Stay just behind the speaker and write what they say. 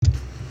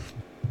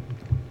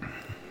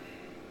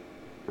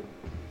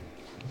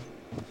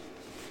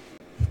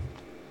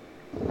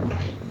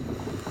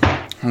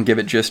I'll give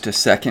it just a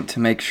second to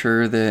make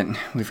sure that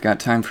we've got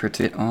time for it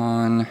to get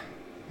on.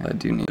 I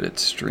do need it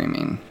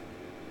streaming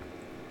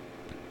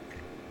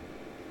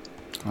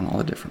on all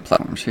the different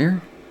platforms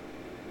here.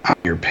 On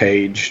your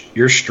page,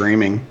 you're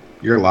streaming,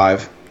 you're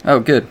live.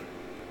 Oh, good.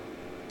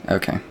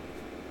 Okay.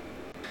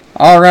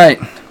 All right.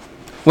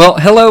 Well,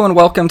 hello and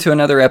welcome to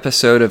another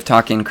episode of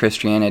Talking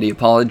Christianity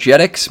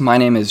Apologetics. My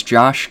name is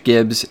Josh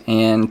Gibbs,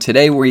 and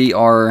today we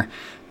are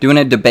doing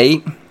a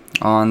debate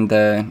on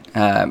the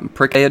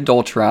Pericea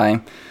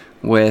Adulterae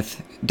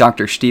with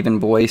Dr. Stephen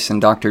Boyce and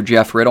Dr.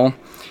 Jeff Riddle.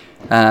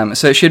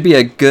 So it should be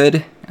a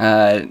good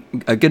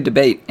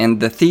debate, and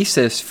the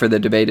thesis for the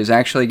debate is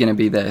actually going to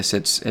be this.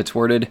 It's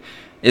worded,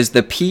 is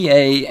the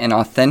PA an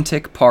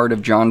authentic part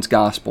of John's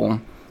Gospel?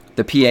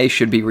 The PA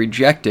should be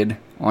rejected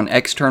on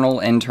external,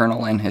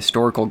 internal, and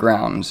historical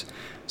grounds.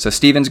 So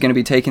Stephen's going to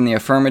be taking the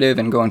affirmative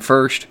and going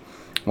first,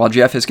 while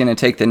Jeff is going to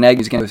take the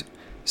negative. He's going to go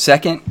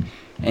second.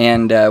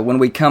 And when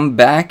we come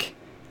back,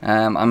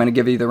 I'm going to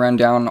give you the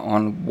rundown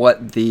on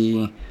what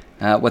the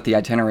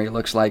itinerary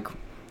looks like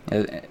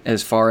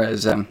as far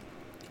as the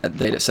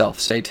debate itself.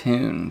 Stay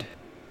tuned.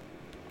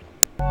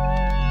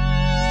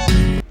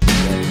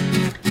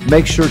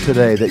 Make sure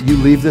today that you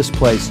leave this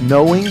place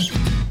knowing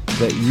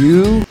that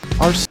you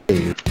are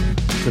saved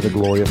to the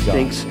glory of God.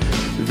 Thinks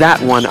that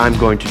one I'm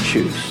going to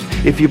choose.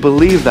 If you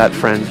believe that,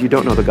 friends, you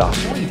don't know the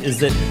gospel. Is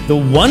that the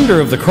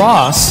wonder of the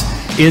cross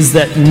is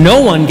that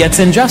no one gets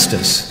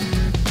injustice.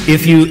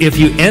 If you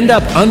end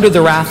up under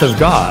the wrath of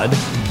God,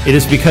 it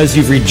is because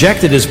you've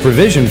rejected His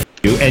provision for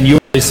you, and you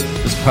is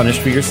punished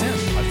for your sin.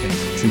 I think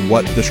to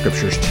what the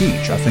Scriptures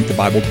teach. I think the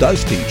Bible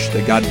does teach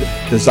that God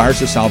desires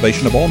the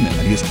salvation of all men,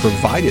 and He has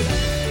provided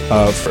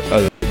for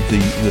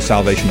the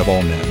salvation of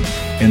all men.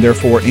 And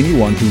therefore,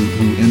 anyone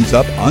who ends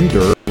up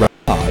under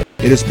God,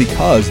 it is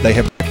because they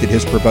have rejected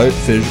His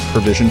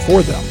provision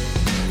for them,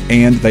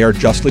 and they are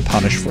justly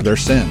punished for their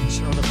sins.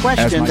 The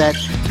question that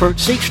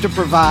seeks to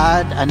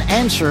provide an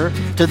answer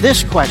to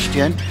this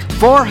question,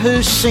 for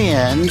whose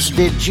sins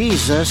did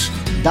Jesus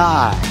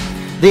die?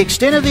 The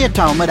extent of the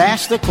atonement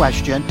asks the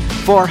question,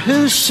 for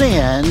whose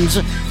sins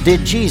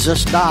did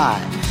Jesus die?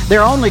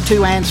 There are only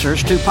two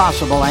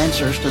possible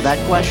answers to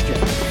that question.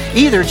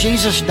 Either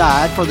Jesus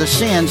died for the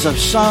sins of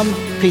some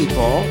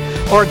people,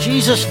 or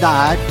Jesus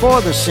died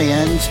for the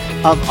sins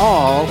of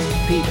all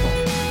people.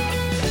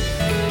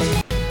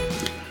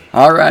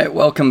 All right,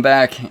 welcome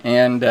back.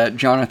 And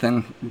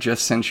Jonathan,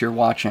 just since you're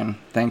watching,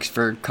 thanks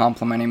for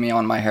complimenting me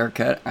on my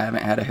haircut. I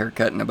haven't had a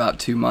haircut in about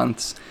 2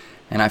 months,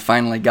 and I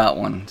finally got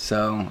one,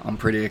 so I'm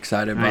pretty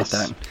excited about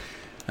that.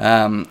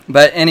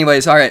 But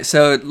anyways, all right,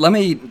 so let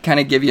me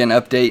kind of give you an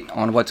update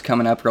on what's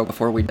coming up real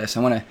before we do this. I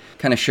want to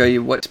kind of show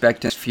you what to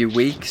expect in a few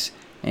weeks,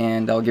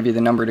 and I'll give you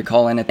the number to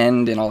call in at the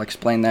end, and I'll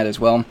explain that as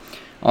well.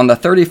 On the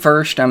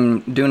 31st,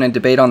 I'm doing a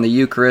debate on the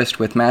Eucharist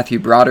with Matthew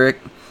Broderick.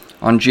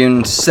 On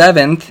June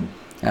 7th,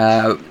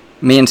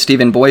 me and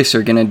Stephen Boyce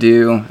are going to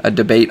do a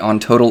debate on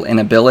total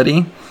inability.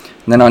 And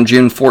then on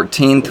June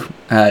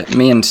 14th,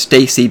 me and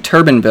Stacy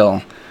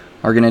Turbinville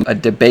are going to do a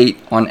debate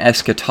on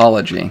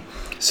eschatology.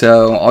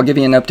 So I'll give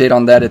you an update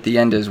on that at the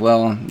end as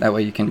well. That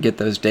way you can get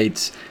those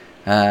dates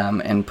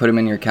and put them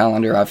in your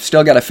calendar. I've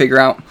still got to figure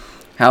out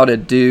how to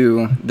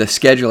do the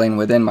scheduling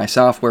within my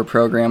software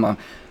program.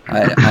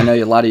 I know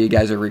a lot of you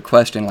guys are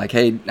requesting, like,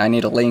 hey, I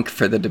need a link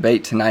for the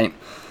debate tonight.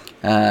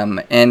 I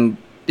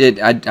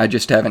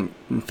just haven't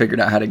figured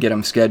out how to get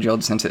them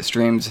scheduled since it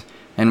streams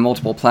in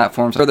multiple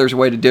platforms. So there's a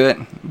way to do it,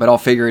 but I'll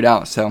figure it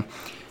out. So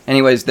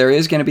anyways, there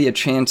is going to be a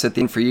chance at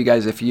the end for you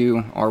guys if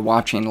you are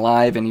watching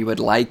live and you would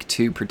like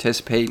to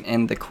participate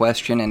in the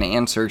question and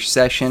answer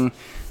session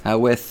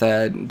with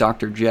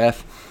Dr.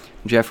 Jeff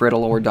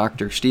Riddle or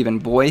Dr. Stephen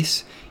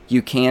Boyce.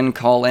 You can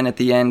call in at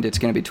the end. It's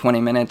going to be 20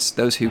 minutes.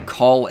 Those who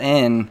call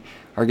in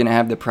are going to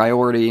have the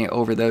priority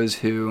over those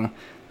who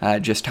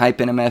just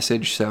type in a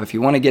message. So if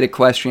you want to get a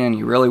question and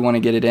you really want to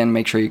get it in,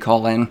 make sure you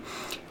call in.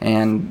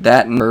 And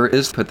that number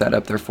is, put that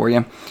up there for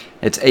you.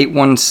 It's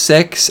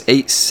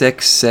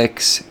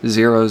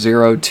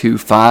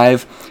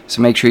 816-866-0025.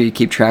 So make sure you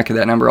keep track of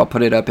that number. I'll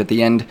put it up at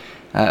the end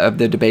of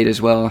the debate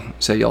as well.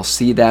 So you'll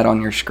see that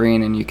on your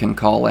screen and you can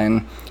call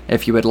in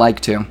if you would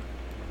like to.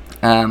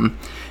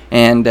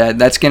 And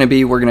that's going to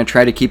be, we're going to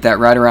try to keep that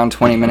right around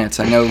 20 minutes.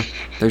 I know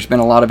there's been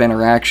a lot of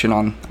interaction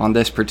on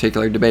this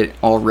particular debate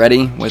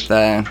already with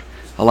a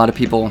lot of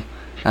people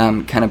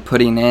kind of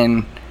putting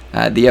in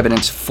the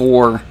evidence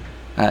for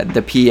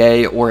the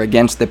PA or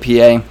against the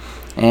PA.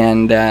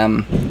 And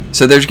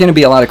so there's going to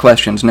be a lot of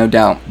questions, no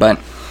doubt. But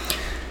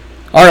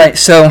all right,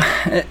 so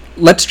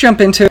let's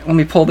jump into it. Let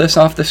me pull this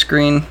off the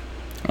screen,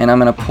 and I'm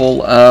going to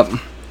pull up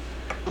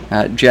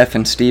Jeff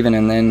and Stephen,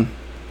 and then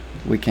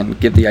we can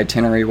give the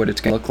itinerary, what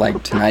it's going to look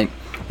like tonight,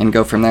 and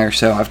go from there.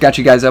 So I've got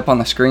you guys up on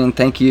the screen.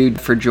 Thank you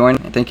for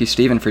joining. Thank you,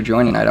 Stephen, for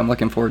joining tonight. I'm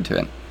looking forward to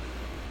it.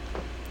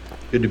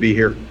 Good to be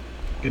here.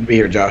 Good to be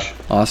here, Josh.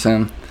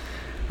 Awesome.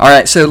 All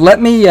right, so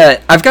let me.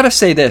 I've got to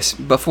say this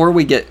before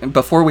we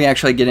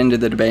actually get into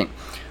the debate.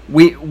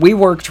 We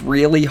worked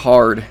really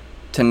hard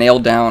to nail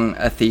down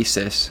a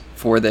thesis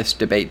for this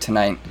debate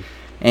tonight.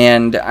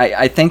 And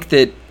I think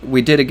that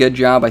we did a good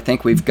job. I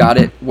think we've got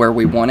it where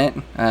we want it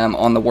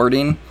on the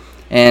wording.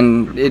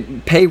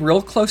 And pay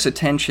real close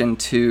attention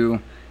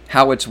to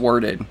how it's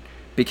worded,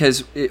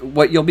 because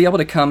what you'll be able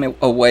to come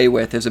away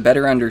with is a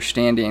better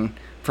understanding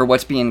for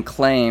what's being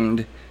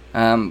claimed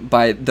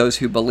by those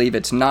who believe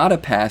it's not a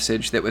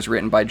passage that was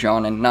written by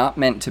John and not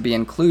meant to be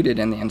included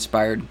in the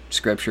inspired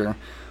scripture,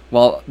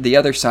 while the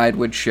other side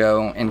would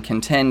show and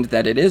contend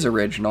that it is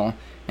original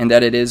and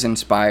that it is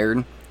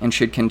inspired and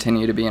should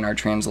continue to be in our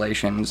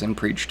translations and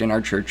preached in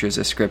our churches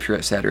as scripture,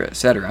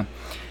 etc.,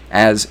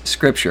 as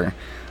scripture.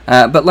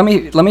 But let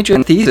me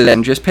just thesis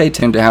and just pay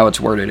attention to how it's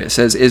worded. It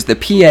says, "Is the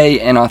PA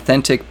an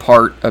authentic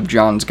part of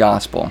John's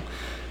gospel?"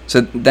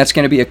 So that's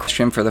going to be a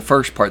question for the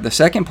first part. The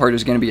second part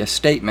is going to be a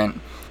statement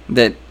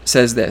that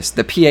says this: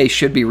 the PA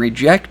should be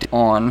rejected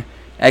on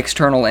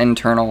external,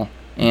 internal,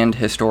 and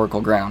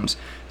historical grounds.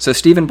 So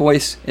Stephen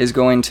Boyce is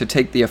going to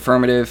take the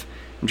affirmative.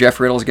 Jeff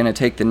Riddle is going to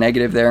take the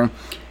negative there.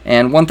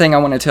 And one thing I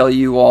want to tell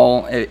you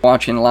all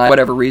watching live, for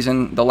whatever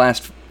reason, the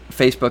last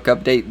Facebook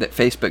update that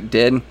Facebook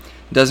did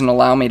doesn't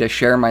allow me to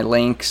share my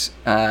links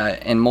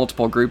in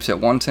multiple groups at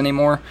once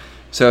anymore.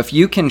 So if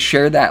you can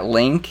share that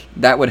link,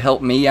 that would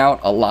help me out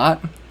a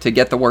lot to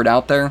get the word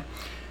out there,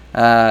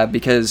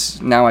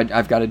 because now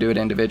I've got to do it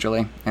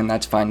individually, and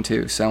that's fine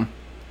too. So,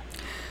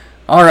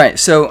 all right.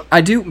 So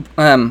I do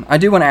want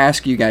to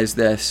ask you guys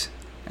this,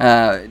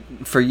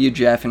 for you,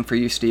 Jeff, and for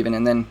you, Stephen,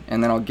 and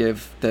then I'll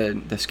give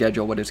the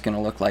schedule, what it's going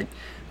to look like.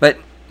 But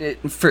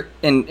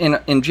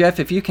in Jeff,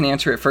 if you can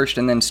answer it first,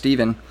 and then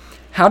Stephen,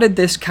 how did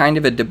this kind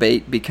of a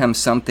debate become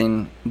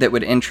something that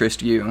would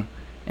interest you,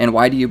 and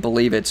why do you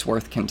believe it's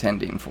worth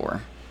contending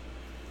for?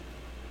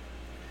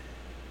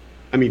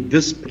 I mean,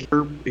 this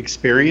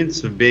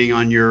experience of being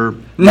on your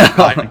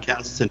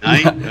podcast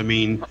tonight. I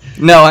mean,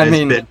 no,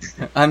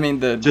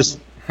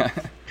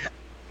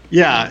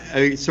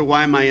 yeah. So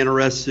why am I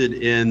interested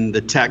in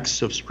the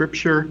text of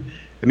Scripture?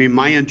 I mean,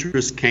 my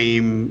interest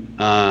came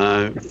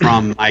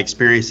from my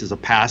experience as a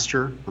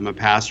pastor. I'm a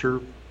pastor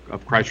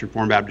of Christ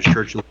Reformed Baptist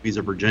Church in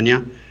Louisa,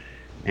 Virginia.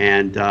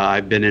 And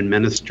I've been in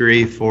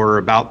ministry for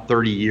about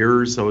 30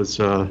 years. I was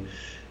a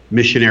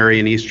missionary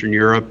in Eastern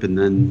Europe and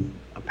then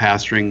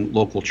pastoring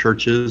local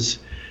churches.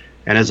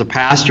 And as a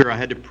pastor, I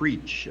had to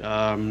preach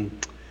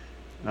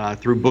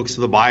through books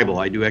of the Bible.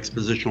 I do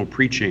expositional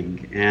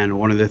preaching. And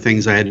one of the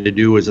things I had to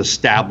do was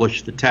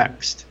establish the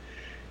text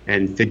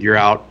and figure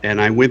out.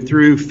 And I went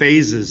through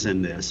phases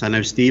in this. I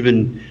know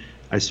Stephen,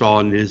 I saw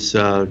on his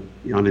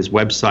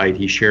website,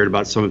 he shared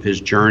about some of his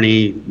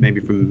journey,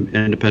 maybe from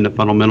independent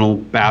fundamental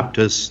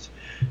Baptist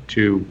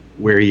to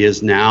where he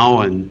is now.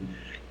 And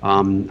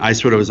I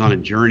sort of was on a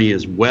journey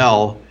as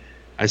well.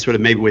 I sort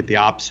of maybe went the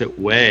opposite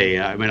way.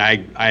 I mean,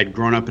 I had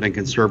grown up in a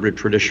conservative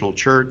traditional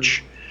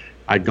church.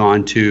 I'd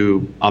gone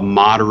to a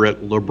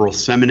moderate liberal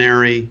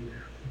seminary.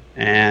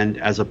 And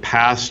as a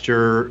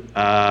pastor,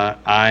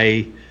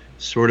 I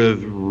sort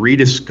of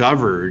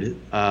rediscovered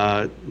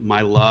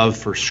my love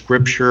for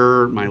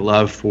Scripture, my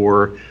love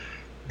for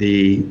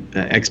the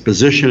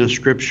exposition of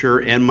Scripture,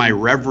 and my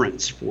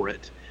reverence for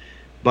it.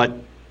 But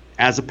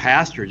as a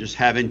pastor, just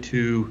having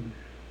to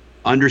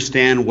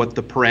understand what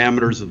the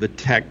parameters of the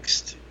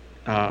text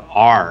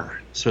are,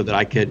 so that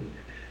I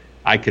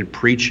could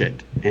preach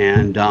it,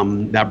 and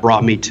that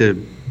brought me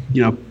to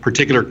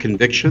particular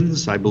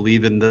convictions. I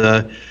believe in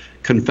the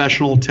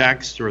confessional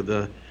text or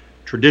the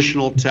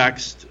traditional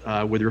text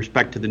with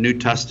respect to the New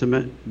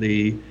Testament.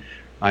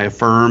 I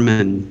affirm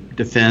and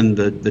defend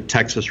the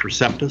Textus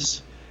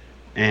Receptus,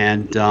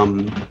 and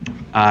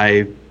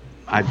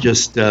I've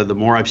just the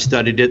more I've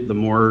studied it, the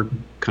more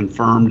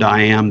confirmed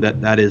I am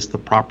that is the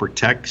proper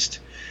text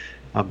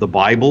of the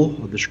Bible,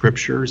 of the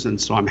Scriptures. And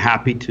so I'm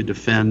happy to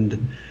defend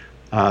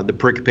the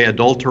Pericope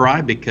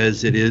Adulterae,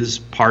 because it is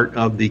part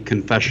of the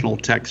confessional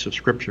text of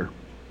Scripture.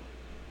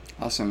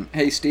 Awesome.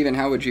 Hey, Stephen,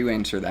 how would you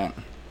answer that?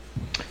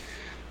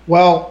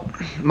 Well,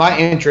 my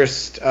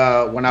interest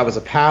when I was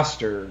a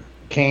pastor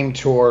came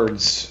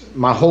towards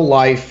my whole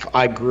life.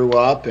 I grew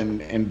up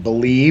and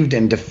believed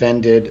and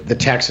defended the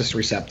Textus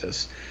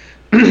Receptus.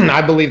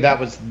 I believe that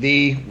was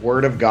the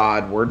Word of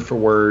God, word for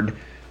word,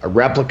 a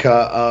replica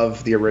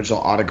of the original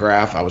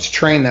autograph. I was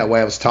trained that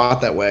way. I was taught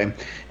that way.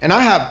 And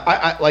I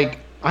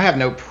have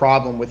no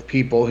problem with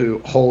people who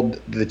hold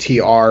the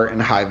TR in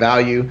high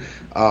value.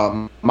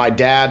 My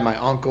dad, my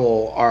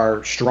uncle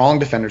are strong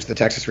defenders of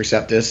the Textus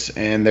Receptus,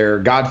 and they're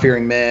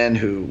God-fearing men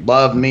who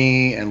love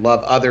me and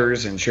love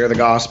others and share the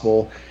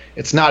gospel.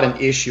 It's not an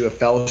issue of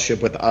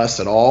fellowship with us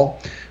at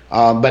all.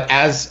 But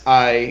as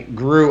I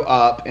grew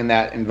up in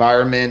that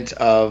environment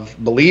of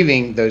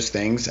believing those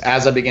things,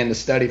 as I began to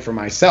study for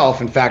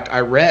myself, in fact, I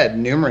read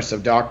numerous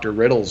of Dr.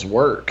 Riddle's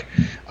work.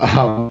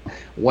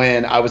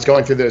 When I was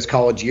going through those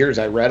college years,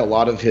 I read a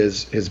lot of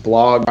his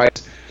blog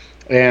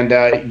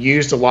and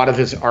used a lot of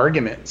his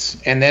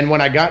arguments. And then when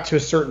I got to a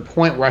certain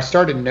point where I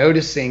started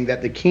noticing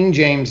that the King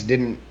James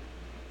didn't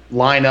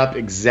line up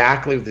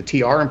exactly with the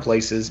TR in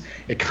places,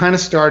 it kind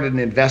of started an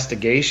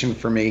investigation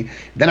for me.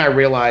 Then I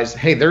realized,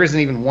 hey, there isn't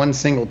even one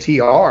single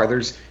TR.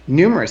 There's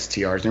numerous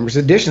TRs, numerous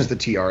editions to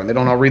TR, and they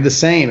don't all read the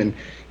same. And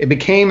it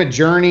became a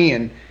journey,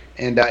 and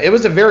it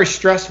was a very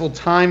stressful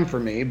time for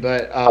me.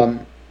 But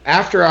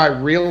after I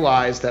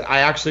realized that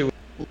I actually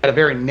had a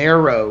very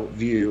narrow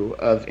view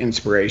of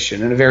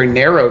inspiration and a very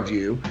narrow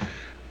view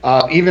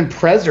of even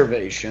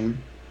preservation,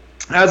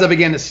 as I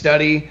began to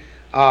study,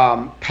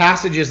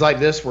 passages like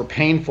this were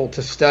painful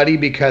to study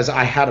because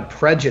I had a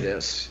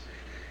prejudice,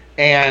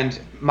 and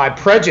my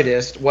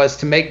prejudice was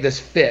to make this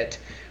fit.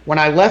 When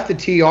I left the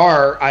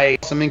TR, I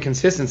saw some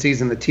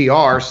inconsistencies in the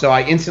TR, so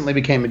I instantly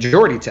became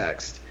majority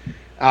text.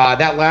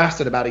 That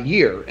lasted about a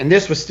year, and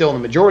this was still in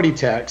the majority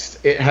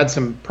text. It had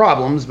some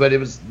problems, but it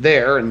was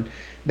there, and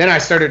then I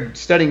started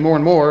studying more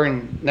and more,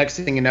 and next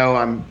thing you know,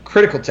 I'm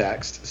critical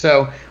text.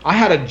 So I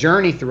had a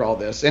journey through all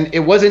this, and it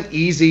wasn't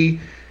easy.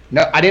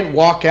 No, I didn't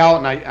walk out,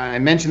 and I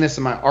mentioned this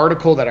in my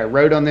article that I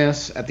wrote on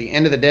this. At the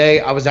end of the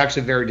day, I was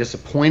actually very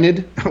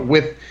disappointed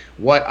with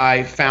what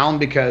I found,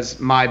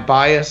 because my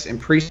bias and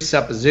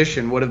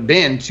presupposition would have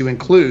been to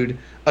include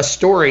a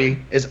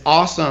story as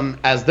awesome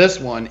as this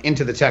one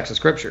into the text of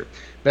Scripture.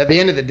 But at the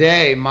end of the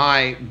day,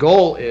 my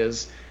goal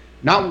is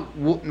not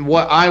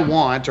what I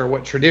want or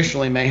what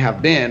traditionally may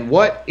have been.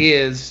 What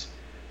is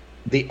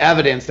the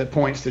evidence that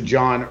points to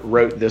John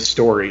wrote this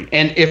story?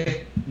 And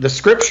if the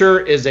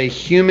Scripture is a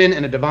human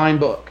and a divine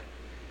book,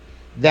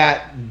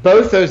 that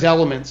both those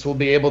elements will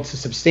be able to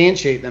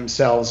substantiate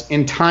themselves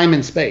in time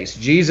and space.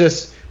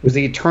 Jesus was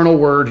the eternal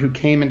Word who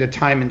came into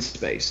time and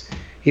space.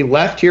 He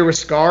left here with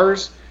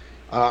scars.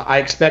 I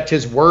expect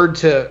his word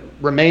to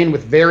remain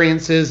with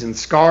variances and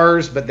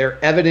scars, but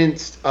they're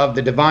evidence of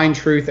the divine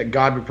truth that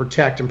God would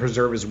protect and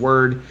preserve his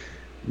word.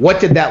 What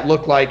did that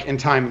look like in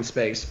time and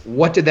space?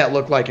 What did that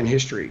look like in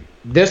history?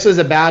 This is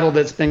a battle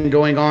that's been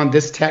going on.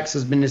 This text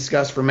has been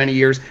discussed for many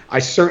years. I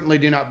certainly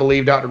do not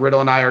believe Dr.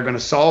 Riddle and I are going to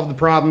solve the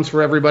problems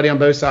for everybody on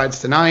both sides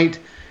tonight,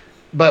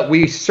 but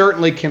we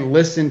certainly can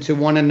listen to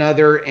one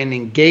another and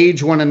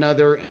engage one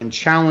another and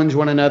challenge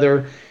one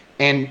another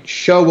and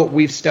show what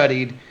we've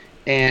studied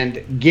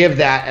and give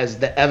that as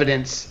the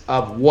evidence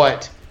of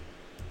what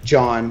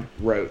John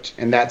wrote.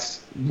 And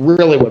that's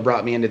really what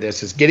brought me into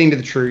this, is getting to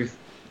the truth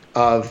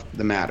of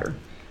the matter.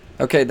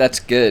 Okay, that's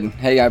good.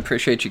 Hey, I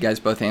appreciate you guys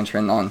both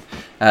answering on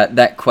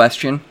that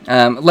question.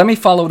 Let me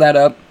follow that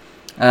up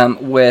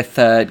with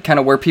kind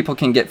of where people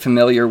can get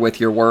familiar with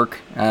your work.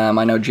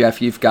 I know,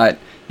 Jeff, you've got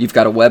a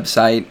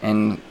website,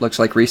 and looks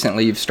like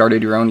recently you've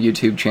started your own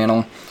YouTube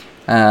channel.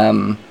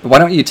 Why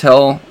don't you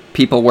tell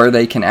people where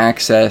they can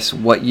access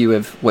what you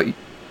have, what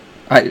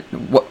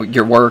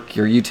your work,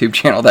 your YouTube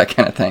channel, that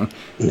kind of thing,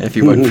 if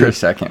you would, for a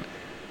second.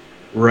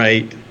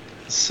 Right.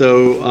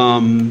 So,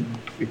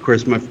 of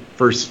course, my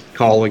first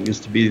calling is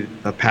to be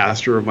a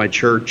pastor of my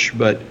church,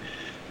 but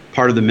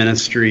part of the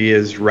ministry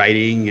is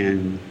writing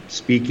and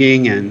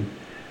speaking. And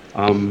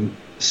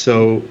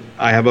so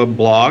I have a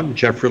blog,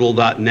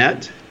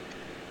 jeffriddle.net.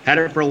 Had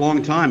it for a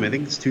long time. I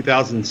think it's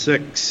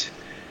 2006.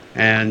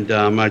 And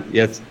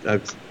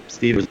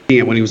Steve was seeing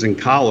it when he was in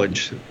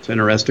college. It's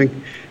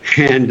interesting.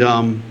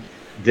 And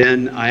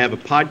then I have a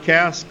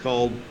podcast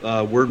called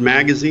Word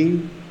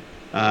Magazine,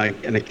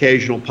 an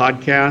occasional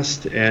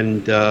podcast,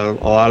 and a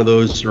lot of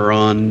those are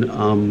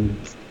on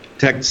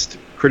text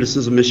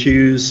criticism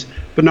issues,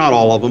 but not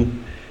all of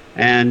them.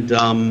 And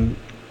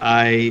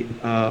I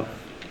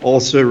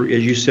also,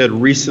 as you said,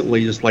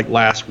 recently, just like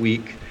last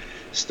week,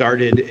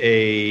 started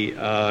a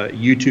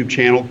YouTube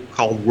channel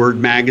called Word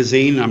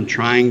Magazine. I'm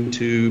trying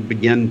to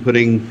begin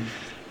putting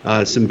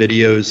some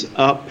videos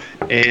up.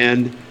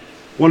 And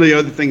one of the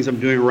other things I'm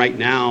doing right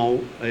now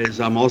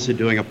is I'm also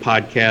doing a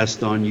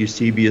podcast on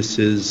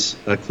Eusebius's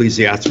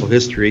ecclesiastical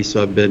history.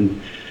 So I've been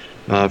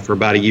for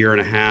about a year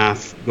and a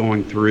half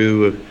going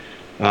through,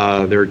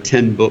 there are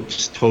 10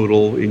 books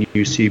total in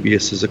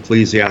Eusebius's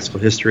ecclesiastical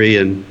history,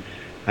 and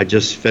I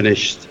just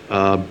finished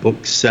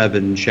book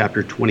 7,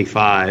 chapter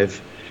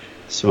 25.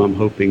 So I'm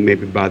hoping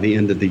maybe by the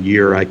end of the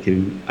year I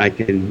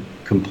can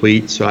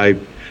complete. So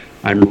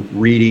I'm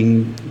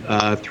reading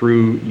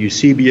through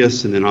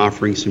Eusebius and then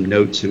offering some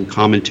notes and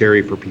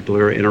commentary for people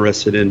who are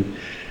interested in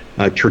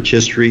church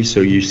history. So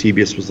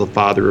Eusebius was the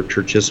father of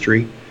church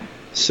history.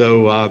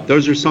 So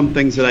those are some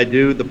things that I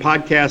do. The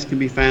podcast can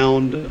be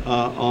found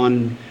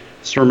on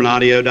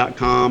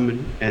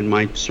sermonaudio.com, and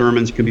my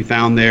sermons can be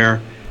found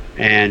there,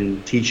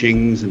 and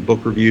teachings and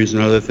book reviews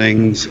and other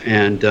things.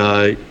 And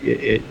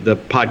the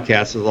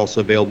podcast is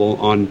also available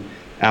on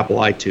Apple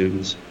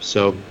iTunes.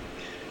 So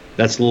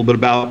that's a little bit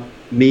about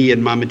me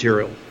and my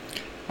material.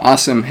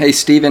 Awesome. Hey,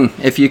 Stephen,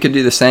 if you could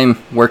do the same,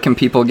 where can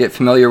people get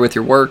familiar with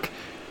your work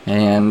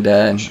and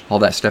all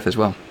that stuff as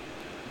well?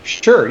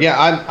 Sure.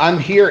 Yeah, I'm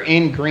here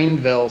in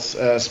Greenville,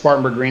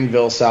 Spartanburg,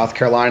 Greenville, South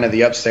Carolina,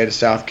 the upstate of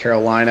South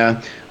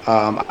Carolina.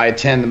 I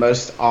attend the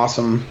most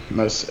awesome,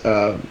 most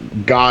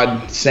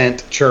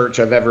God-sent church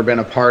I've ever been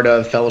a part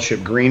of,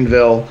 Fellowship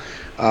Greenville.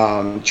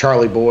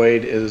 Charlie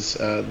Boyd is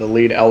the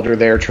lead elder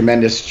there.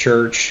 Tremendous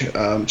church,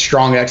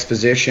 strong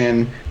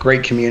exposition,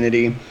 great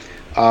community.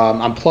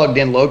 I'm plugged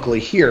in locally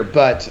here,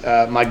 but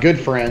my good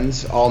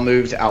friends all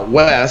moved out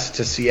west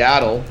to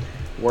Seattle,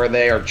 where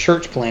they are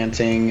church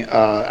planting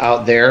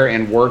out there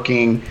and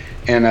working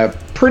in a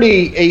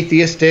pretty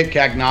atheistic,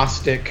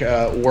 agnostic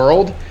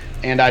world.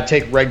 And I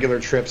take regular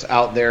trips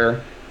out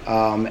there,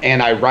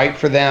 and I write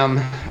for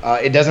them.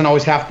 It doesn't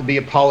always have to be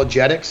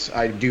apologetics.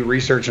 I do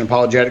research and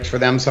apologetics for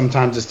them.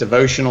 Sometimes it's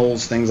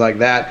devotionals, things like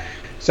that.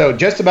 So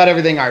just about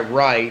everything I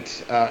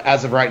write,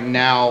 as of right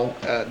now,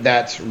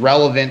 that's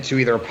relevant to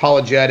either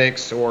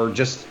apologetics or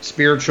just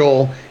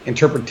spiritual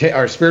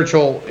or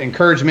spiritual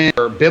encouragement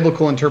or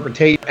biblical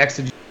interpretation,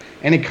 exegesis,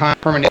 any kind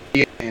of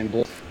hermeneutic,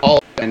 and all,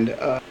 and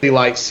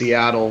Light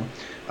Seattle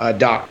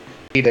doc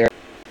there.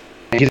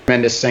 He's a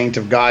tremendous saint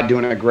of God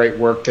doing a great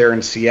work there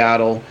in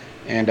Seattle,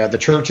 and the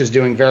church is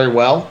doing very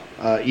well.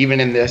 Even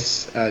in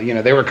this,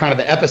 they were kind of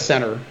the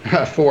epicenter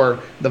for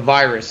the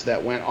virus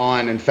that went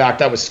on. In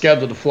fact, I was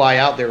scheduled to fly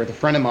out there with a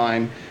friend of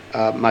mine.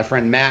 My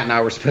friend Matt and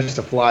I were supposed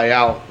to fly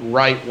out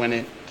right when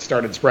it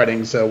started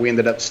spreading, so we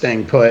ended up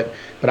staying put.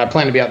 But I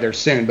plan to be out there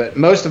soon. But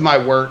most of my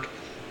work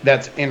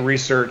that's in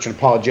research and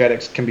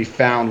apologetics can be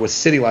found with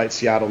City Light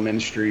Seattle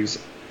Ministries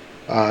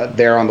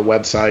there on the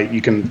website.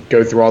 You can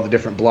go through all the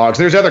different blogs.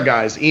 There's other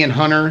guys, Ian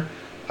Hunter,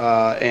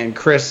 and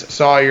Chris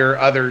Sawyer,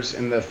 others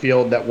in the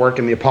field that work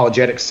in the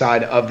apologetics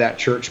side of that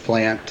church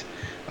plant.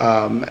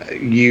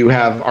 You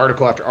have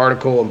article after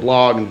article and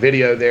blog and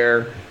video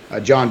there.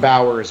 John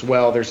Bauer as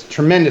well. There's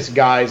tremendous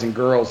guys and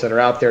girls that are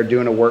out there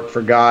doing a work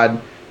for God.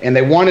 And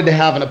they wanted to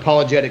have an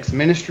apologetics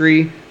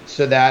ministry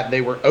so that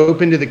they were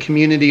open to the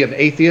community of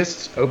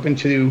atheists, open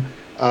to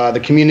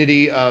the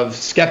community of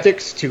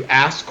skeptics to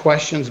ask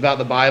questions about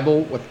the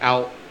Bible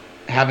without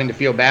having to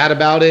feel bad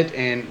about it,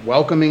 and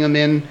welcoming them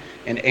in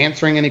and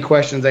answering any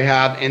questions they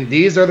have. And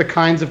these are the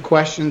kinds of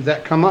questions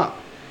that come up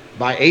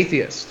by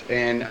atheists.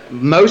 And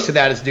most of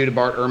that is due to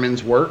Bart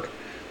Ehrman's work.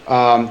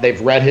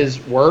 They've read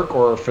his work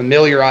or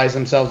familiarized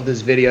themselves with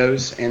his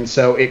videos. And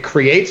so it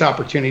creates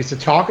opportunities to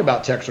talk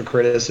about textual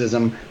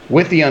criticism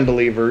with the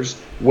unbelievers,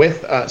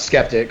 with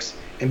skeptics,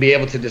 and be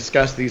able to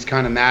discuss these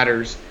kind of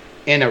matters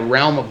in a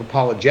realm of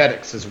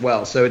apologetics as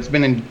well. So it's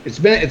been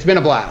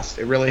a blast.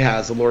 It really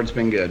has. The Lord's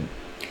been good.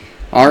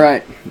 All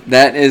right,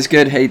 that is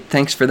good. Hey,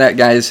 thanks for that,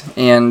 guys.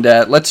 And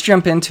let's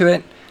jump into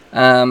it,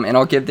 and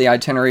I'll give the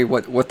itinerary,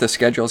 what the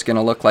schedule is going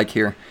to look like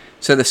here.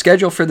 So the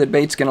schedule for the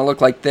debate is going to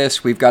look like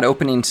this. We've got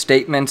opening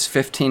statements,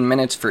 15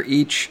 minutes for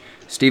each.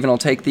 Stephen will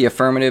take the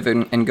affirmative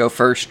and go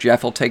first.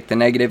 Jeff will take the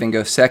negative and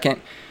go second.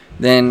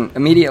 Then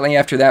immediately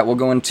after that, we'll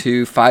go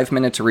into 5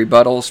 minutes of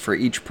rebuttals for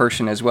each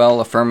person as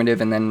well, affirmative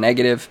and then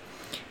negative.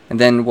 And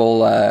then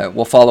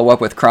we'll follow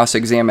up with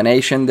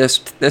cross-examination. This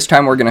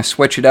time we're going to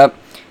switch it up.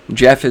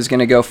 Jeff is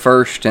going to go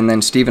first, and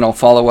then Stephen will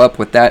follow up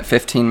with that,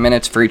 15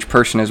 minutes for each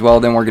person as well.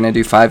 Then we're going to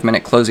do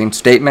 5-minute closing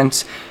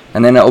statements,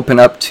 and then open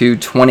up to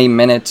 20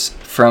 minutes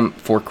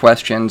for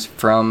questions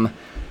from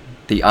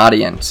the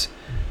audience.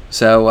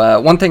 So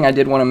one thing I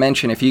did want to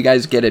mention, if you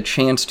guys get a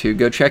chance to,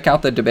 go check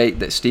out the debate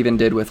that Stephen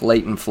did with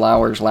Leighton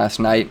Flowers last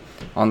night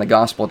on the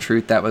gospel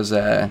truth. That was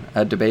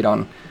a debate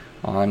on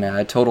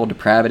total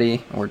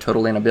depravity or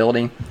total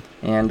inability.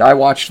 And I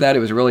watched that. It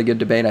was a really good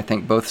debate. I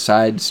think both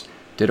sides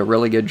did a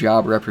really good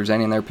job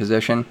representing their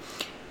position,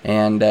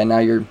 and now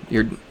you're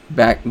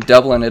back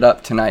doubling it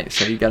up tonight.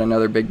 So you got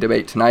another big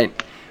debate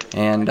tonight,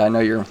 and I know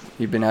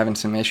you've been having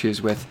some issues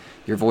with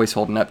your voice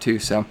holding up too.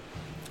 So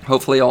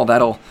hopefully all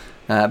that'll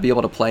be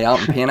able to play out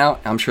and pan out.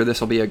 I'm sure this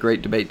will be a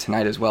great debate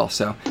tonight as well.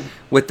 So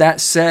with that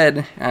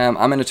said, I'm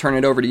going to turn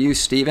it over to you,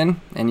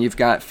 Stephen, and you've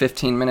got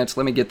 15 minutes.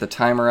 Let me get the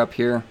timer up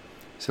here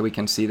so we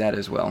can see that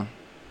as well.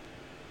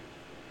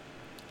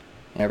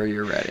 Whenever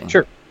you're ready.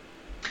 Sure.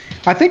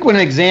 I think when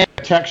examining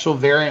a textual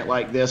variant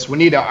like this, we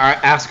need to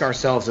ask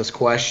ourselves this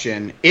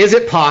question. Is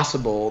it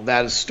possible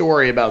that a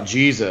story about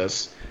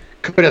Jesus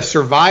could have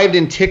survived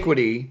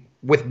antiquity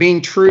with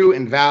being true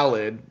and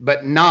valid,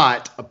 but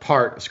not a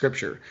part of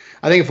Scripture?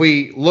 I think if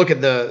we look at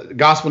the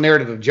gospel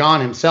narrative of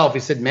John himself, he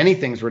said many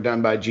things were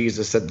done by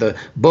Jesus that the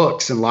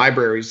books and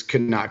libraries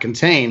could not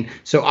contain.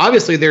 So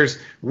obviously there's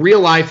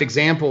real-life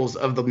examples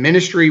of the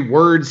ministry,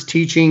 words,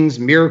 teachings,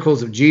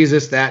 miracles of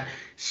Jesus that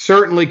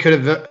certainly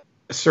could have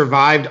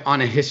survived on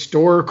a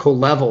historical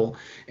level,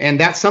 and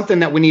that's something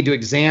that we need to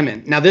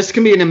examine. Now, this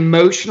can be an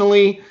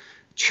emotionally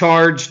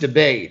charged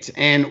debate,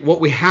 and what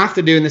we have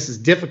to do, and this is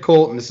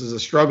difficult, and this is a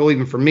struggle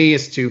even for me,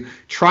 is to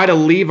try to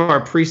leave our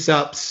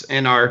precepts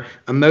and our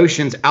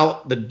emotions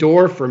out the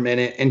door for a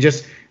minute and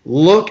just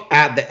look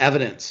at the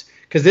evidence,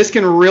 because this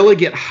can really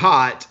get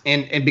hot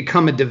and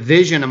become a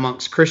division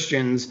amongst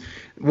Christians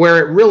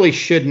where it really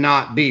should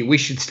not be. We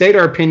should state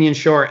our opinion,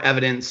 show our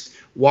evidence,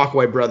 walk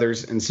away,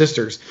 brothers and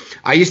sisters.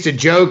 I used to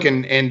joke,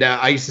 and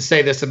I used to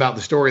say this about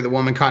the story of the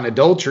woman caught in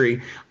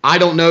adultery. I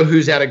don't know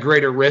who's at a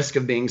greater risk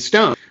of being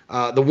stoned,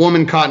 the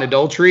woman caught in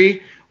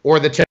adultery or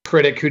the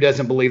critic who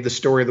doesn't believe the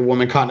story of the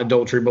woman caught in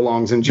adultery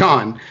belongs in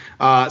John.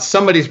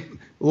 Somebody's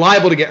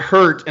liable to get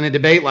hurt in a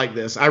debate like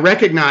this. I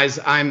recognize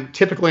I'm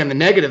typically on the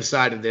negative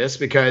side of this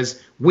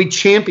because we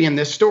champion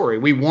this story.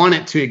 We want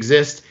it to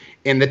exist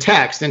in the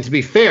text. And to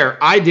be fair,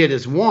 I did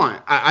as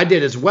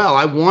well.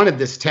 I wanted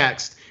this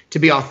text to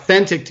be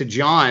authentic to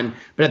John.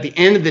 But at the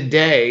end of the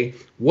day,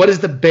 what is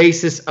the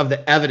basis of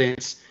the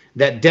evidence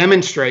that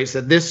demonstrates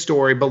that this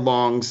story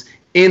belongs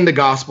in the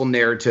gospel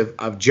narrative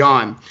of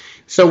John?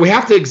 So we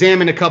have to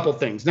examine a couple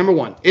things. Number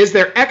one, is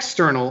there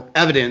external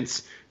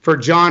evidence for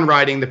John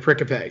writing the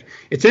pericope?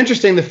 It's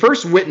interesting. The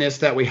first witness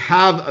that we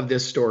have of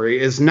this story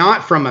is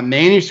not from a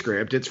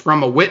manuscript. It's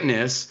from a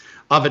witness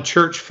of a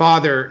church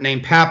father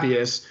named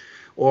Papias.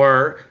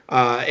 Or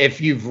if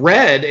you've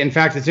read, in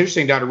fact, it's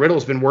interesting, Dr.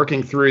 Riddle's been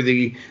working through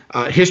the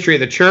history of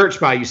the church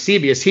by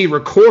Eusebius. He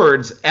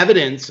records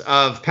evidence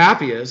of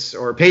Papias,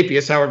 or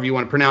Papias, however you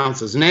want to pronounce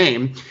his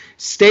name,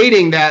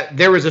 stating that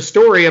there was a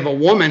story of a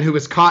woman who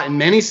was caught in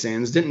many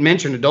sins, didn't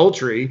mention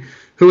adultery,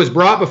 who was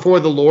brought before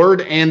the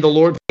Lord, and the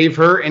Lord forgave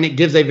her, and it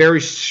gives a very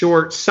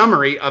short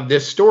summary of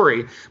this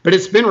story. But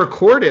it's been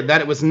recorded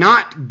that it was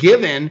not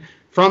given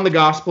from the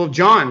Gospel of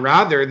John.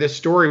 Rather, this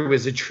story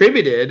was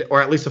attributed, or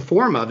at least a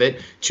form of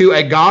it, to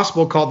a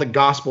gospel called the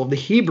Gospel of the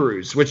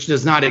Hebrews, which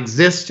does not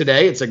exist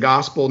today. It's a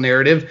gospel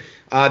narrative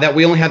that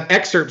we only have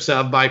excerpts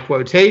of by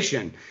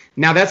quotation.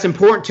 Now, that's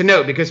important to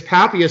note because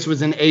Papias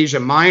was in Asia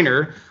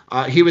Minor.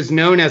 He was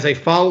known as a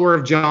follower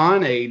of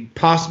John, a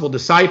possible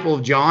disciple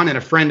of John, and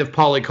a friend of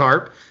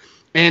Polycarp.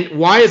 And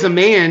why is a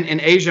man in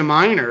Asia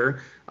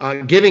Minor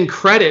giving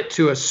credit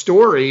to a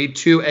story,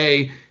 to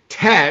a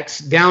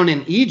text down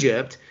in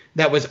Egypt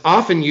that was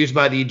often used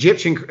by the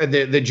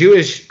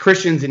Jewish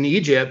Christians in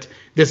Egypt,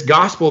 this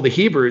gospel of the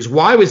Hebrews?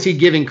 Why was he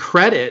giving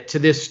credit to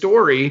this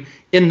story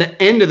in the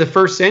end of the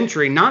first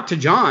century, not to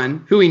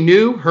John, who he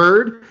knew,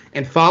 heard,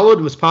 and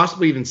followed, was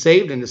possibly even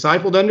saved and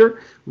discipled under?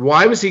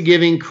 Why was he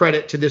giving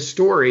credit to this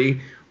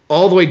story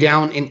all the way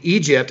down in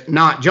Egypt,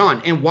 not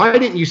John? And why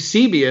didn't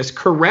Eusebius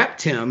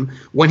correct him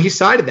when he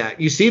cited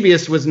that?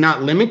 Eusebius was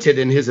not limited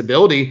in his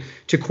ability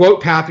to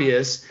quote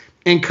Papias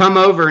and come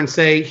over and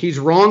say he's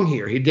wrong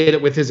here. He did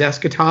it with his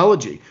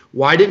eschatology.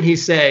 Why didn't he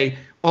say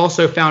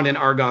also found in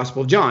our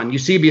Gospel of John?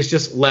 Eusebius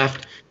just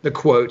left the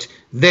quote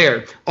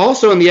there.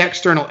 Also in the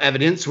external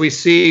evidence, we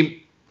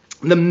see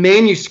the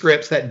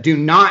manuscripts that do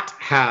not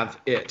have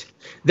it.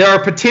 There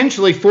are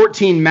potentially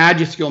 14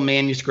 majuscule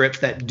manuscripts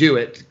that do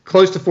it.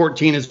 Close to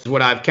 14 is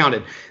what I've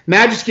counted.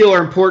 Majuscule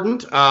are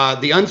important.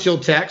 The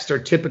unsealed texts are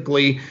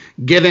typically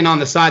given on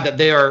the side that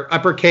they are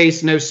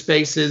uppercase, no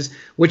spaces,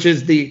 which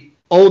is the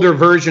older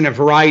version of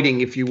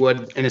writing, if you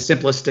would, in a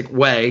simplistic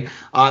way.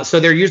 So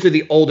they're usually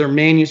the older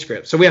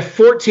manuscripts. So we have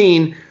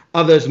 14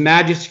 of those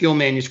majuscule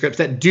manuscripts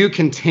that do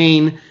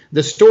contain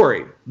the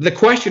story. The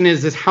question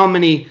is how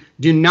many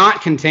do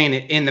not contain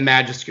it in the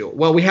majuscule?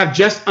 Well, we have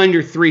just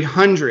under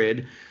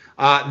 300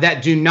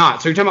 that do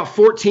not. So you're talking about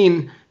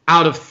 14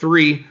 out of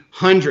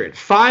 300.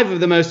 5 of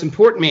the most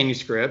important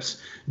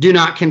manuscripts do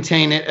not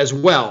contain it as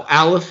well.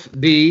 Aleph,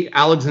 B,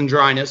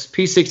 Alexandrinus,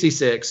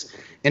 P66,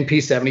 and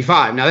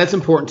P75. Now that's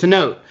important to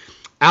note.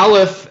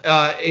 Aleph,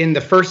 in the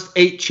first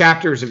 8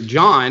 chapters of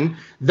John,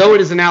 though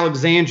it is an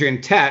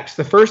Alexandrian text,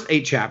 the first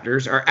 8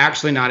 chapters are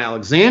actually not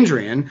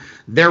Alexandrian.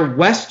 They're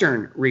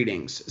Western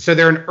readings. So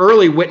they're an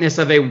early witness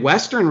of a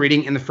Western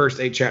reading in the first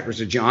 8 chapters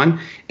of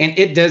John, and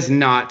it does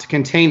not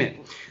contain it.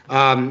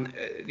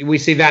 We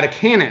see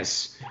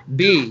Vaticanus,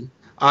 B,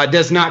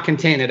 does not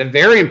contain it. A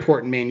very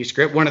important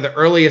manuscript, one of the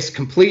earliest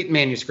complete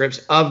manuscripts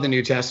of the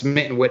New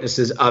Testament and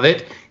witnesses of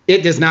it.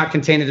 It does not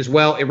contain it as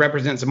well. It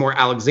represents a more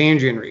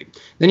Alexandrian read.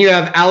 Then you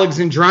have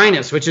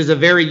Alexandrinus, which is a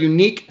very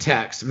unique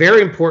text,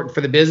 very important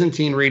for the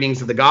Byzantine readings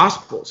of the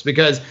Gospels,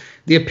 because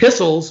the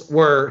epistles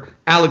were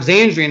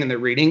Alexandrian in their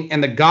reading,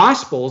 and the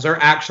Gospels are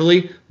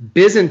actually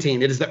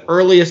Byzantine. It is the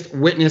earliest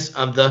witness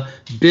of the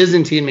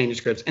Byzantine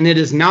manuscripts, and it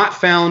is not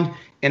found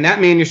in that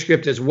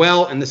manuscript as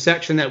well, in the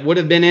section that would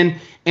have been in.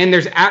 And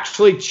there's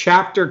actually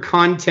chapter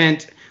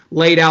content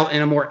laid out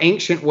in a more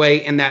ancient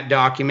way in that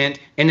document,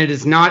 and it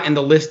is not in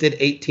the listed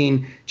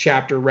 18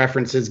 chapter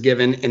references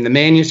given in the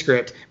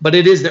manuscript, but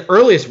it is the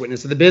earliest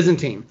witness of the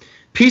Byzantine.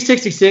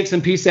 P66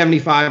 and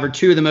P75 are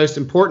 2 of the most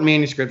important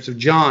manuscripts of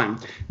John.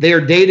 They are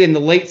dated in the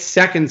late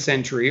 2nd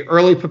century,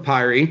 early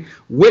papyri,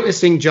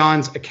 witnessing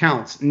John's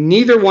accounts.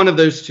 Neither one of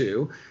those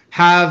 2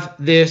 have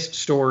this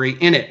story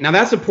in it. Now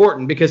that's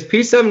important because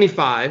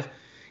P75,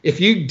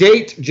 if you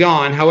date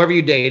John, however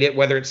you date it,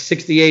 whether it's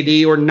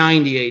 60 AD or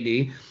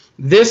 90 AD,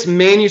 this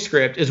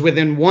manuscript is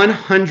within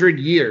 100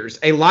 years,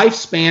 a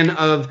lifespan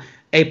of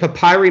a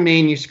papyri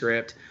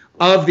manuscript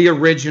of the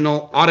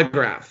original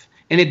autograph.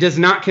 And it does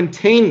not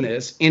contain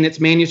this in its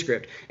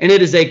manuscript. And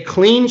it is a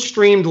clean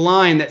streamed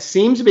line that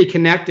seems to be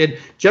connected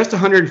just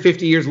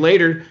 150 years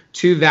later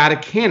to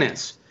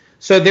Vaticanus.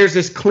 So there's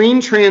this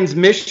clean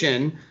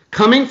transmission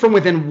coming from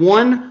within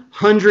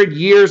 100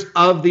 years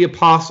of the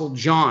Apostle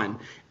John.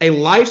 A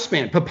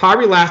lifespan.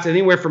 Papyri lasted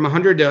anywhere from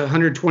 100 to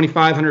 125,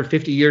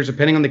 150 years,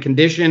 depending on the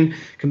condition,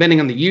 depending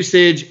on the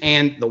usage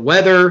and the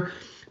weather.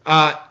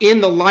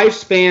 In the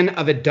lifespan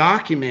of a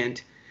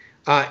document,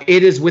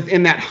 It is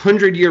within that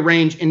 100-year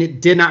range, and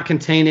it did not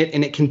contain it,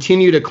 and it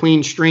continued a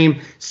clean stream.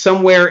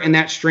 Somewhere in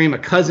that stream, a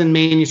cousin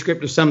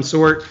manuscript of some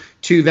sort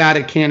to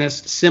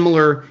Vaticanus,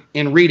 similar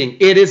in reading.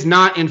 It is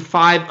not in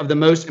 5 of the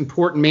most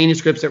important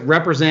manuscripts that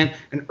represent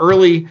an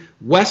early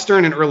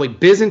Western, an early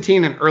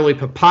Byzantine, an early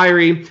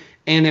papyri,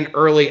 and an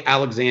early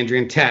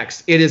Alexandrian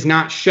text. It is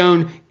not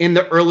shown in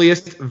the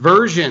earliest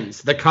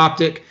versions. The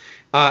Coptic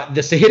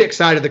the Sahidic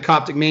side of the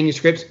Coptic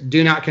manuscripts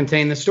do not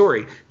contain the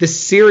story. The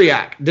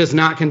Syriac does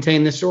not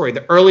contain the story.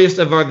 The earliest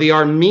of the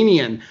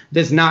Armenian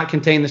does not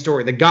contain the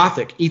story. The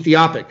Gothic,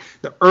 Ethiopic,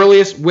 the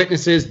earliest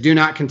witnesses do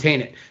not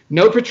contain it.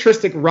 No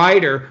patristic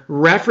writer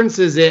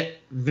references it,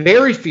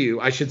 very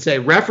few, I should say,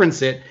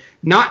 reference it,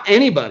 not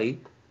anybody,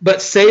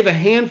 but save a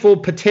handful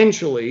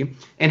potentially,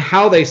 and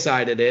how they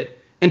cited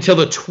it until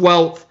the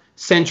 12th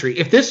century.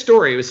 If this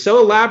story was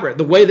so elaborate,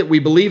 the way that we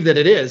believe that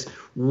it is,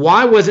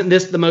 why wasn't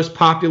this the most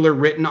popular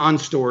written on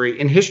story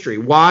in history?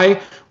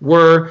 Why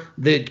were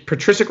the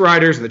patristic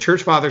writers and the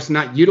church fathers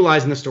not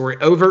utilizing the story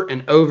over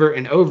and over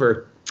and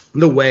over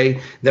the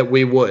way that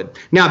we would?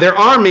 Now, there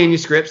are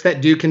manuscripts that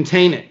do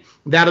contain it.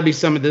 That'll be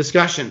some of the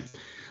discussion.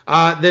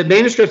 The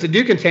manuscripts that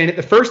do contain it,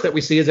 the first that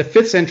we see is a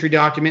 5th century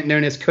document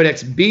known as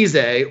Codex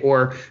Bezae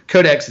or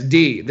Codex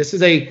D. This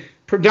is a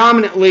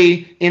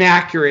predominantly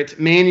inaccurate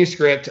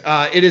manuscript.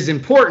 It is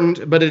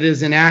important, but it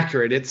is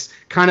inaccurate. It's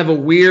kind of a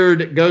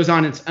weird, goes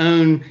on its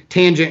own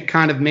tangent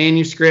kind of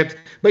manuscript,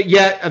 but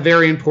yet a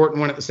very important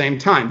one at the same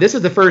time. This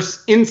is the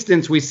first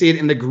instance we see it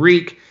in the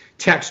Greek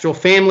textual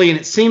family, and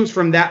it seems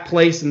from that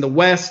place in the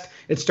West,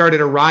 it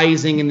started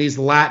arising in these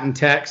Latin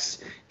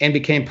texts and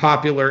became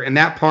popular in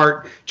that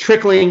part,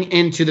 trickling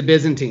into the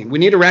Byzantine. We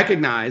need to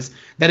recognize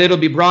that it'll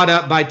be brought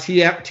up by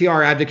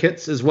TR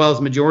advocates as well as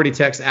majority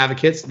text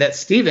advocates that,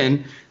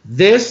 Stephen,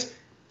 this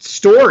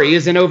story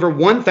is in over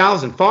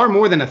 1,000, far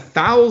more than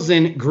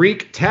 1,000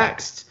 Greek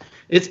texts.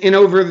 It's in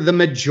over the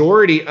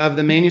majority of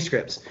the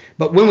manuscripts.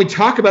 But when we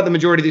talk about the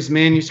majority of these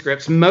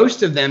manuscripts,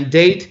 most of them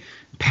date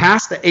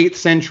past the 8th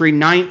century,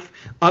 9th,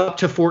 up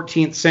to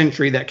 14th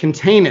century that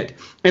contain it.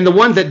 And the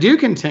ones that do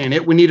contain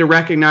it, we need to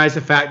recognize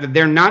the fact that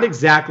they're not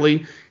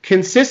exactly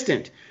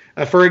consistent.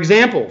 For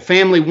example,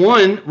 Family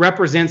 1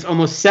 represents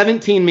almost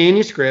 17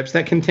 manuscripts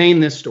that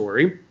contain this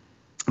story,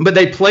 but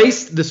they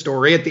placed the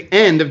story at the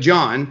end of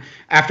John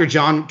after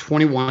John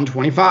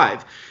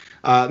 21:25.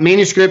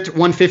 Manuscript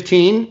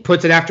 115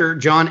 puts it after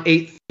John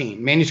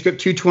 8:13.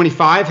 Manuscript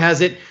 225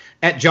 has it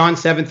at John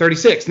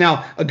 7:36.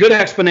 Now, a good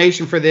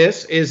explanation for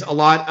this is a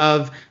lot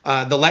of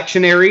the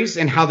lectionaries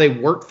and how they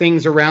work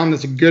things around.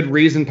 There's a good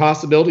reason,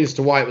 possibility as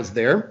to why it was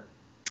there.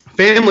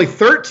 Family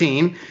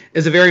 13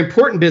 is a very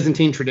important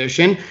Byzantine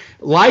tradition,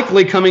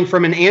 likely coming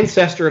from an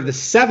ancestor of the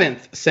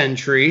 7th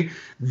century.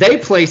 They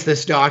place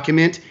this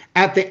document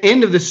at the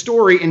end of the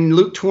story in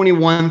Luke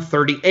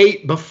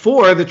 21:38,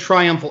 before the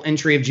triumphal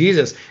entry of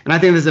Jesus. And I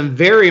think there's a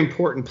very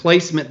important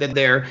placement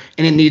there,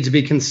 and it needs to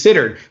be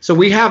considered. So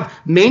we have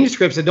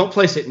manuscripts that don't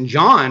place it in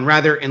John,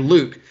 rather in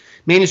Luke.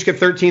 Manuscript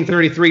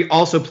 1333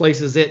 also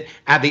places it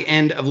at the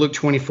end of Luke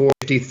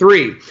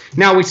 24:53.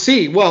 Now we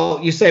see, well,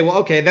 you say, well,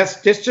 okay,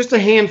 that's just a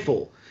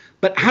handful.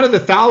 But out of the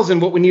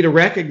 1,000, what we need to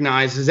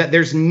recognize is that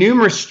there's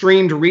numerous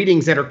streamed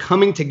readings that are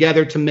coming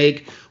together to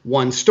make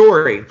one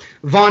story.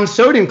 Von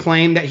Soden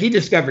claimed that he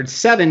discovered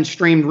 7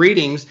 streamed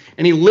readings,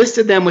 and he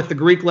listed them with the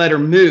Greek letter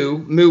mu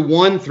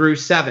 1 through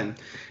 7.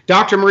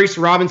 Dr. Maurice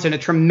Robinson, a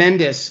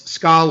tremendous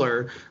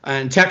scholar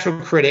and textual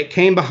critic,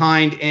 came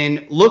behind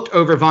and looked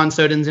over von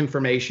Soden's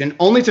information,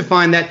 only to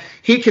find that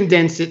he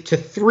condensed it to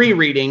 3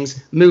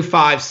 readings, mu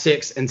 5,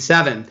 6, and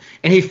 7.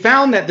 And he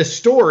found that the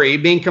story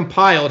being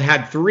compiled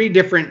had 3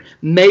 different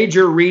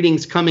major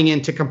readings coming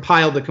in to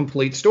compile the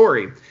complete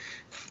story.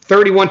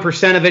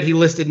 31% of it he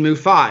listed mu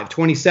 5,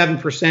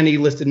 27% he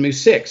listed mu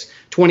 6,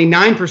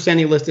 29%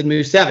 he listed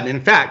mu 7. And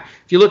in fact,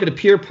 if you look at a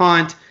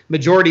Pierpont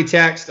majority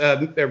text,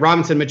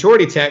 Robinson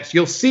majority text,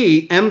 you'll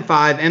see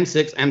M5,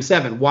 M6,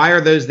 M7. Why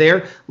are those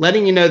there?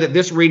 Letting you know that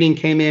this reading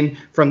came in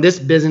from this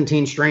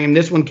Byzantine stream.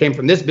 This one came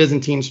from this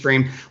Byzantine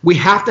stream. We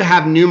have to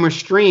have numerous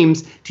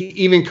streams to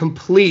even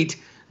complete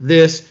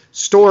this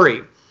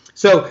story.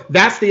 So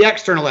that's the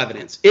external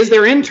evidence. Is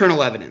there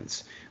internal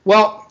evidence?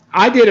 Well,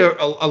 I did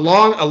a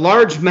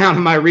large amount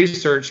of my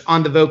research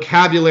on the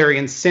vocabulary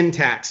and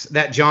syntax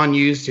that John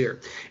used here.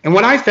 And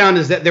what I found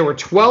is that there were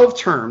 12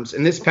 terms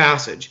in this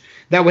passage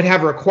that would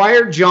have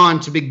required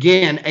John to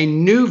begin a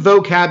new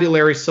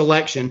vocabulary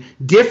selection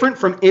different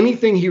from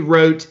anything he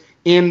wrote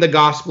in the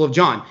Gospel of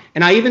John.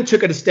 And I even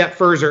took it a step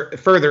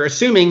further,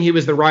 assuming he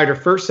was the writer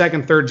of 1st,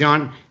 2nd, 3rd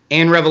John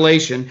and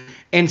Revelation,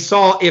 and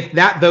saw if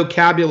that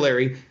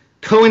vocabulary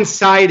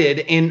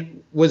coincided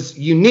and was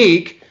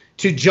unique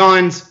to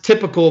John's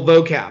typical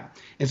vocab.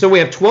 And so we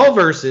have 12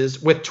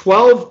 verses with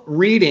 12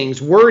 readings,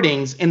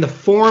 wordings, and the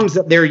forms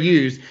that they're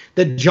used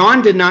that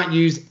John did not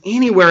use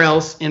anywhere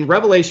else in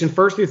Revelation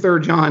 1st through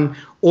 3rd John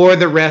or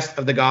the rest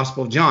of the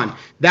Gospel of John.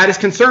 That is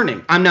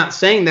concerning. I'm not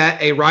saying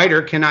that a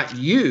writer cannot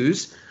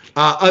use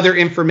other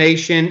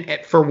information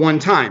for one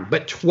time,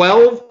 but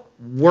 12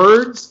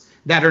 words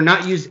that are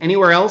not used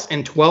anywhere else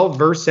in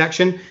 12-verse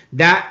section,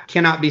 that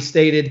cannot be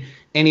stated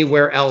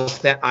anywhere else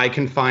that I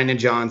can find in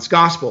John's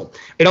gospel.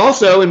 It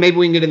also, and maybe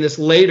we can get in this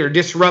later,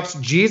 disrupts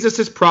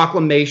Jesus'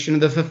 proclamation of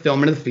the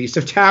fulfillment of the Feast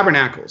of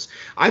Tabernacles.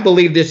 I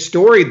believe this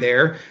story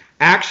there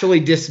actually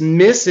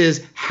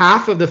dismisses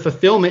half of the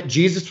fulfillment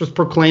Jesus was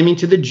proclaiming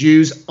to the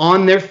Jews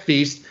on their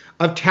Feast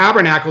of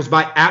Tabernacles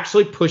by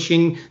actually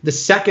pushing the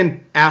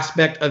second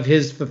aspect of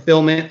his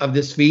fulfillment of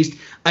this feast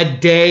a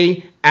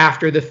day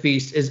after the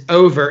feast is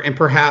over, and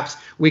perhaps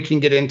we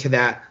can get into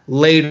that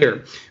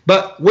later.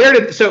 But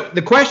so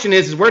the question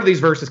is where do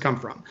these verses come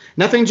from?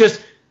 Nothing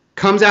just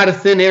comes out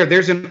of thin air.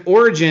 There's an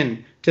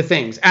origin to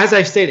things. As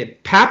I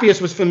stated,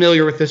 Papias was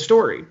familiar with this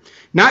story,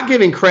 not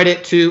giving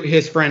credit to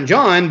his friend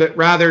John, but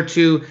rather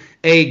to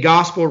a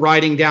gospel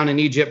writing down in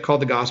Egypt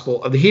called the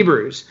Gospel of the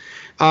Hebrews.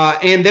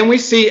 And then we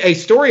see a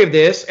story of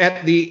this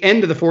at the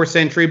end of the 4th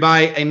century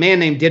by a man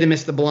named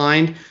Didymus the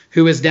Blind,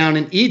 who is down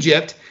in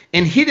Egypt.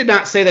 And he did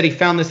not say that he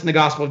found this in the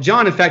Gospel of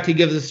John. In fact, he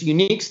gives us a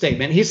unique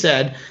statement. He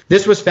said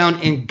this was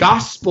found in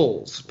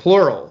Gospels,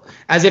 plural,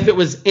 as if it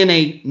was in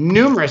a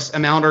numerous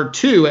amount, or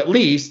two at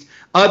least,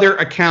 other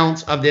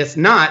accounts of this,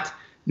 not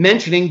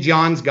mentioning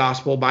John's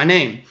Gospel by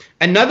name.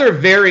 Another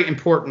very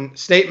important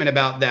statement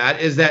about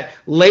that is that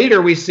later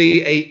we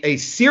see a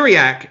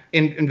Syriac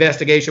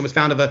investigation was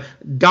found of a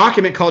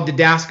document called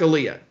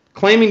Didascalia,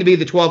 claiming to be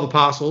the 12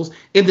 apostles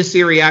in the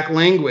Syriac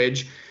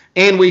language.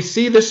 And we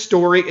see the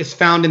story is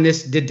found in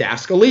this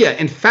Didascalia.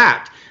 In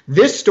fact,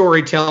 this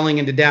storytelling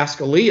in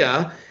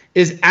Didascalia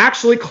is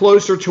actually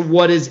closer to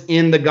what is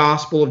in the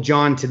Gospel of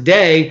John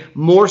today,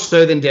 more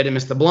so than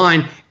Didymus the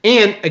Blind.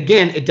 And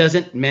again, it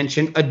doesn't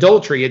mention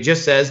adultery. It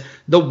just says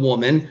the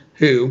woman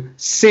who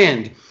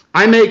sinned.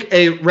 I make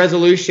a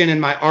resolution in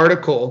my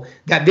article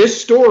that this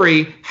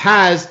story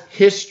has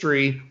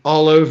history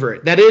all over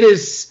it, that it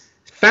is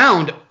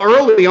found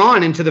early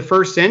on into the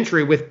 1st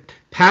century with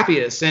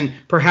Papias, and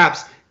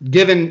perhaps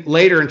given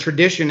later in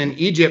tradition in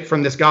Egypt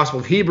from this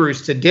Gospel of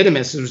Hebrews to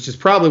Didymus, which is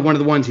probably one of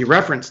the ones he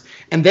referenced,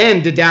 and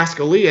then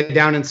Didascalia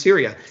down in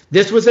Syria.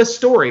 This was a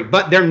story,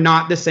 but they're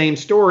not the same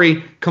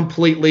story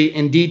completely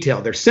in detail.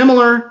 They're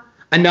similar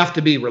enough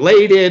to be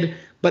related,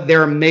 but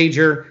there are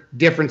major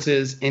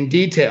differences in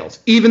details.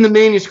 Even the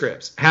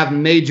manuscripts have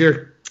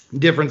major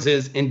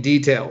differences in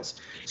details.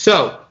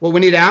 So what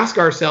we need to ask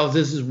ourselves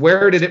is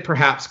where did it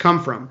perhaps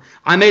come from?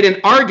 I made an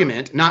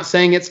argument, not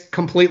saying it's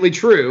completely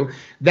true,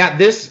 that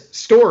this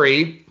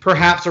story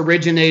perhaps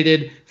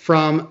originated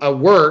from a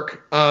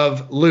work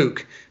of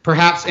Luke,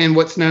 perhaps in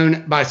what's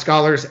known by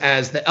scholars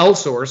as the L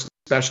source,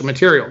 special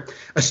material.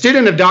 A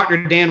student of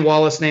Dr. Dan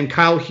Wallace named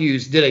Kyle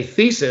Hughes did a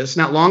thesis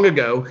not long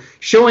ago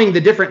showing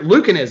the different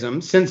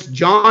Lucanisms, since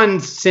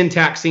John's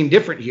syntax seemed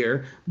different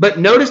here, but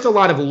noticed a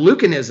lot of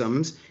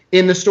Lucanisms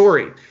in the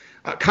story.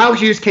 Kyle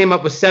Hughes came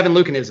up with 7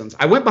 Lucanisms.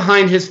 I went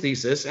behind his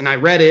thesis and I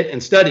read it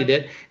and studied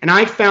it, and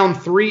I found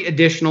 3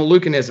 additional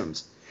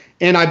Lucanisms.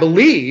 And I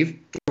believe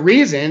the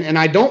reason, and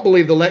I don't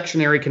believe the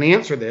lectionary can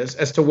answer this,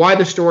 as to why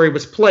the story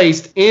was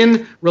placed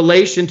in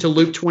relation to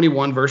Luke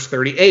 21, verse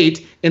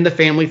 38 in the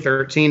Family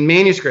 13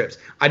 manuscripts.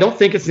 I don't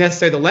think it's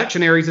necessarily the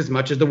lectionaries as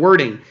much as the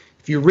wording.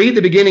 If you read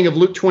the beginning of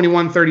Luke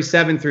 21,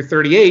 37 through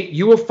 38,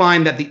 you will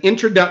find that the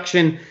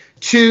introduction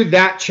to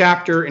that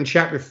chapter in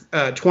chapter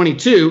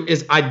 22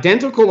 is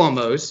identical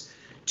almost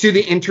to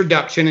the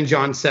introduction in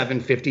John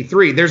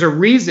 7:53. There's a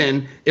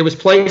reason it was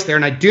placed there,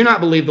 and I do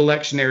not believe the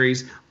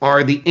lectionaries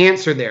are the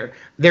answer there.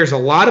 There's a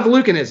lot of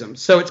Lucanisms,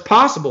 so it's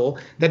possible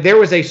that there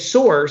was a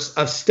source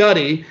of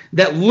study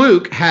that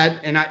Luke had,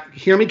 and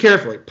hear me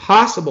carefully,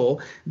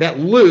 possible that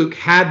Luke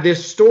had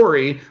this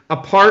story a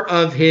part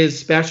of his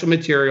special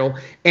material,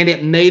 and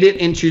it made it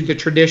into the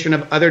tradition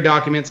of other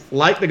documents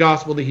like the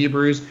Gospel of the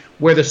Hebrews,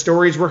 where the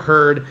stories were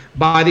heard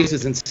by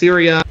these in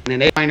Syria and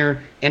in Asia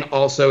Minor and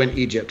also in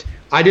Egypt.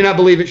 I do not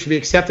believe it should be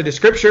accepted as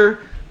scripture.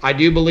 I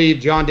do believe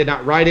John did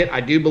not write it.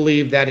 I do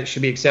believe that it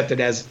should be accepted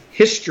as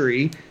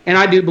history, and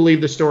I do believe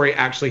the story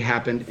actually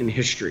happened in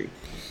history.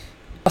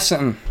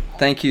 Awesome.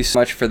 Thank you so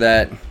much for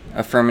that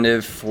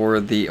affirmative for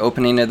the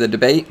opening of the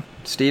debate,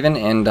 Stephen,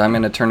 and I'm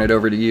going to turn it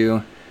over to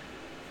you,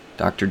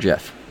 Dr.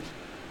 Jeff.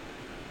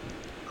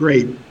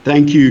 Great.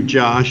 Thank you,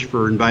 Josh,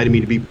 for inviting me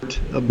to be part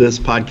of this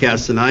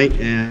podcast tonight,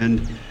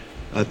 and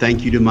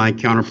thank you to my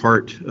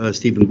counterpart,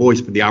 Stephen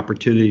Boyce, for the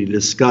opportunity to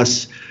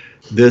discuss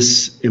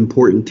this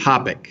important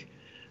topic.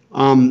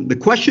 The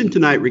question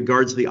tonight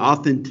regards the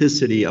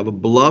authenticity of a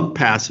beloved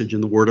passage in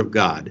the Word of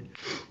God,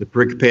 the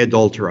Pericope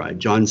Adulterae,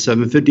 John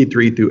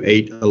 7:53 through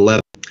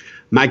 8:11.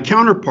 My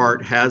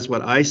counterpart has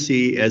what I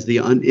see as the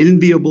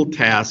unenviable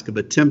task of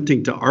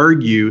attempting to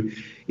argue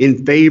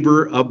in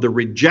favor of the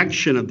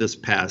rejection of this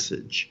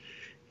passage.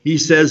 He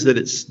says that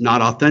it's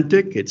not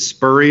authentic, it's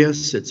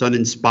spurious, it's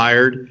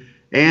uninspired,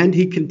 and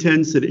he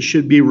contends that it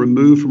should be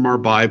removed from our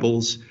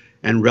Bibles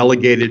and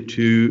relegated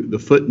to the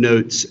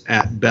footnotes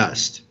at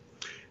best.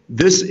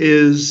 This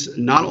is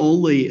not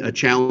only a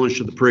challenge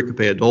to the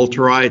Pericope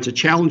Adulterae, it's a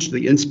challenge to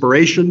the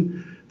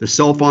inspiration, the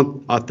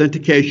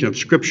self-authentication of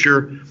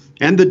Scripture,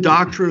 and the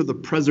doctrine of the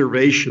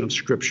preservation of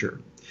Scripture.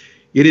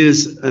 It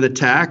is an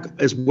attack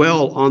as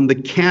well on the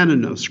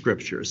canon of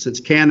Scripture, since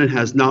canon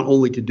has not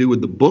only to do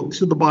with the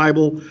books of the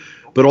Bible,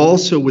 but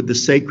also with the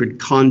sacred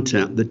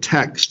content, the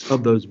text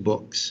of those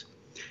books.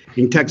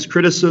 In text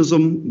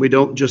criticism, we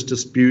don't just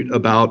dispute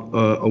about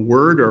a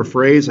word or a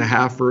phrase, a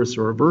half verse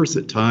or a verse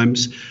at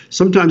times.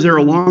 Sometimes there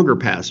are longer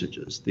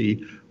passages,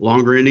 the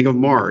longer ending of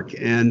Mark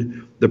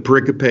and the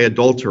Pericope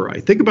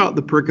Adulterae. Think about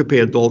the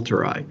Pericope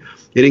Adulterae.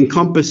 It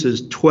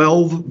encompasses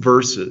 12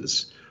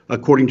 verses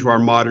according to our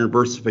modern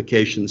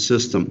versification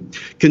system.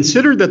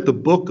 Consider that the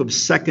book of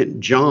 2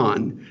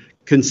 John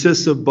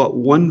consists of but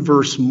one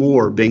verse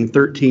more, being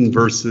 13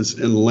 verses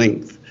in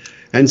length.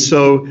 And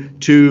so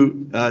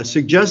to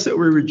suggest that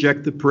we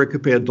reject the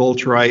Pericope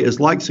Adulterae is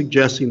like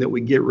suggesting that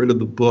we get rid of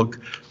the book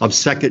of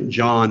 2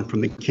 John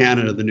from the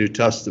canon of the New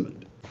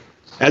Testament.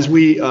 As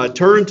we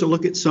turn to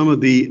look at some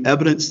of the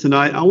evidence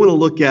tonight, I want to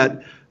look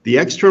at the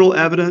external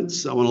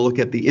evidence. I want to look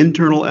at the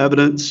internal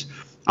evidence.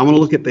 I want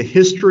to look at the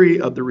history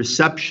of the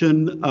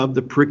reception of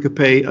the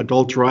Pericope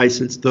Adulterae,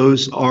 since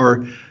those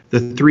are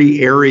the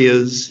three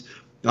areas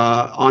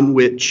on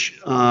which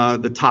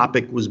the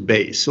topic was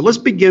based. So let's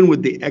begin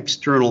with the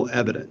external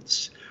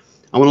evidence.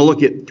 I want to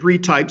look at three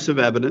types of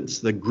evidence: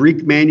 the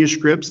Greek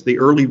manuscripts, the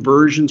early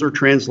versions or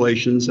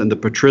translations, and the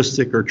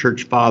patristic or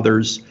church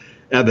fathers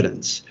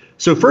evidence.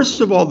 So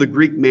first of all, the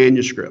Greek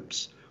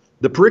manuscripts.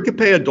 The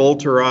Pericope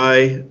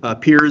Adulterae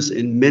appears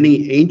in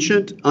many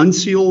ancient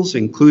uncials,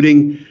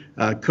 including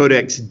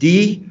Codex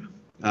D,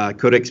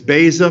 Codex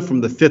Beza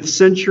from the 5th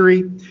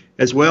century,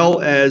 as well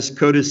as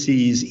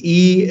codices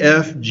E,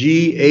 F,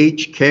 G,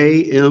 H,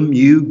 K, M,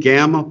 U,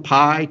 Gamma,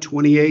 Pi,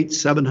 28,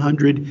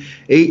 700,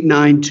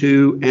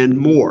 892, and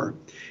more.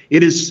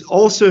 It is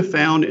also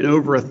found in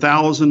over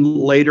 1,000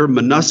 later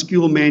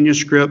minuscule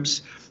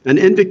manuscripts, an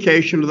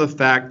indication of the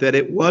fact that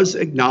it was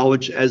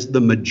acknowledged as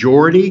the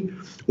majority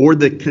or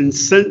the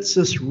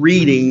consensus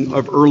reading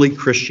of early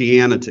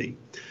Christianity.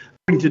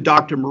 According to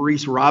Dr.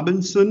 Maurice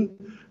Robinson,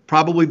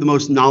 probably the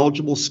most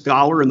knowledgeable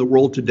scholar in the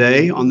world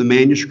today on the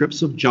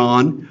manuscripts of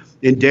John,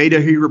 in data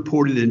he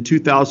reported in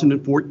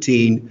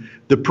 2014,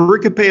 the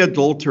Pericope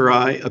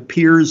Adulterae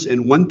appears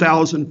in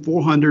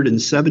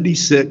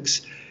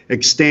 1,476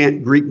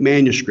 extant Greek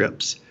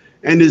manuscripts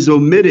and is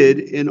omitted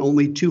in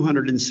only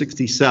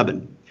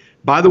 267.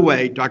 By the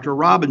way, Dr.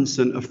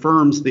 Robinson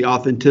affirms the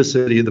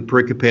authenticity of the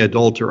Pericope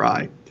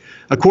Adulterae.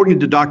 According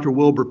to Dr.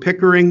 Wilbur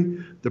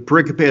Pickering, the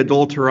Pericope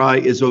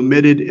Adulterae is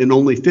omitted in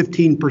only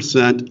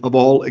 15% of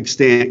all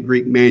extant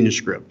Greek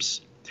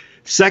manuscripts.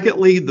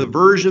 Secondly, the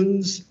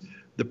versions.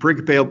 The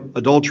Pericope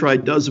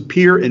Adulterae does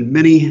appear in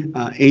many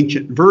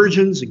ancient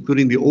versions,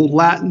 including the Old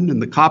Latin and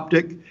the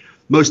Coptic.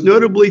 Most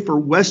notably for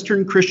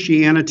Western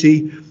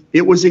Christianity,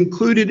 it was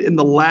included in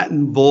the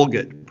Latin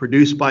Vulgate,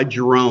 produced by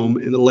Jerome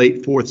in the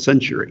late 4th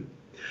century.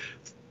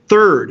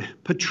 Third,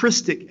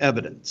 patristic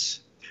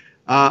evidence.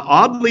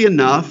 Oddly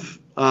enough,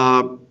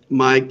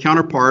 my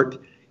counterpart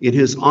in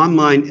his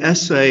online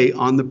essay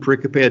on the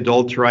Pericope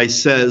Adulterae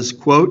says,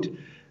 quote,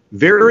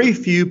 "Very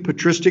few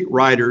patristic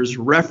writers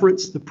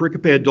referenced the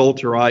Pericope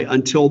Adulterae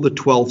until the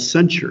 12th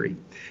century."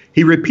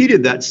 He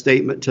repeated that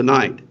statement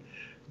tonight.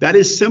 That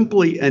is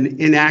simply an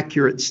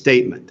inaccurate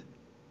statement,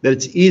 that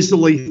it's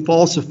easily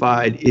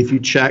falsified if you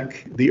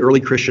check the early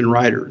Christian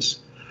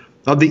writers.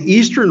 Of the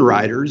Eastern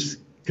writers,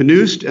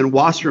 Knust and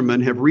Wasserman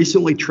have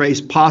recently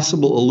traced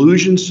possible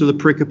allusions to the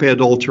Pericope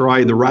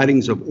Adulterae in the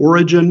writings of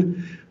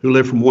Origen, who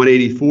lived from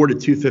 184 to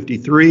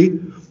 253.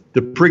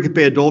 The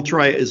Pericope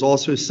Adulterae is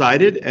also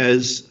cited,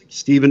 as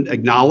Stephen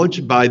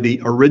acknowledged, by the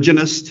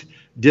Origenist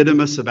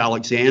Didymus of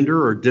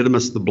Alexander, or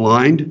Didymus the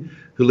Blind,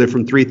 who lived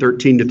from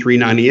 313 to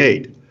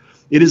 398.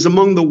 It is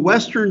among the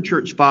Western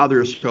Church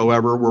Fathers,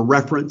 however, where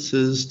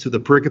references to the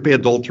Pericope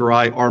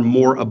Adulterae are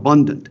more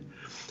abundant.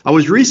 I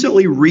was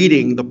recently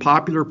reading the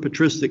popular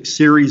patristic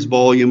series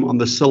volume on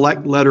the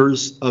select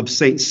letters of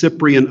St.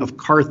 Cyprian of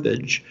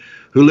Carthage,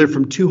 who lived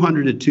from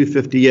 200 to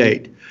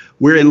 258,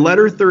 where in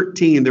letter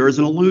 13 there is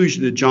an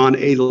allusion to John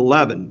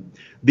 8:11.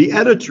 The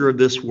editor of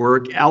this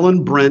work,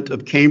 Alan Brent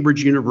of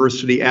Cambridge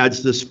University,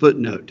 adds this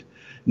footnote.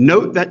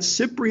 Note that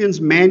Cyprian's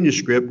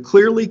manuscript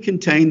clearly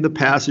contained the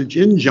passage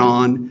in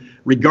John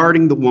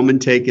regarding the woman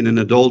taken in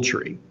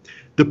adultery.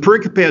 The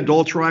Pericope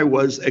Adulterae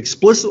was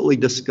explicitly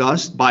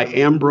discussed by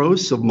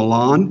Ambrose of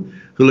Milan,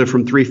 who lived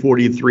from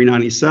 340 to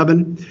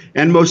 397,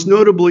 and most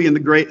notably in the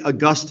great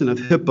Augustine of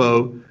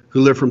Hippo,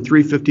 who lived from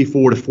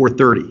 354 to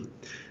 430.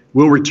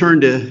 We'll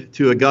return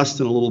to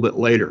Augustine a little bit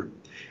later.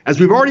 As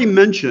we've already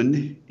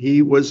mentioned,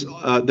 the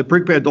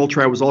Pericope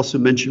Adulterae was also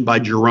mentioned by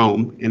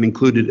Jerome and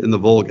included in the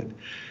Vulgate.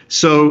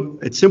 So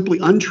it's simply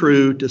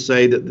untrue to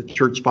say that the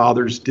Church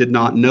Fathers did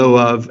not know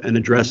of and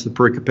address the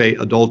Pericope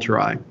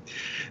Adulterae.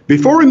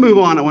 Before we move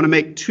on, I want to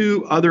make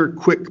two other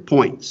quick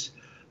points.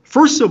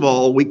 First of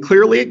all, we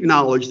clearly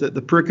acknowledge that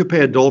the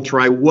Pericope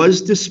Adulterae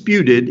was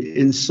disputed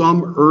in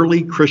some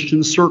early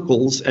Christian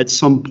circles at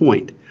some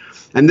point,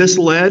 and this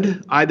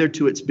led either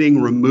to its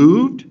being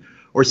removed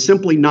or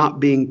simply not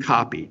being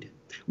copied.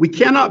 We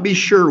cannot be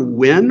sure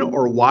when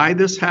or why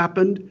this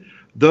happened.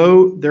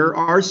 though there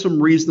are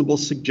some reasonable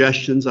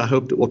suggestions I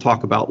hope that we'll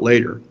talk about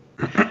later.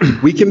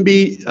 We can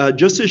be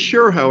just as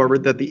sure, however,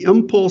 that the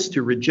impulse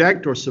to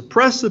reject or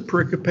suppress the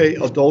pericope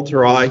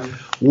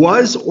adulterae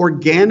was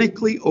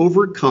organically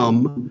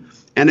overcome,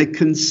 and a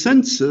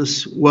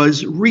consensus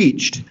was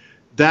reached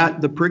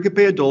that the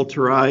pericope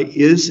adulterae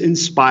is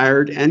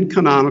inspired and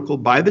canonical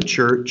by the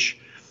church,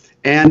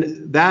 and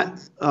that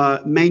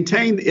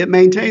maintained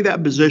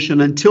that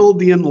position until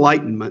the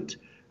Enlightenment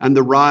and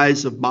the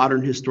rise of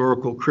modern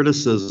historical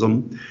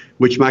criticism,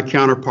 which my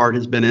counterpart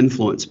has been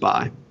influenced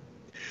by.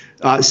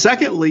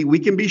 Secondly, we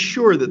can be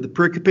sure that the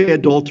pericope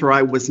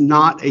adulterae was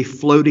not a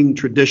floating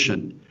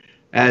tradition,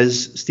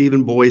 as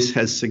Stephen Boyce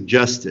has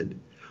suggested.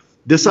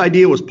 This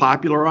idea was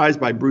popularized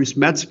by Bruce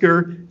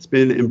Metzger. It's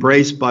been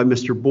embraced by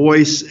Mr.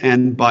 Boyce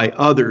and by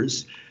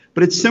others,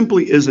 but it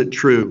simply isn't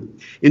true.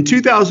 In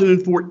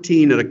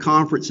 2014, at a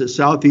conference at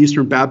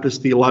Southeastern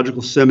Baptist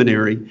Theological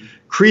Seminary,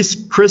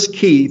 Chris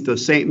Keith of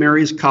St.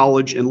 Mary's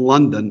College in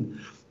London,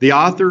 the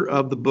author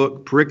of the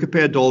book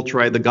Pericope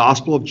Adulterae, The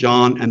Gospel of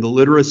John and the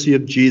Literacy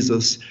of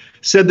Jesus,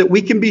 said that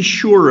we can be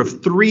sure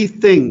of three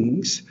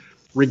things,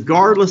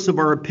 regardless of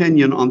our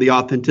opinion on the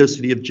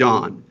authenticity of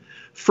John.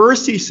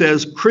 First, he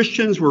says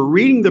Christians were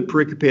reading the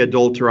Pericope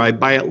Adulterae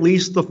by at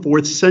least the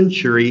 4th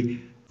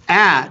century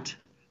at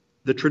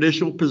the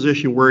traditional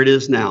position where it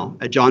is now,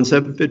 at John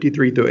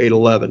 7:53 through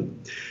 8:11.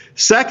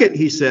 Second,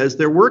 he says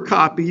there were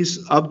copies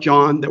of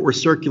John that were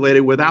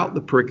circulated without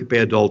the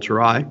Pericope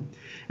Adulterae.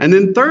 And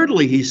then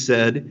thirdly, he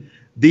said,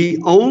 the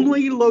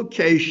only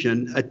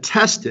location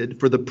attested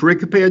for the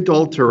Pericope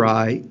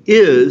Adulterae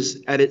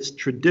is at its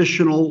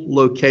traditional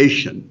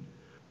location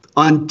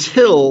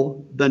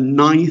until the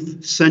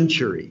 9th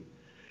century.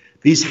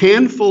 These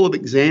handful of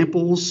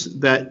examples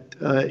that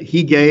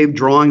he gave,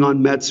 drawing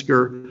on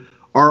Metzger,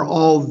 are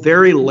all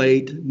very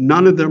late.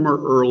 None of them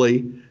are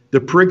early. The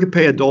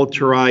Pericope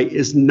Adulterae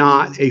is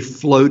not a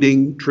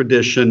floating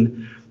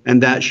tradition,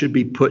 and that should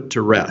be put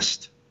to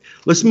rest.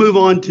 Let's move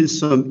on to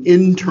some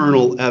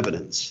internal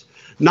evidence.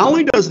 Not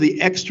only does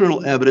the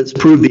external evidence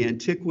prove the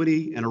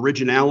antiquity and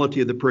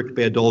originality of the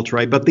Pericope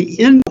Adulterae, but the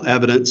internal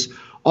evidence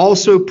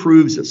also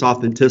proves its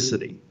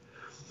authenticity.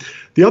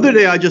 The other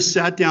day, I just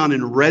sat down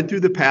and read through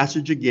the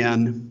passage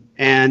again,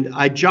 and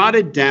I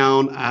jotted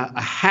down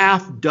a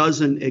half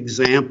dozen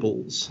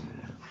examples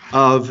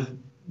of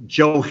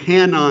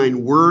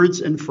Johannine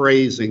words and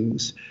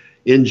phrasings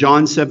in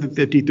John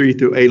 7:53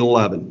 through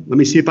 8:11. Let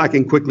me see if I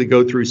can quickly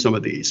go through some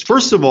of these.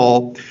 First of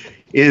all,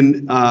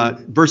 in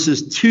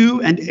verses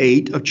 2 and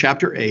 8 of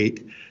chapter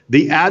 8,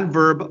 the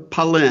adverb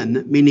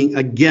palen, meaning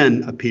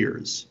again,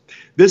 appears.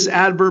 This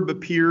adverb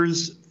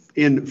appears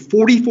in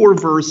 44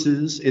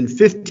 verses in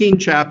 15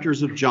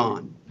 chapters of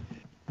John.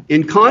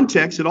 In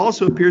context, it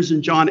also appears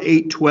in John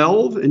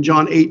 8:12 and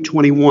John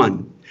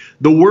 8:21.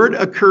 The word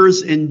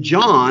occurs in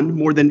John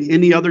more than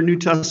any other New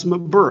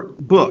Testament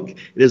book.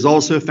 It is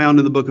also found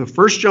in the book of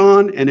 1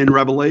 John and in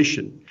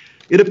Revelation.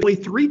 It appears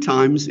 3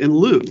 times in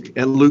Luke,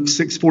 at Luke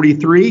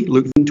 6:43,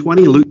 Luke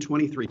 20, Luke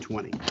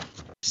 23:20.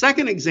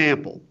 Second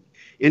example,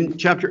 in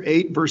chapter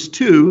 8, verse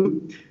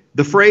 2,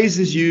 the phrase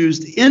is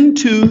used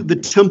into the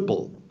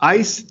temple,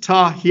 eis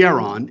ta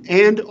hieron,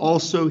 and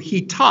also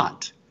he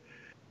taught,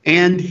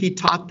 and he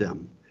taught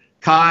them.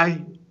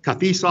 Kai,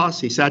 kathisos,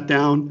 he sat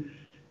down,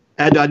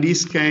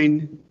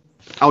 adadiskane,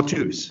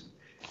 autus.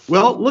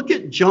 Well, look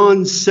at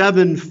John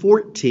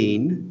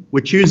 7:14,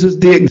 which uses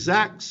the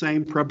exact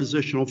same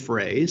prepositional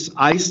phrase,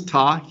 eis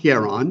ta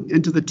hieron,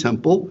 into the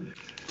temple,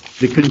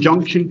 the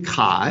conjunction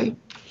kai,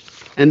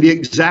 and the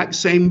exact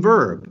same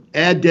verb,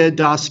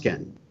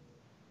 ededasken.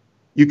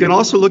 You can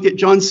also look at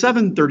John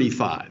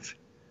 7:35,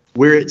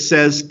 where it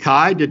says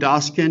kai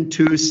didasken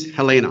tous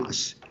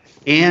Helenos,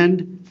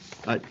 and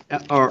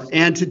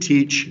to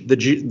teach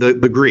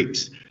the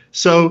Greeks.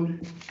 So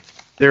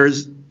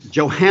there's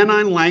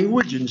Johannine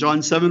language in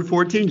John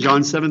 7:14,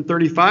 John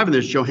 7:35, and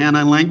there's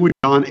Johannine language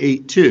in John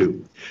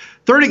 8:2.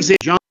 Third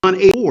example, John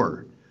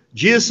 8:4.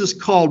 Jesus is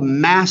called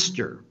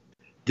master,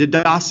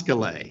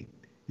 didaskale.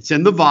 It's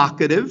in the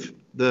vocative.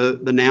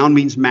 The noun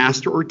means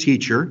master or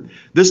teacher.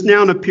 This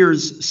noun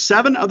appears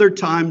 7 other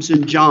times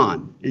in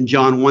John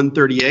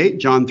 1:38,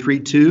 John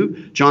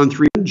 3:2, John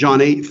 3, John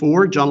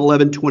 8:4, John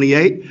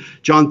 11:28,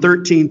 John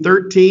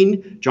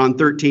 13:13, John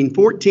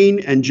 13:14,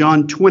 and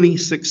John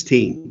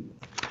 20:16.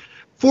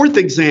 Fourth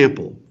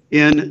example,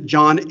 in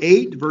John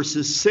 8,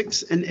 verses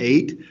 6 and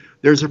 8,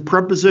 there's a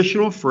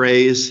prepositional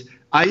phrase,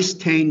 eis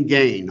tein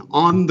gain,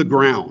 on the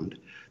ground.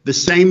 The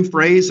same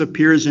phrase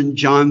appears in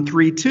John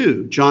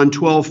 3:2, John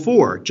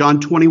 12:4, John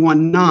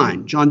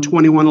 21:9, John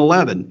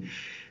 21:11.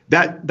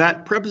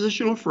 That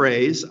prepositional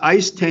phrase,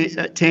 eis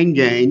tein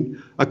gain,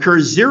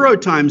 occurs 0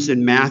 times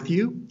in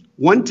Matthew,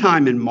 1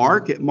 time in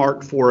Mark at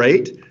Mark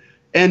 4:8,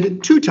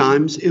 and 2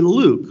 times in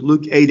Luke,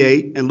 Luke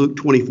 8:8 and Luke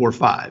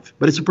 24:5.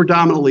 But it's a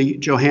predominantly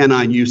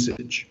Johannine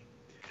usage.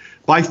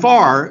 By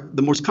far,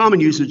 the most common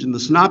usage in the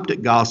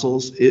Synoptic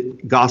Gospels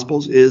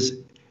is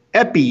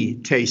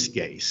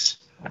epitesges,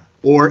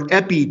 or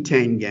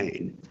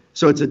epitengein.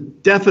 So it's a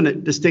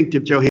definite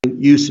distinctive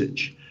Johannine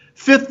usage.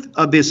 Fifth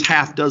of this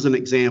half dozen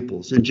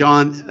examples, in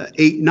John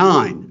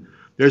 8:9,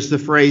 there's the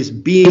phrase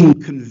being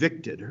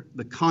convicted,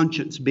 the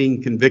conscience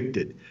being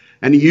convicted.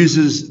 And he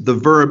uses the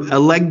verb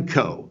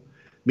elegko,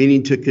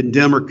 meaning to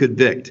condemn or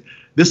convict.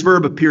 This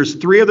verb appears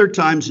 3 other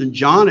times in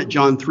John, at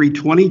John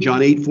 3:20,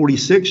 John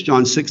 8:46,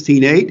 John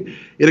 16:8.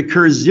 It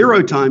occurs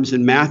 0 times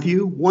in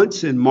Matthew,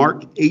 once in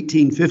Mark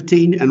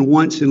 18:15, and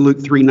once in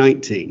Luke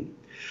 3:19.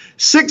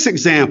 Sixth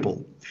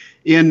example,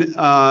 in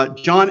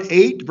John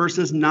 8,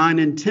 verses 9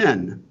 and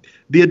 10.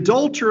 The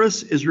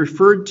adulteress is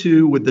referred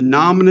to with the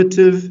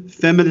nominative,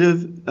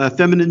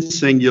 feminine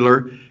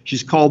singular.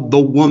 She's called the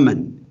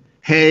woman,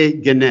 he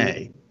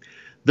gene.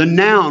 The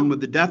noun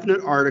with the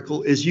definite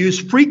article is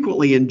used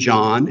frequently in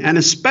John, and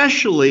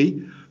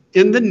especially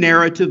in the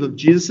narrative of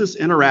Jesus'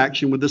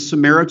 interaction with the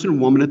Samaritan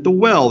woman at the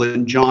well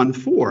in John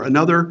 4,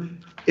 another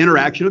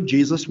interaction of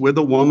Jesus with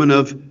a woman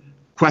of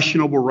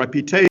questionable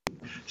reputation.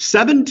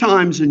 7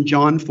 times in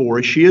John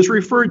 4, she is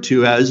referred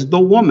to as the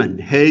woman,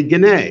 he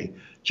gene.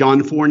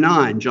 John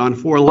 4:9, John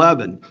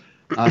 4:11,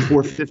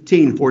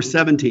 4:15,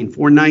 4:17,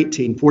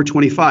 4:19,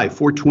 4:25,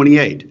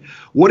 4:28.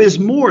 What is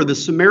more, the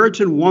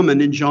Samaritan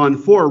woman in John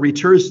 4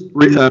 refers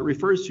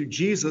to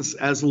Jesus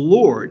as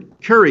Lord,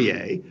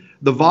 Kyrie,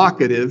 the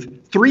vocative,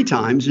 3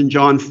 times in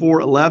John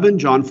 4:11,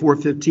 John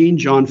 4:15,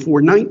 John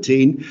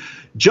 4:19,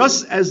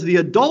 just as the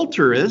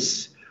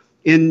adulteress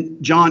in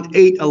John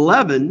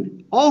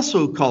 8:11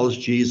 also calls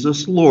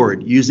Jesus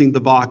Lord, using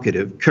the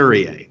vocative,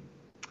 Kyrie.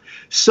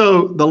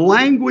 So the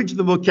language,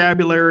 the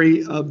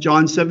vocabulary of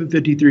John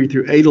 7:53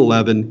 through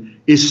 8:11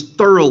 is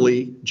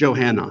thoroughly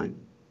Johannine.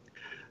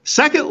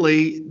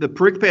 Secondly, the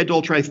pericope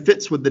adulterae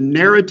fits with the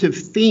narrative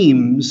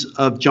themes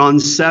of John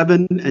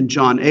 7 and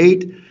John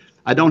 8.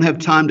 I don't have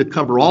time to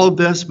cover all of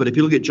this, but if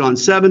you look at John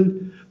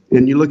 7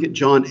 and you look at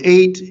John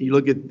 8, you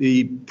look at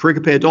the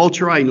pericope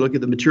adulterae, and you look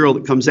at the material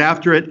that comes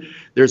after it,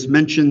 there's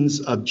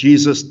mentions of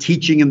Jesus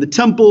teaching in the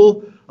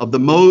temple, of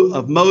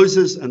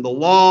Moses and the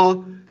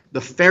law. The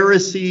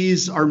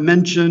Pharisees are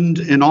mentioned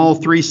in all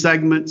 3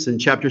 segments, in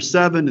chapter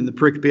 7, in the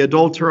pericope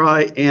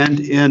adulterae, and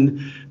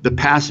in the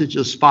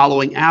passages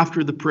following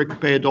after the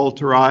pericope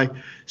adulterae.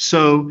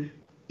 So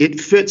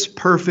it fits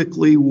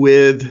perfectly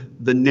with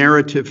the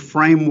narrative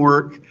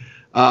framework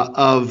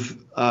of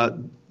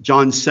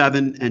John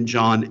 7 and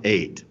John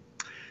 8.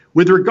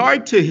 With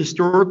regard to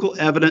historical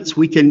evidence,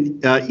 we can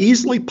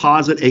easily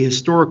posit a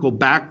historical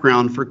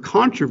background for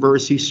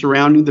controversy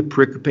surrounding the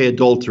pericope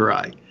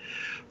adulterae.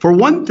 For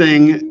one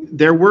thing,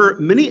 there were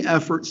many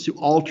efforts to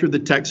alter the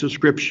text of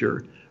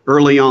Scripture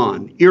early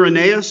on.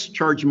 Irenaeus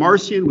charged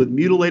Marcion with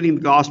mutilating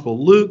the Gospel of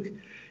Luke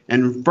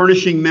and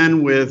furnishing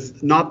men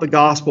with not the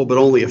Gospel, but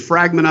only a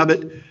fragment of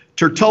it.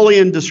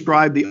 Tertullian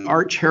described the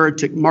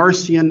arch-heretic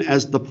Marcion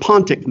as the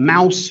Pontic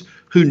mouse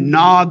who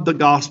gnawed the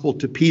Gospel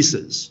to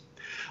pieces.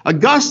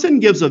 Augustine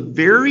gives a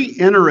very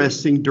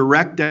interesting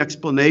direct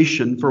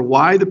explanation for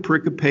why the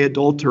pericope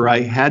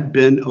adulterae had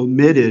been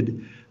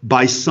omitted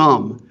by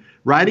some.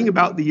 Writing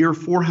about the year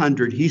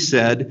 400, he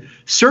said,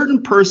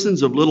 certain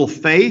persons of little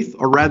faith,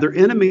 or rather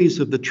enemies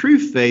of the true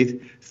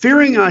faith,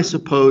 fearing, I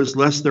suppose,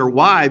 lest their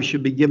wives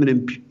should be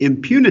given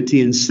impunity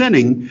in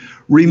sinning,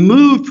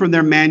 removed from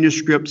their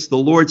manuscripts the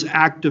Lord's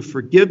act of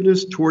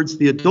forgiveness towards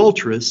the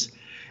adulteress,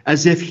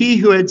 as if he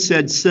who had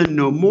said sin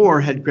no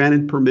more had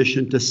granted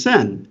permission to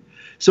sin.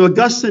 So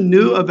Augustine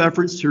knew of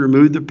efforts to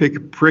remove the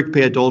pericope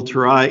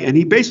adulterae, and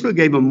he basically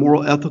gave a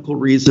moral ethical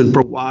reason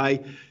for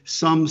why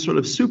some sort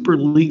of super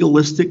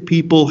legalistic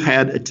people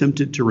had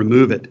attempted to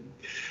remove it.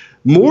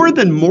 More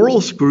than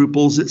moral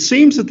scruples, it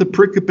seems that the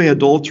pericope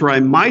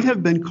adulterae might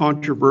have been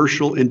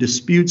controversial in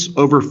disputes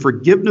over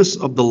forgiveness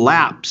of the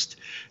lapsed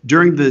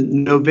during the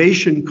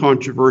Novatian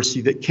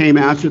controversy that came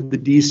after the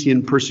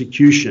Decian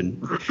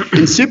persecution.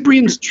 In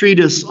Cyprian's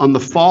treatise on the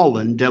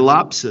fallen, De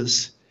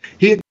Lapsis,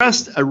 he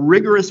addressed a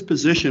rigorous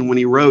position when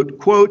he wrote,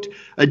 quote,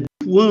 a deep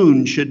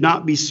wound should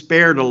not be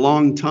spared a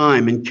long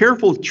time, and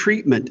careful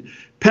treatment,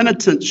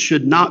 penitence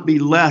should not be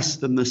less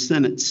than the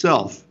sin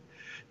itself.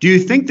 Do you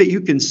think that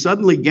you can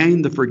suddenly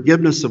gain the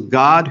forgiveness of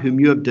God whom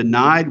you have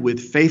denied with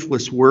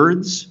faithless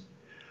words?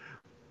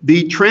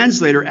 The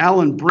translator,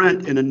 Alan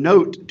Brent, in a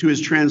note to his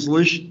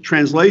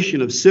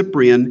translation of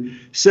Cyprian,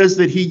 says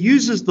that he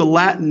uses the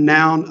Latin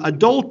noun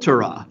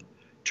adultera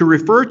to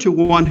refer to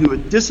one who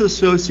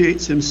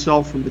disassociates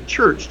himself from the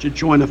church to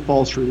join a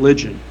false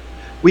religion.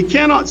 We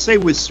cannot say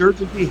with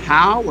certainty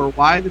how or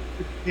why the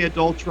pericope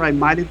adulterae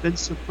might have been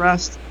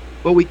suppressed,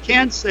 but we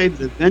can say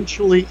that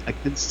eventually a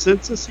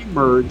consensus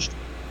emerged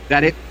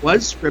that it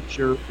was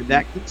Scripture, and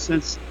that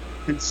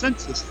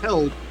consensus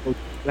held both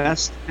the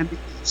West and the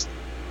East,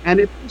 and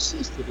it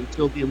persisted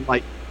until the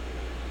Enlightenment.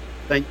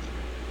 Thank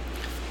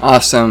you.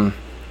 Awesome.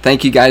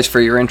 Thank you guys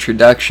for your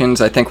introductions.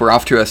 I think we're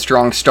off to a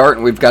strong start,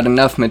 and we've got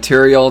enough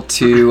material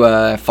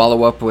to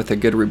follow up with a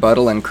good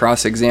rebuttal and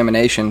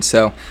cross-examination.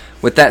 So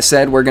with that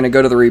said, we're going to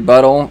go to the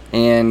rebuttal,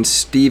 and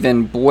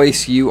Stephen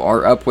Boyce, you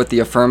are up with the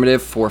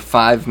affirmative for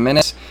 5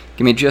 minutes.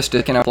 Give me just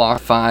a block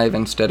 5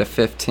 instead of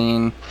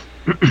 15,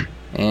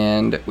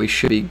 and we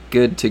should be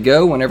good to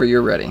go whenever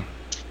you're ready.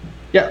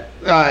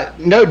 Yeah,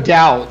 no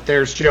doubt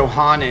there's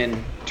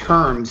Johannine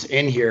terms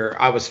in here.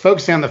 I was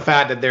focusing on the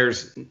fact that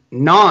there's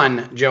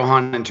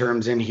non-Johannine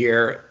terms in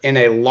here in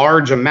a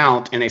large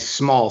amount in a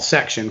small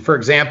section. For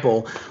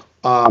example,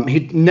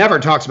 he never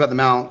talks about the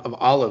Mount of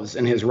Olives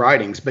in his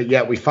writings, but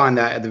yet we find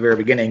that at the very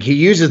beginning. He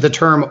uses the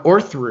term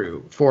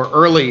orthru for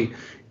early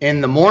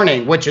in the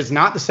morning, which is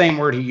not the same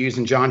word he used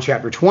in John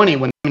chapter 20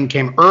 when he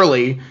came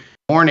early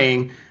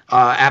morning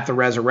at the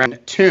resurrection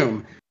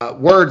tomb.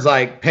 Words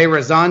like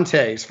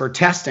perizantes for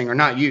testing are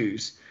not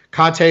used.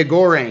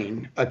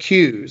 Kategorein,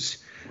 accuse.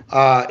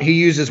 He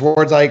uses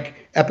words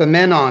like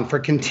epimenon for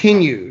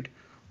continued.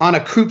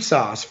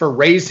 Anakupsos for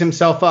raised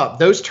himself up.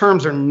 Those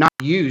terms are not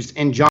used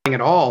in John at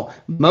all.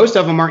 Most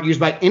of them aren't used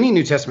by any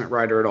New Testament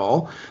writer at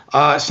all.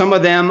 Some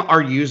of them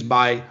are used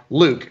by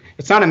Luke.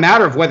 It's not a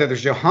matter of whether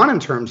there's Johannine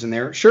terms in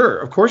there. Sure,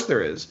 of course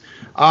there is.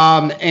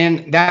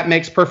 And that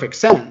makes perfect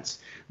sense.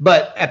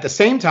 But at the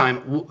same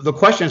time, the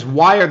question is,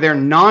 why are there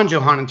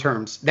non-Johannine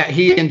terms? That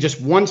he, in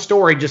just one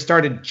story, just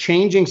started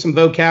changing some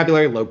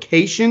vocabulary,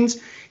 locations.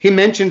 He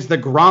mentions the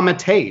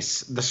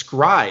grammates, the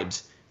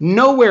scribes.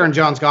 Nowhere in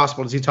John's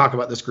gospel does he talk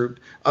about this group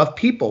of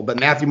people,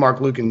 but Matthew, Mark,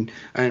 and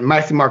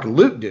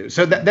Luke do.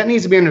 So that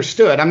needs to be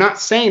understood. I'm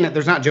not saying that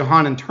there's not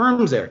Johannine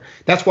terms there.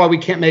 That's why we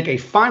can't make a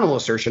final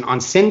assertion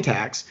on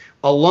syntax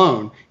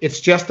alone.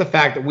 It's just the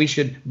fact that we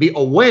should be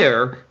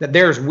aware that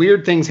there's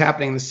weird things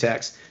happening in this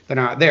text that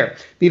are not there.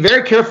 Be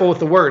very careful with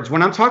the words.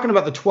 When I'm talking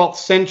about the 12th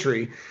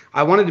century,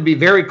 I wanted to be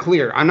very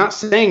clear. I'm not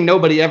saying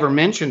nobody ever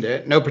mentioned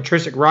it. No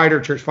patristic writer,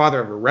 church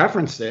father ever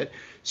referenced it.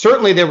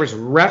 Certainly there was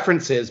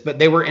references, but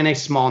they were in a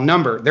small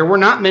number. There were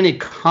not many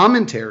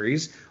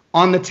commentaries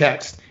on the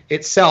text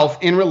itself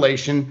in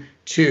relation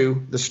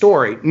to the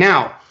story.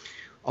 Now,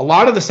 a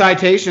lot of the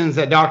citations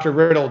that Dr.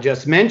 Riddle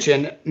just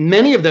mentioned,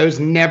 many of those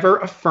never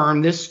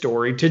affirm this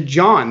story to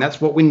John.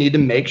 That's what we need to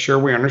make sure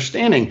we're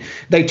understanding.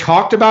 They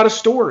talked about a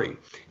story.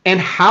 And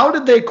how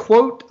did they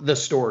quote the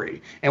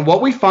story? And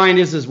what we find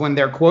is when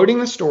they're quoting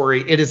the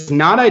story, it is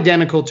not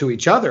identical to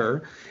each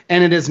other,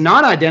 and it is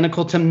not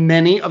identical to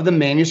many of the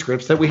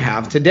manuscripts that we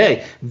have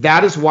today.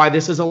 That is why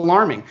this is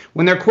alarming.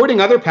 When they're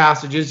quoting other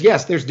passages,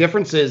 yes, there's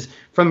differences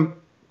from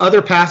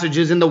other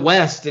passages in the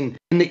West and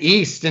in the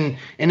East and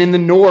in the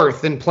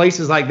North and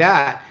places like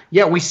that.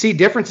 Yeah, we see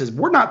differences.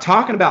 We're not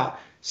talking about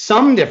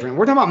some different.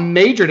 We're talking about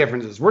major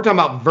differences. We're talking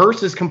about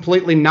verses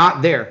completely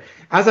not there.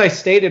 As I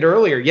stated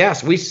earlier,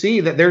 yes, we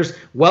see that there's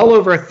well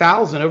over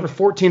 1,000, over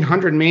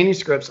 1,400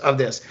 manuscripts of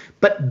this.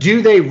 But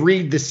do they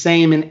read the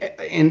same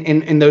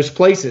in those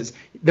places?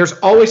 There's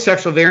always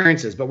textual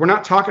variances, but we're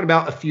not talking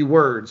about a few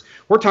words.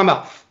 We're talking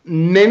about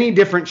many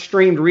different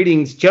streamed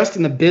readings just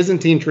in the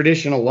Byzantine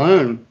tradition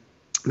alone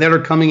that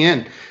are coming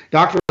in.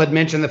 Dr. had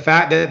mentioned the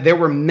fact that there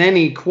were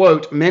many,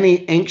 quote,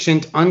 many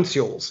ancient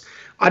uncials.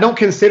 I don't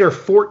consider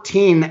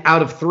 14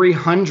 out of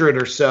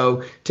 300 or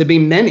so to be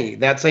many.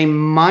 That's a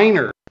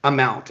minor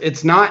amount.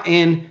 It's not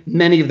in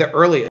many of the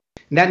earliest.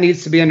 And that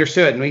needs to be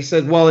understood. And he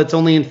said, well, it's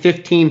only in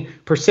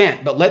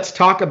 15%. But let's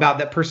talk about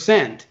that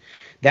percent.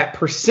 That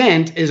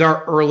percent is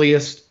our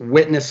earliest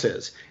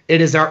witnesses. It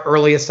is our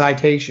earliest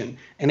citation.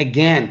 And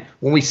again,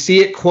 when we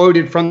see it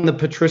quoted from the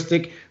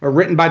patristic or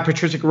written by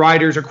patristic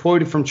writers or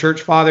quoted from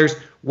church fathers,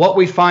 what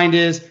we find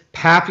is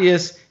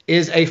Papias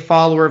is a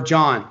follower of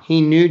John.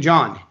 He knew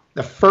John.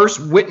 The first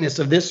witness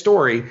of this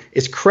story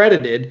is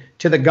credited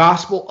to the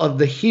Gospel of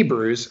the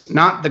Hebrews,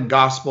 not the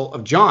Gospel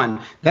of John.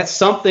 That's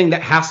something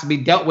that has to be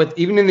dealt with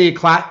even in the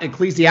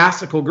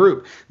ecclesiastical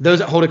group. Those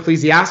that hold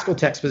ecclesiastical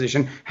text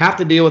position have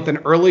to deal with an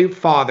early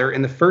father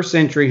in the first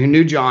century who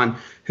knew John,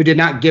 who did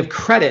not give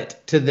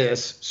credit to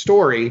this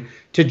story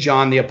to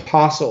John the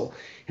Apostle.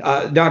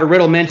 Dr.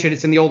 Riddle mentioned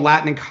it's in the Old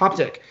Latin and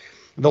Coptic.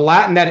 The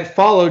Latin that it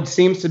followed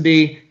seems to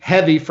be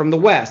heavy from the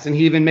West. And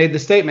he even made the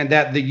statement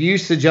that the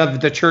usage of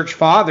the church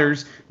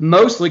fathers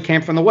mostly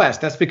came from the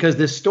West. That's because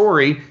this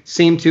story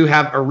seemed to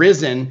have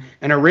arisen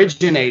and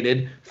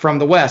originated from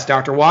the West.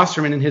 Dr.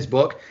 Wasserman in his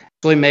book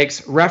actually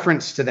makes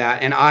reference to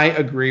that. And I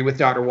agree with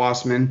Dr.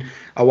 Wasserman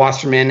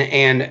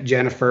and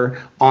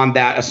Jennifer on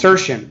that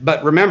assertion.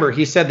 But remember,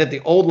 he said that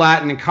the Old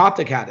Latin and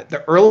Coptic had it.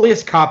 The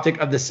earliest Coptic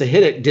of the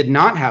Sahidic did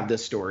not have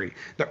this story.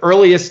 The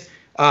earliest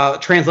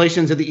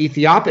translations of the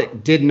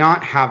Ethiopic did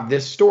not have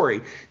this story.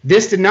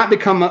 This did not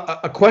become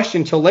a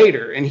question till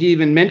later, and he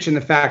even mentioned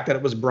the fact that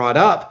it was brought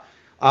up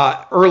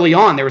early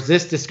on. There was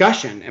this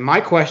discussion, and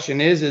my question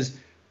is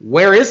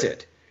where is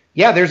it?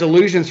 Yeah, there's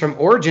allusions from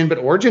Origen, but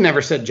Origen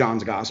never said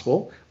John's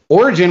gospel.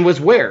 Origen was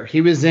where?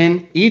 He was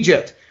in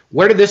Egypt.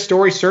 Where did this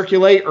story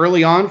circulate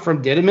early on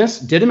from Didymus?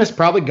 Didymus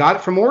probably got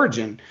it from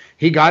Origen.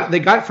 They got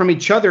it from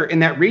each other in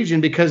that region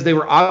because they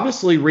were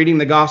obviously reading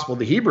the Gospel of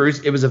the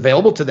Hebrews. It was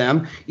available to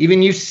them.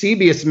 Even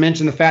Eusebius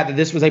mentioned the fact that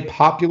this was a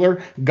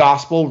popular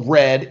gospel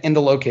read in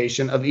the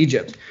location of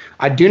Egypt.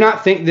 I do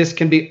not think this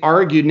can be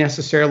argued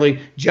necessarily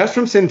just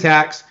from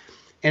syntax,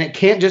 and it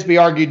can't just be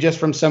argued just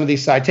from some of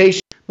these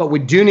citations, but we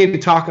do need to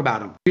talk about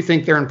them. We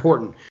think they're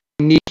important.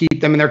 We need to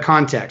keep them in their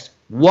context.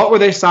 What were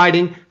they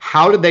citing?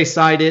 How did they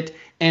cite it?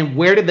 and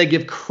where did they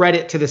give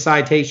credit to the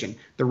citation.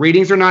 The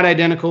readings are not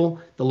identical.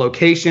 The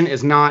location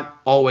is not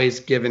always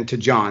given to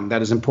John.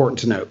 That is important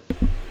to note.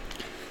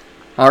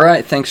 All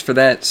right, thanks for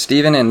that,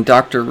 Stephen. And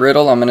Dr.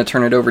 Riddle, I'm going to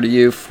turn it over to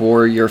you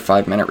for your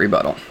 5-minute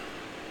rebuttal.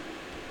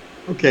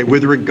 Okay,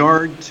 with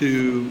regard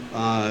to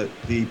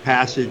the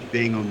passage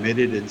being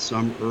omitted in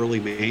some early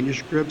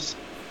manuscripts,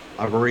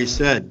 I've already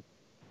said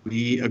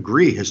we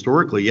agree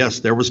historically, yes,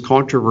 there was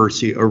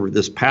controversy over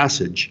this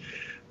passage,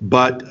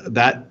 but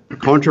that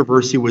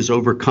controversy was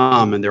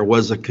overcome and there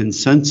was a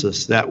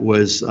consensus that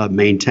was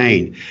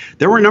maintained.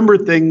 There were a number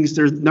of things,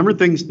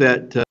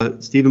 that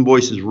Stephen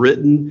Boyce has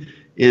written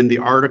in the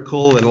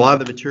article and a lot of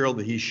the material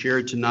that he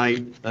shared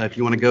tonight. If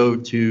you want to go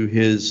to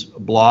his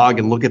blog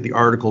and look at the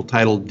article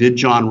titled, "Did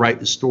John Write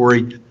the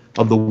Story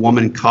of the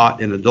Woman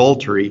Caught in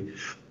Adultery?"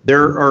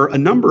 There are a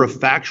number of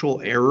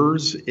factual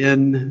errors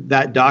in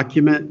that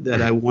document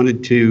that I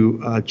wanted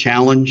to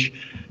challenge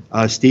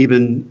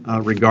Stephen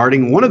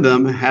regarding. One of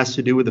them has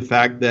to do with the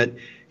fact that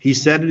he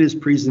said in his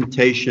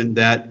presentation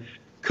that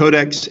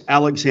Codex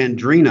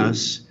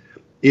Alexandrinus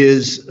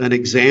is an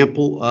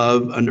example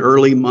of an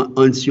early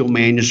uncial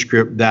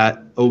manuscript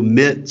that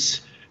omits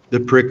the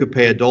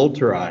Pericope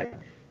Adulterae.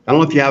 I don't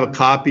know if you have a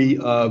copy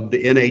of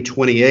the NA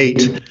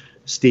 28,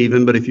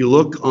 Stephen, but if you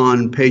look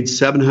on page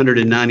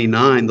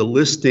 799, the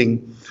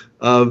listing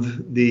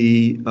of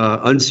the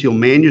uncial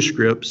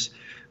manuscripts,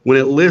 when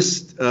it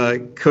lists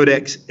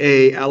Codex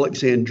A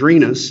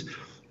Alexandrinus,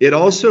 it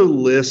also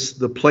lists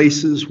the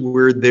places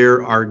where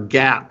there are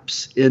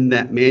gaps in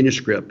that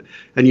manuscript.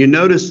 And you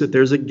notice that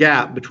there's a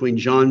gap between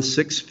John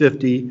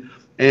 6:50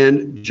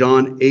 and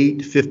John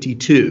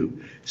 8:52.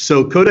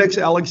 So Codex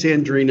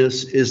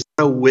Alexandrinus is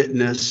not a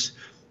witness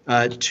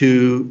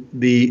to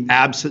the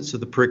absence of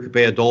the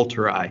Pericope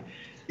Adulterae.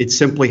 It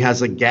simply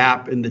has a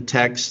gap in the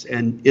text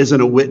and isn't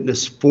a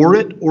witness for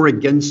it or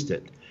against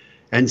it.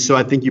 And so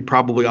I think you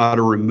probably ought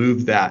to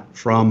remove that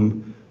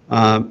from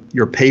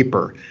your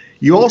paper.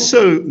 You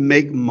also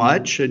make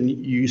much, and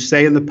you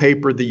say in the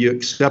paper that you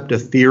accept a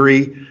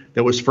theory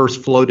that was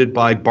first floated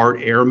by Bart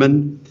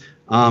Ehrman,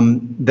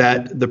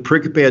 that the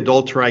Pericope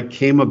Adulterae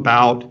came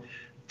about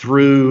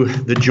through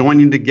the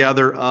joining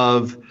together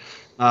of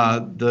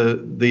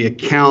the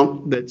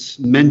account that's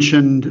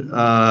mentioned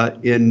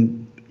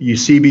in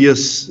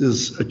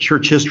Eusebius's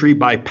church history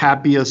by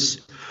Papias,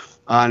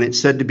 and it's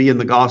said to be in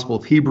the Gospel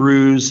of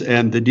Hebrews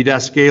and the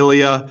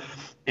Didascalia,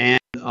 and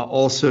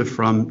also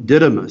from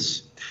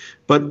Didymus.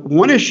 But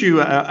one issue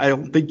I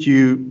don't think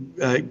you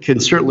can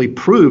certainly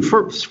prove.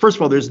 First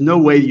of all, there's no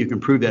way you can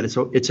prove that.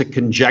 It's a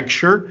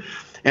conjecture.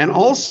 And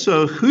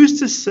also, who's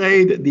to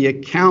say that the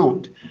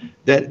account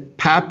that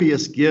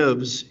Papias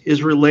gives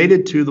is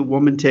related to the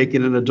woman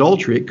taken in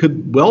adultery? It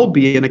could well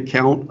be an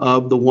account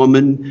of the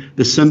woman,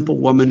 the sinful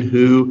woman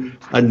who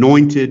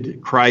anointed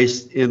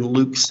Christ in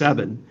Luke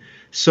 7.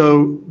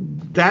 So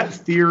that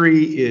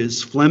theory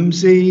is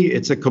flimsy.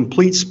 It's a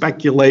complete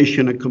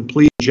speculation, a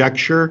complete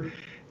conjecture.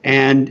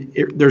 And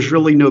there's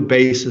really no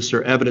basis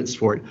or evidence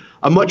for it.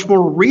 A much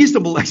more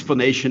reasonable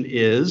explanation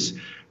is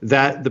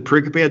that the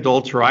Pericope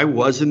Adulterae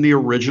was in the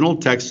original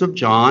text of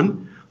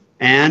John,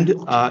 and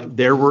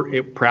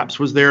it perhaps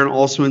was there and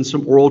also in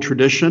some oral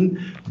tradition,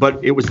 but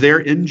it was there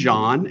in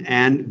John,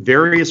 and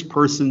various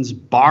persons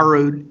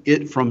borrowed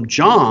it from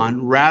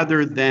John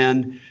rather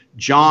than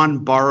John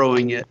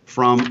borrowing it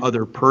from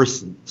other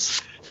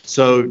persons.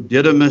 So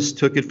Didymus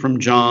took it from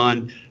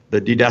John. The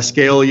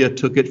Didascalia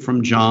took it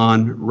from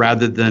John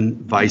rather than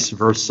vice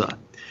versa.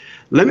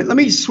 Let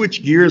me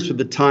switch gears for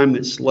the time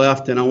that's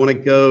left, and I want to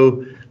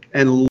go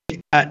and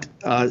look at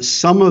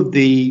some of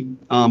the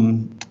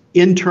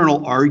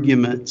internal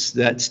arguments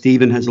that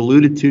Stephen has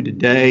alluded to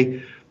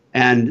today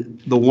and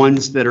the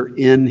ones that are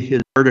in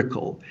his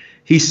article.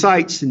 He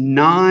cites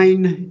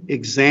 9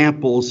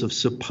 examples of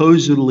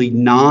supposedly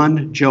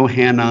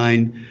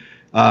non-Johannine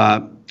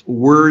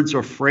words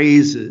or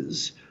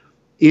phrases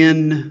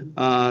in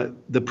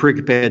the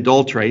Pericope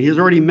Adulterae. He has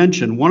already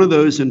mentioned one of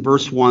those in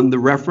verse 1, the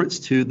reference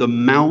to the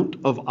Mount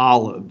of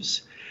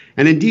Olives.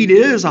 And indeed, it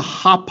is a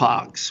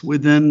hapax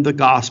within the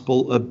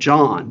Gospel of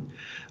John.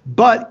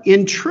 But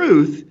in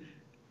truth,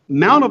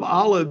 Mount of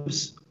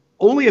Olives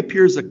only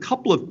appears a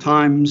couple of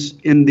times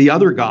in the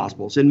other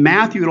Gospels. In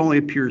Matthew, it only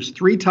appears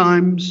 3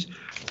 times.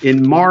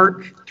 In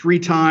Mark, 3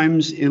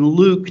 times. In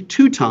Luke,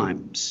 2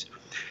 times.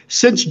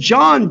 Since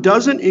John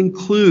doesn't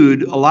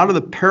include a lot of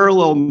the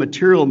parallel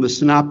material in the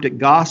Synoptic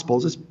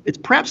Gospels, it's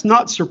perhaps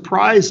not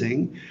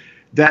surprising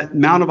that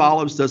Mount of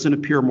Olives doesn't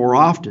appear more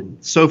often.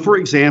 So, for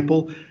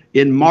example,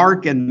 in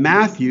Mark and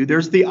Matthew,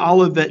 there's the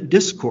Olivet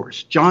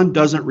Discourse. John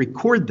doesn't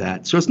record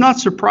that. So it's not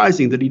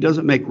surprising that he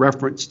doesn't make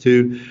reference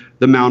to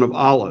the Mount of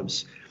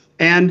Olives.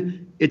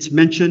 And it's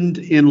mentioned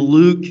in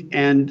Luke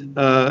and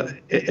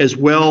as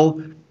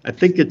well. I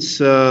think it's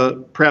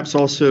perhaps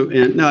also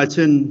it's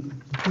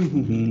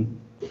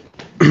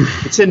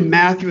in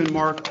Matthew and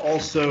Mark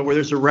also, where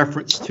there's a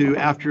reference to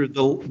after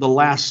the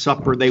Last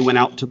Supper, they went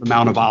out to the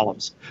Mount of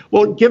Olives.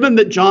 Well, given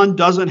that John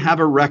doesn't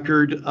have a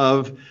record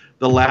of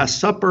the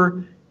Last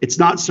Supper, it's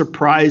not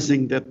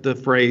surprising that the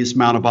phrase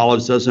Mount of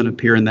Olives doesn't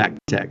appear in that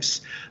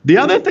text. The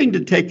other thing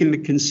to take into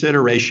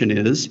consideration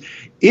is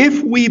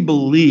if we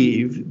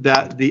believe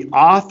that the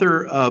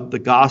author of the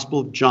Gospel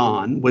of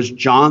John was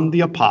John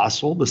the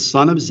Apostle, the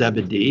son of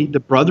Zebedee,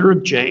 the brother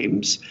of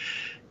James,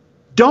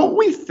 don't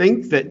we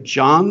think that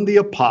John the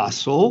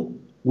Apostle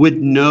would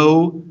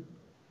know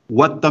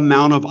what the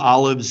Mount of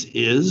Olives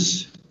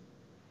is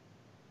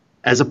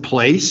as a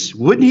place?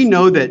 Wouldn't he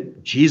know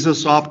that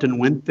Jesus often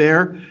went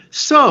there?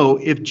 So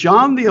if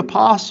John the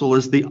Apostle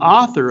is the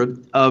author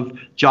of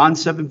John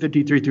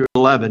 7:53 through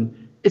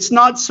 11, it's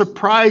not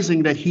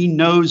surprising that he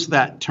knows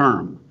that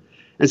term.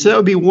 And so that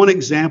would be one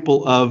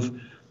example of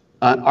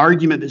an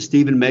argument that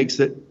Stephen makes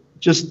that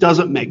just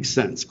doesn't make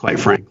sense, quite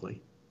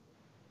frankly.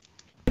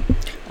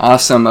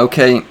 Awesome.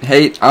 Okay.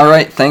 Hey, all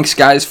right. Thanks,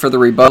 guys, for the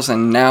rebuttals.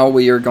 And now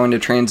we are going to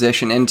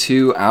transition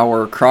into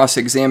our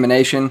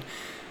cross-examination.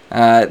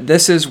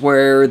 This is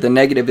where the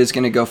negative is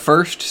going to go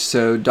first.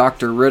 So,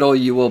 Dr. Riddle,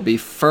 you will be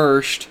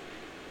first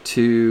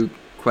to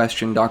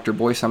question Dr.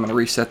 Boyce. I'm going to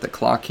reset the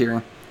clock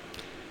here.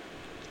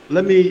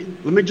 Let me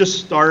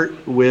just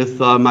start with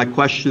my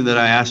question that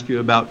I asked you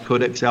about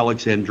Codex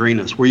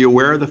Alexandrinus. Were you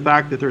aware of the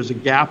fact that there's a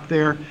gap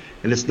there,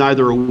 and it's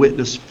neither a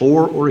witness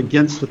for or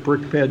against the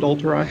Pericope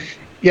Adulterae?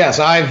 Yes,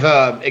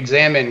 I've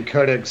examined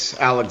Codex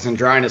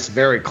Alexandrinus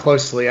very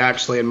closely,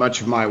 actually, in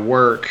much of my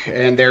work,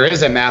 and there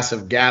is a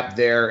massive gap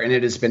there, and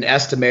it has been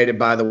estimated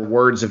by the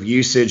words of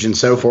usage and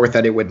so forth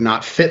that it would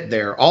not fit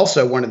there.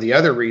 Also, one of the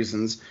other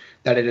reasons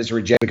that it is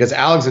rejected, because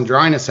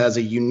Alexandrinus has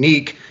a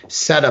unique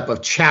setup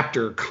of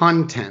chapter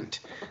content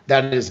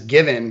that is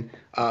given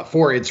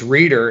for its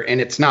reader, and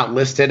it's not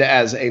listed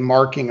as a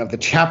marking of the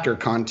chapter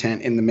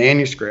content in the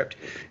manuscript.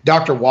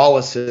 Dr.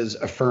 Wallace has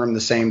affirmed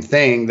the same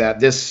thing, that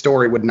this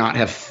story would not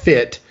have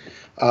fit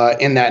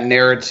in that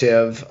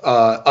narrative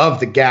of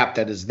the gap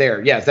that is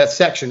there. Yes, that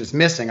section is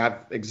missing. I've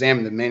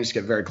examined the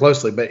manuscript very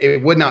closely, but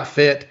it would not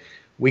fit.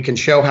 We can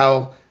show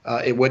how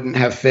it wouldn't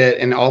have fit,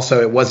 and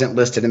also it wasn't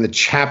listed in the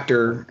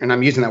chapter, and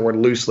I'm using that word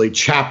loosely,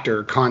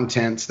 chapter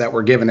contents that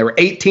were given. There were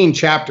 18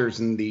 chapters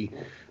in the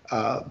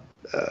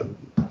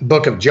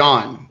book of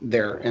John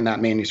there in that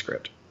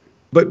manuscript.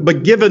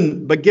 But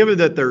given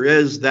that there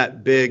is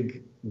that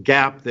big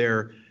gap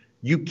there,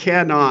 you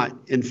cannot,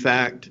 in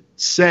fact,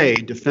 say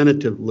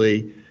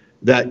definitively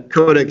that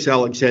Codex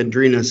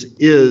Alexandrinus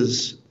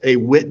is a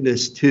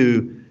witness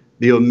to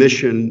the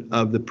omission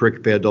of the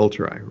Pericope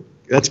Adulterae.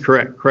 That's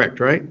correct,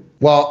 right?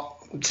 Well,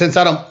 since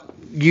I don't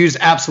use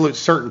absolute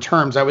certain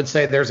terms, I would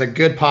say there's a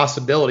good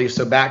possibility.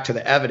 So back to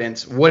the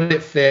evidence, would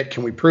it fit?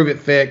 Can we prove it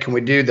fit? Can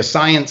we do the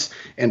science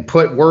and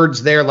put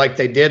words there like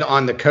they did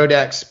on the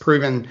Codex,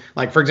 proven,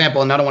 like, for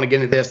example, and I don't want to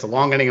get into this, the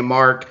long ending of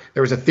Mark,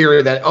 there was a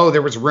theory that,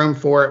 there was room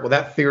for it. Well,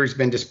 that theory's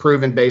been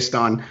disproven based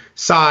on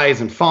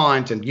size and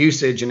font and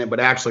usage, and it would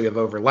actually have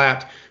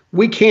overlapped.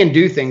 We can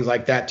do things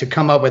like that to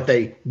come up with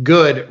a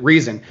good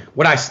reason.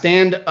 Would I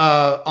stand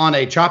on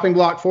a chopping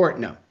block for it?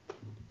 No.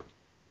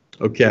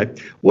 Okay.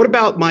 What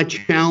about my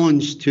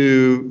challenge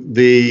to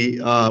the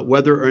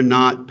whether or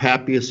not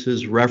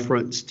Papias's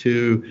reference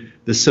to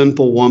the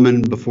sinful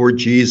woman before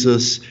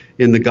Jesus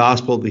in the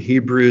Gospel of the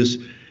Hebrews,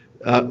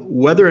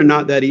 whether or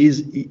not that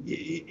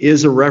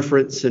is a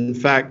reference, in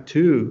fact,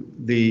 to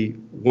the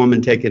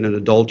woman taken in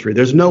adultery?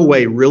 There's no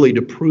way really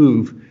to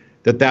prove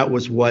that that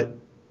was what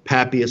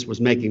Papias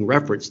was making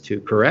reference to,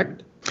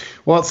 correct?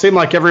 Well, it seemed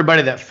like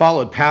everybody that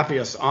followed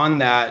Papias on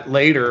that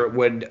later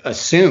would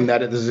assume that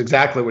this is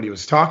exactly what he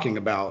was talking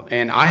about.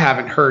 And I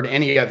haven't heard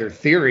any other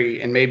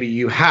theory, and maybe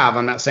you have.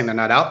 I'm not saying they're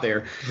not out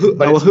there.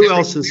 But who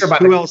else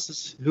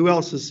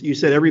is, you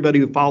said everybody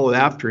who followed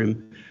after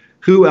him,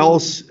 who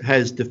else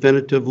has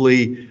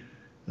definitively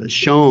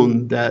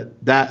shown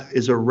that that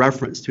is a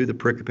reference to the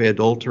Pericope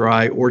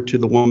Adulterae or to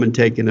the woman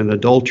taken in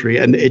adultery?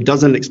 And it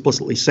doesn't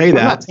explicitly say that.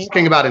 I'm not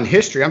talking about in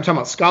history. I'm talking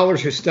about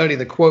scholars who study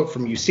the quote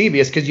from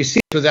Eusebius, because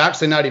Eusebius was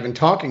actually not even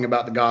talking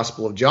about the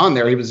Gospel of John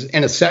there. He was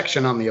in a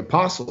section on the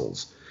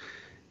apostles,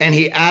 and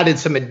he added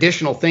some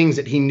additional things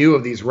that he knew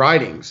of these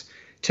writings.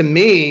 To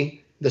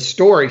me, the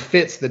story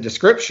fits the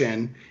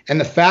description, and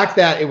the fact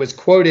that it was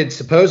quoted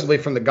supposedly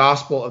from the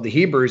Gospel of the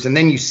Hebrews, and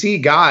then you see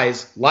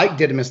guys like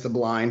Didymus the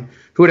Blind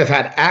who would have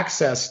had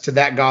access to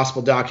that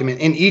gospel document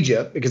in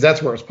Egypt, because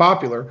that's where it's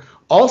popular,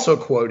 also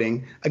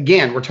quoting.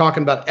 Again, we're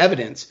talking about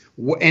evidence.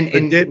 But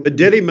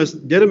Didymus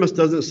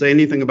doesn't say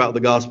anything about the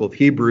Gospel of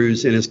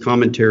Hebrews in his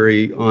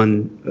commentary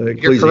on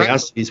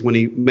Ecclesiastes when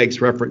he makes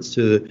reference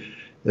to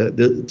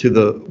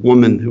the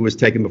woman who was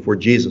taken before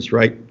Jesus,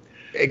 right?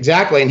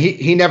 Exactly, and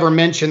he never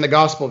mentioned the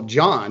Gospel of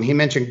John. He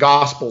mentioned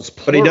Gospels,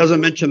 plural. But he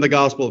doesn't mention the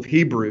Gospel of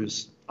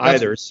Hebrews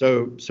either.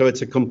 So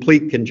it's a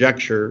complete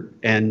conjecture,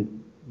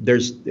 and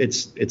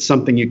it's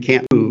something you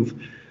can't prove.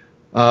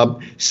 Let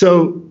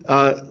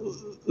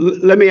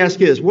me ask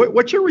you this: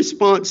 what's your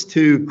response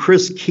to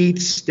Chris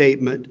Keith's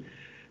statement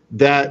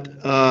that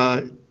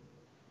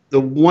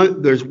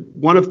there's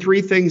one of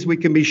three things we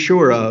can be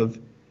sure of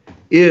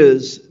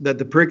is that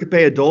the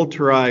Pericope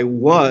Adulterae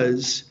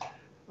was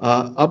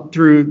up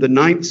through the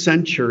 9th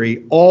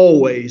century,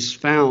 always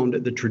found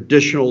at the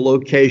traditional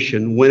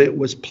location when it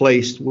was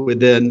placed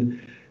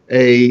within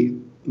a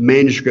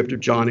manuscript of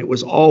John. It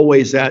was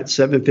always at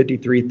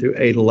 753 through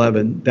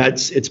 811.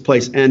 That's its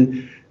place.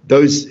 And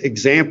those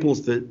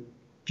examples, the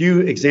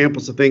few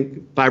examples, I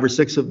think 5 or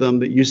 6 of them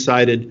that you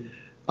cited,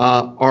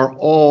 are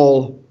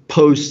all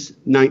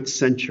post-9th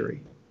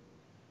century.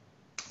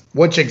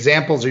 Which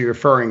examples are you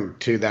referring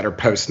to that are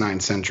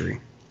post-9th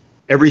century?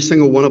 Every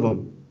single one of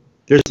them.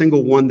 There's a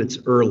single one that's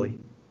early.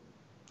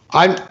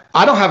 I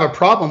don't have a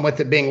problem with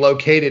it being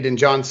located in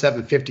John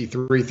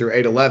 7:53 through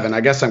 8:11. I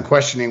guess I'm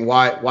questioning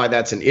why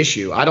that's an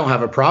issue. I don't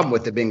have a problem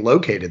with it being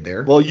located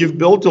there. Well, you've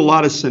built a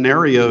lot of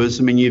scenarios.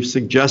 I mean, you've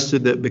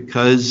suggested that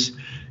because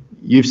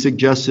you've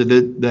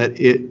suggested that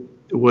it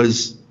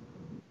was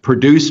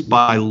produced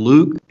by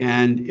Luke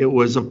and it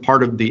was a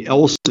part of the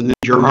Elson in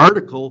your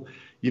article,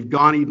 you've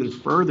gone even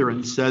further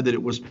and said that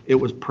it was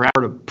part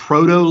of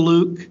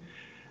Proto-Luke.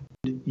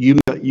 You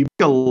make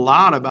a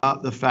lot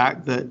about the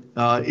fact that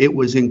it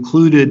was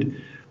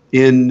included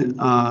in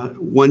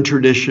one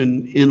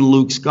tradition in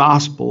Luke's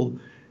gospel,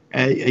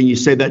 and you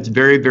say that's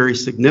very, very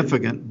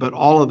significant. But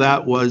all of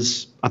that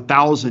was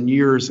 1,000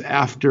 years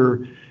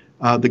after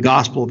the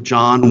Gospel of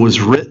John was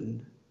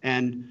written,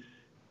 and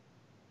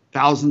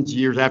thousands of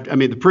years after. I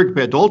mean, the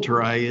Pericope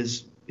Adulterae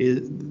is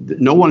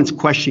no one's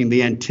questioning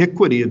the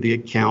antiquity of the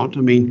account.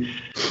 I mean,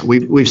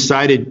 we've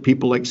cited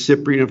people like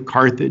Cyprian of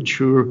Carthage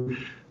who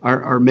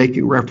are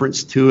making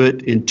reference to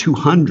it in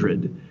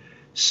 200.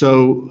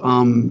 So,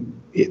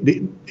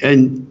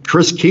 and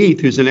Chris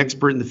Keith, who's an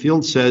expert in the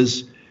field,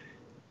 says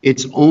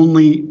it's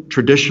only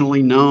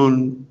traditionally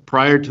known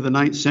prior to the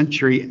 9th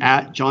century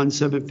at John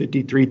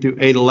 7:53 through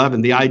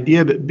 8:11. The idea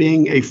of it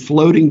being a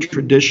floating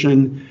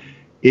tradition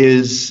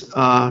is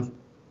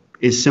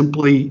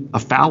simply a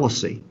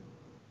fallacy.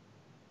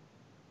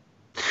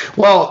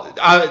 Well,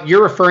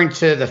 you're referring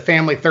to the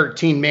Family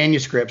 13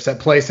 manuscripts that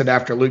place it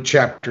after Luke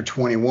chapter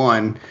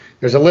 21.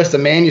 There's a list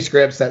of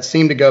manuscripts that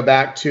seem to go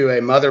back to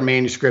a mother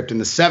manuscript in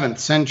the 7th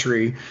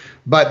century.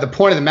 But the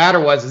point of the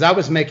matter is I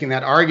was making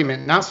that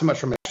argument not so much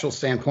from an actual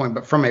standpoint,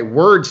 but from a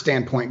word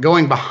standpoint,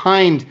 going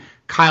behind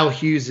Kyle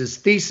Hughes's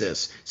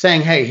thesis,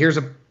 saying, hey, here's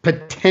a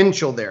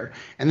potential there.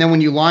 And then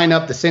when you line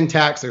up the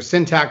syntax, there's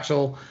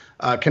syntactical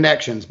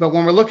connections. But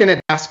when we're looking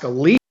at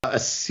Ascalita,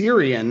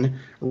 Assyrian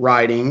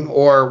writing,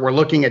 or we're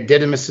looking at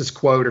Didymus's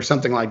quote or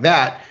something like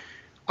that,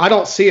 I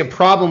don't see a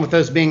problem with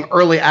those being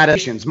early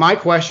adaptations. My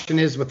question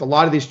is with a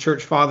lot of these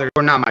church fathers,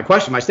 or not my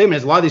question, my statement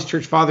is a lot of these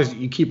church fathers that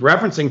you keep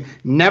referencing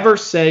never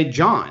say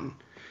John.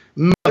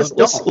 Let's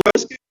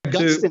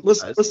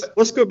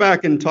go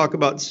back and talk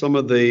about some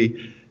of the,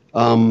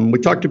 we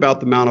talked about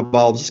the Mount of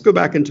Olives. Let's go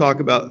back and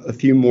talk about a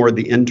few more of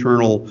the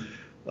internal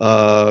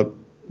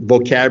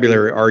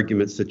vocabulary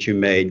arguments that you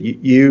made.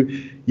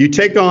 You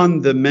take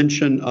on the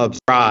mention of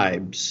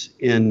scribes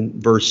in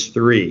verse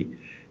 3,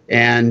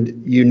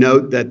 and you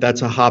note that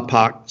that's a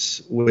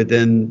hapax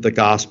within the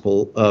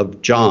Gospel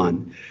of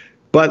John.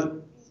 But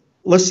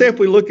let's say if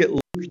we look at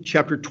Luke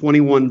chapter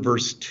 21,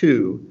 verse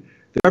 2,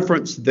 the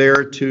reference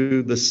there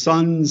to the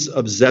sons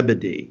of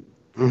Zebedee.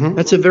 Mm-hmm.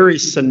 That's a very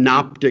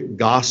synoptic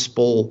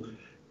gospel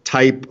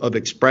type of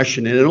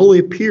expression, and it only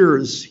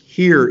appears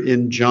here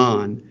in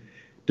John.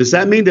 Does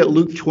that mean that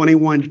Luke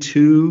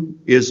 21:2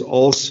 is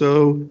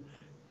also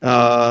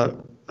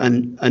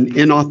an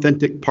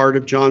inauthentic part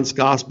of John's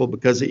gospel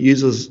because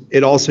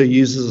it also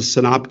uses a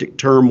synoptic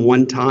term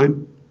one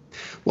time?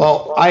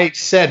 Well, I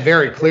said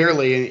very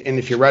clearly, and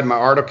if you read my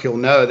article, you'll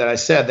know that I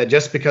said that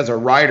just because a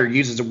writer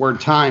uses a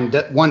word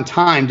one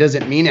time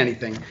doesn't mean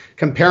anything.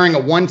 Comparing a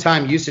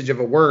one-time usage of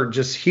a word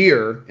just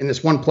here in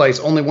this one place,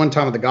 only one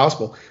time of the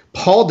gospel,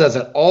 Paul does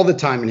it all the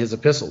time in his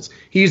epistles.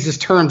 He uses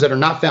terms that are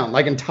not found,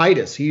 like in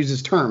Titus, he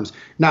uses terms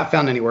not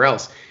found anywhere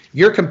else.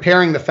 You're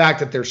comparing the fact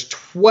that there's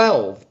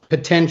 12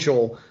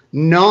 potential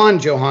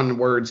non-Johannine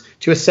words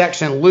to a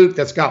section in Luke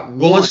that's got one.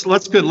 Well, let's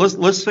look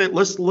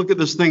at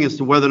this thing as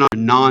to whether or not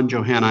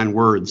non-Johannine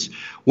words.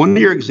 One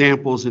of your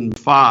examples in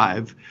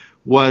 5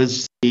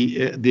 was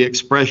the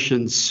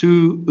expression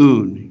su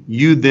un,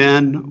 you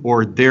then,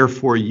 or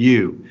therefore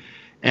you,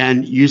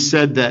 and you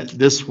said that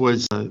this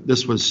was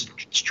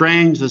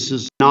strange. This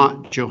is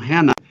not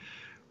Johannine.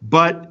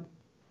 But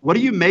what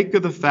do you make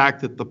of the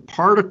fact that the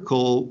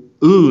particle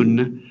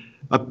un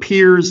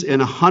appears in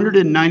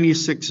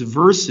 196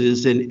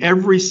 verses in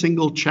every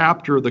single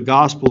chapter of the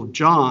Gospel of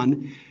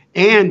John,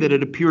 and that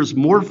it appears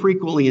more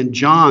frequently in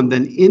John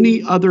than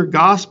any other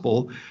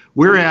gospel,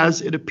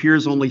 whereas it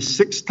appears only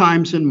 6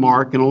 times in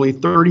Mark and only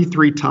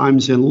 33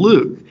 times in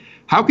Luke?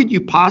 How could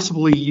you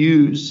possibly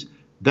use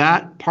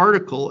that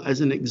particle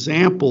as an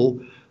example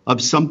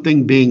of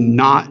something being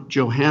not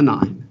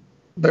Johannine?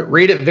 But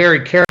read it very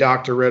carefully,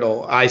 Dr.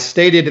 Riddle. I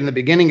stated in the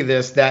beginning of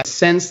this that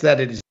sense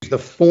that it is the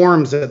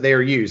forms that they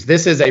are used.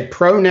 This is a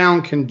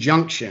pronoun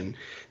conjunction.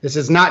 This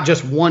is not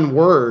just one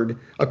word.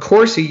 Of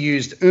course, he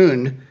used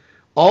un.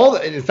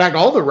 In fact,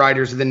 all the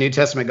writers of the New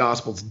Testament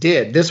Gospels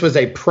did. This was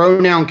a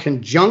pronoun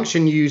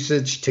conjunction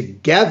usage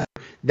together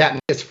that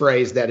makes this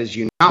phrase that is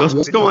unique.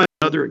 Let's go on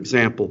another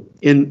example.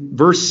 In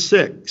verse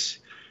 6,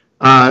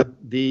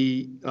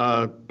 the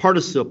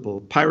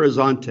participle,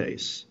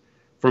 pyrazontes,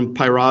 from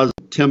pyraz,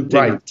 tempting,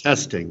 Right. or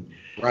testing.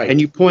 Right.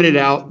 And you pointed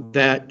out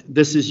that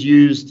this is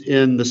used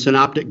in the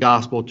Synoptic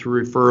Gospel to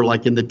refer,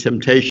 like in the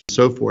temptation and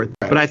so forth.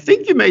 Right. But I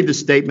think you made the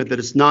statement that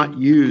it's not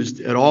used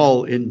at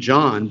all in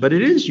John, but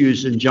it is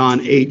used in John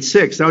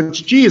 8:6. Now,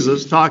 it's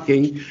Jesus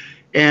talking,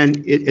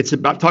 and it's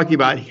about talking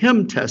about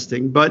him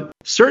testing, but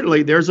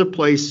certainly there's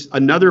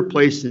another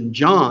place in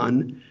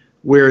John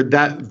where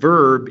that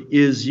verb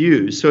is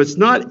used. So it's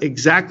not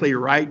exactly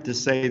right to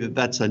say that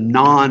that's a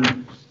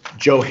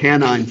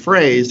non-Johannine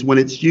phrase when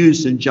it's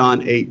used in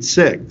John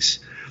 8:6.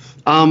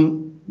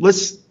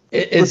 Let's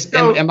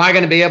go. Am I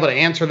going to be able to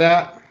answer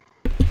that?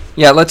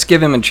 Yeah, let's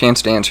give him a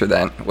chance to answer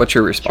that. What's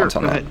your response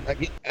on that?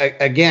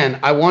 Again,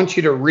 I want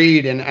you to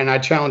read, and I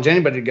challenge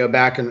anybody to go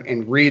back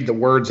and read the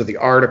words of the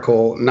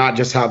article, not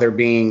just how they're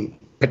being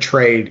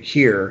portrayed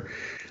here.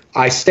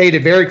 I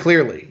stated very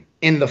clearly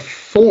in the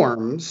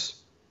forms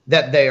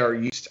that they are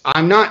used.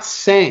 I'm not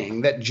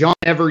saying that John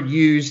ever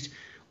used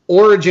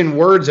origin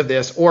words of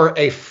this or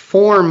a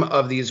form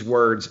of these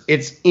words.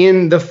 It's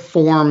in the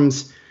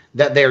forms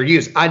that they are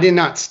used. I did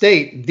not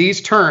state these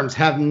terms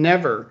have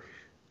never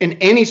in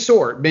any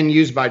sort been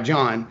used by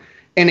John.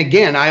 And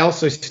again, I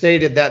also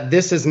stated that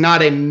this is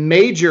not a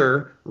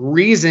major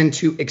reason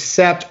to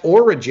accept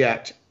or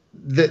reject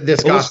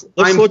this gospel.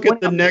 Let's look at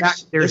the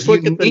next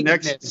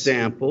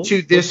example.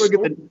 To this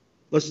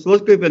let's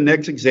look at the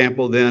next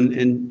example then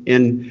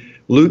in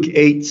Luke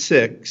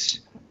 8:6.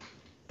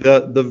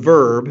 The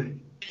verb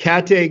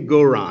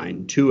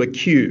kategorein, to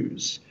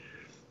accuse.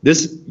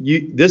 This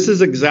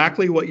is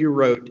exactly what you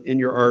wrote in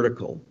your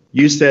article.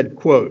 You said,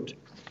 quote,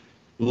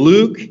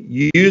 Luke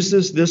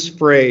uses this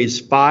phrase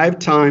 5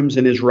 times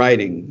in his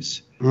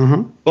writings,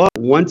 but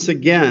once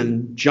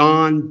again,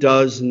 John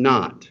does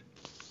not.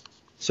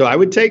 So I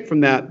would take from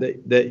that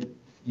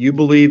you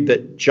believe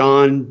that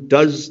John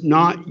does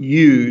not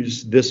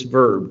use this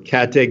verb,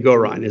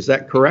 kategorein. Is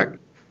that correct?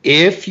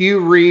 If you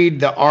read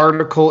the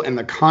article in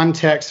the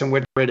context in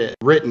which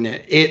written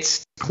it,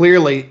 it's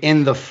clearly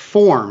in the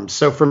forms.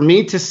 So for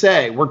me to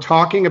say we're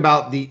talking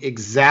about the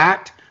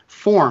exact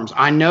forms,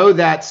 I know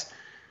that's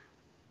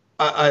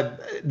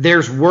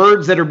there's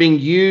words that are being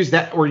used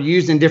that were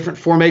used in different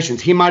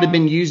formations. He might have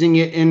been using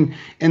it in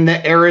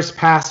the aorist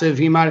passive.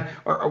 He might,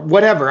 or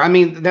whatever. I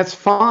mean, that's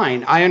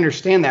fine. I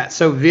understand that.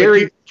 So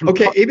very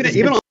okay. Even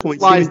on the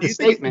point,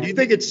 Stephen, do you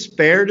think it's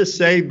fair to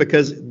say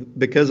because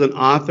an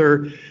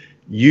author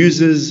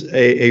uses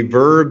a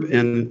verb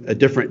in a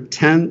different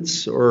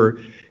tense or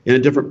in a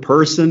different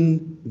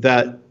person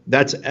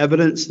that's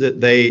evidence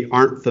that they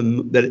aren't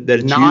that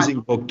it's not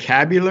using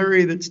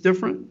vocabulary that's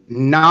different?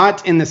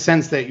 Not in the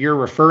sense that you're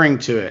referring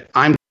to it.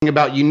 I'm talking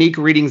about unique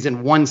readings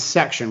in one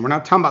section. We're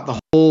not talking about the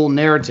whole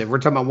narrative. We're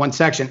talking about one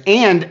section.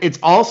 And it's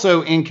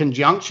also in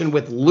conjunction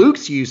with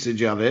Luke's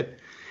usage of it,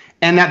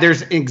 and that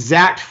there's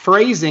exact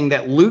phrasing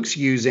that Luke's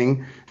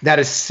using that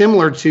is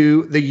similar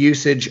to the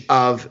usage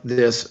of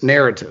this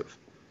narrative.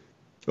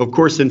 Of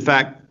course, in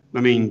fact, I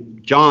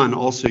mean, John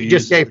also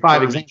uses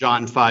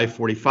John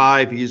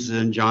 5:45. He uses it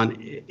in John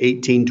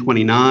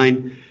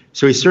 18:29.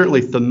 So he's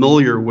certainly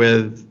familiar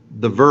with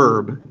the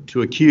verb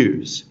to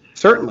accuse.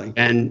 Certainly.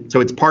 And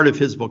so it's part of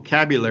his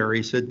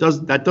vocabulary. So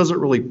that doesn't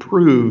really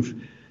prove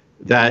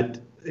that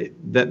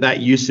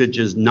usage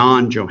is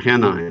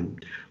non-Johannine.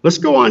 Let's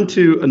go on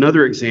to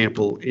another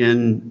example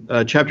in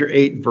chapter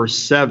 8, verse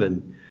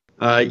 7.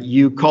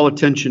 You call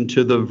attention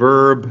to the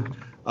verb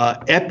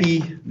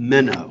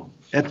epimeno.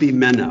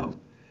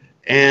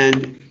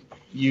 And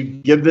you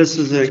give this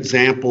as an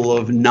example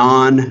of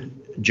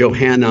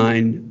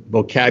non-Johannine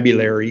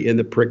vocabulary in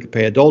the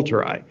pericope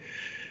adulterae.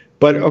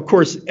 But of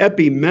course,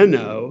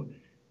 epimeno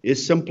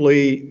is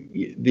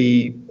simply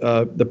the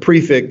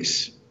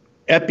prefix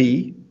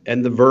epi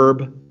and the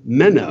verb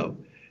meno.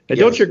 Now,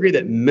 don't you agree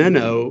that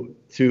meno,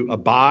 to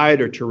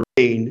abide or to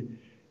remain,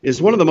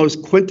 is one of the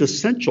most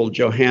quintessential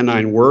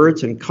Johannine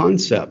words and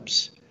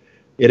concepts?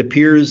 It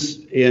appears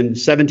in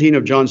 17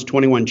 of John's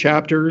 21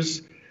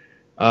 chapters.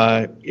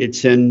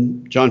 It's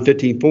in John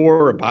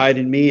 15:4, abide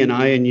in me and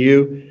I in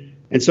you.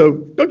 And so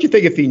don't you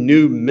think if he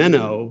knew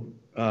meno,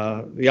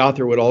 the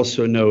author would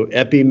also know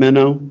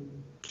epimeno?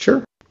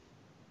 Sure.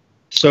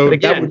 So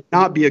that would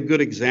not be a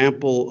good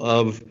example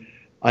of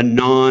a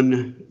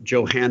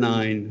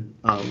non-Johannine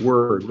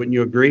word. Wouldn't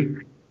you agree?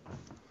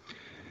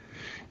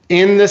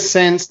 In the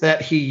sense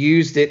that he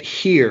used it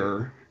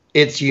here,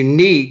 it's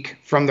unique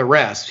from the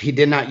rest. He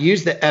did not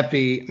use the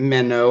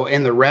epimeno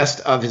in the rest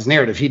of his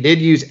narrative. He did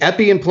use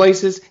epi in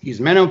places, he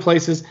used meno in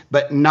places,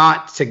 but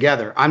not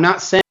together. I'm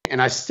not saying,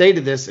 and I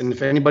stated this, and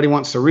if anybody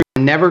wants to read,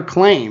 I never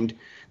claimed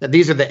that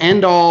these are the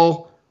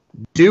end-all,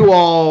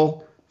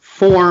 do-all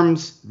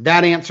forms.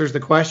 That answers the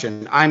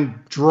question.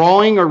 I'm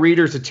drawing a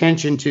reader's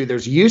attention to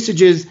there's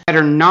usages that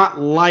are not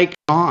like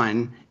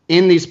on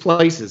in these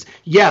places.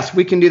 Yes,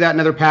 we can do that in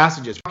other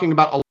passages. We're talking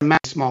about a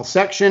small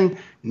section,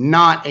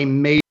 not a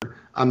major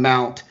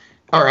amount,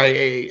 or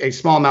a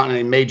small amount in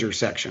a major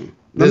section.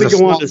 Let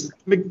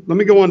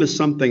me go on to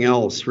something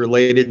else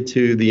related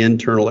to the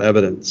internal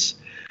evidence.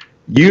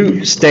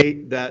 You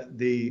state that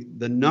the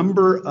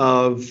number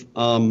of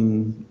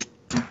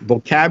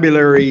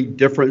vocabulary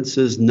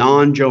differences,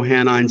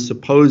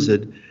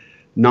 supposed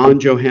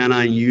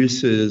non-Johannine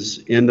uses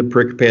in the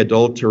Pericope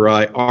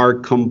Adulterae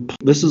are,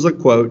 this is a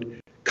quote,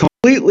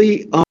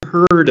 completely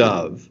unheard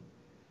of.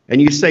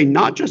 And you say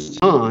not just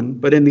John,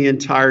 but in the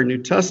entire New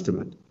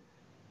Testament.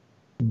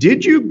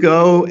 Did you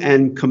go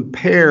and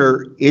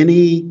compare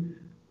any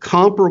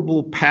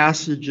comparable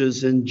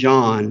passages in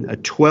John, a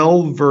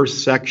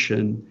 12-verse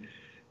section,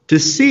 to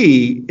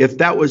see if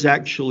that was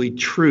actually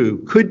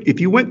true? If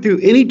you went through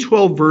any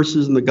 12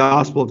 verses in the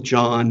Gospel of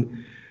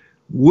John,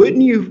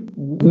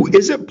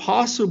 is it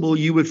possible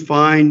you would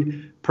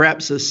find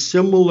perhaps a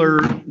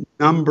similar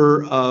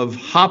number of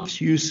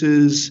hops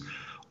uses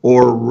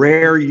or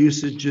rare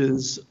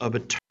usages of a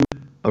term,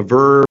 a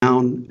verb,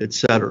 noun,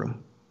 etc.?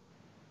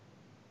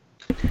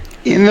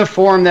 In the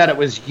form that it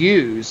was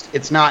used,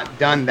 it's not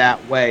done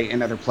that way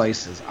in other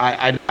places.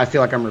 I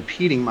feel like I'm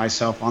repeating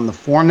myself on the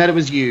form that it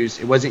was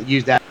used. It wasn't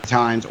used at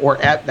times or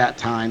at that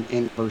time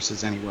in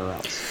verses anywhere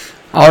else.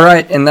 All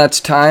right, and that's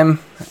time.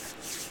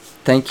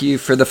 Thank you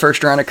for the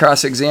first round of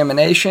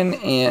cross-examination,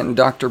 and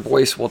Dr.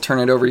 Boyce, will turn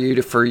it over to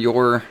you for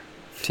your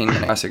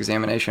 15-minute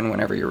cross-examination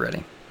whenever you're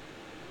ready.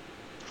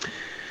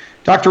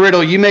 Dr.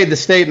 Riddle, you made the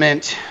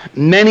statement,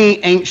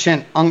 many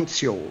ancient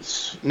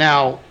uncials.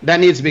 Now, that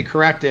needs to be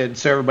corrected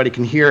so everybody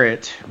can hear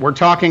it. We're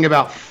talking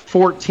about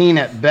 14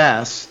 at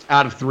best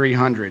out of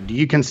 300. Do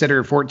you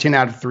consider 14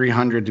 out of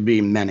 300 to be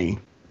many?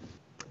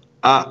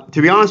 To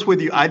be honest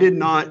with you, I did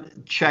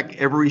not check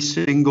every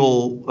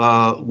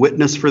single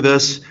witness for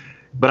this,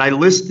 but I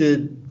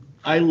listed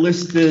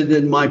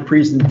in my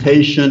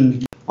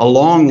presentation a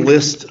long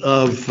list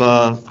of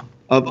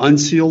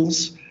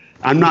uncials.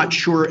 I'm not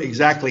sure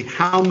exactly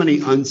how many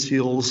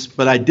uncials,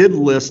 but I did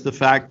list the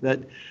fact that,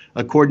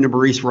 according to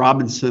Maurice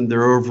Robinson, there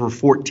are over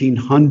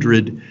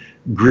 1,400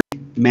 Greek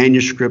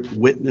manuscript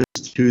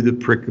witnessed to the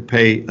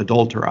Pericope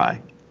Adulterae.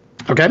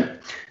 Okay.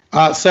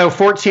 So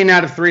 14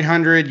 out of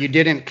 300, you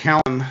didn't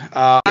count them.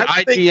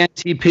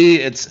 ITNTP,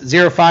 it's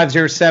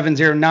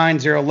 0507, 09,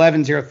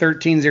 011,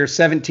 013,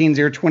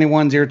 017,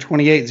 021,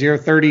 028,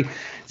 030,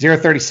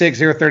 036,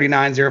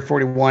 039,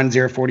 041,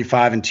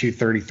 045, and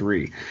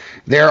 233.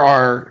 There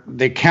are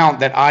the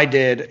count that I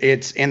did.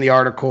 It's in the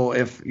article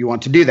if you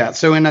want to do that.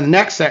 So in the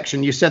next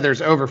section, you said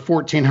there's over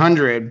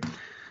 1,400.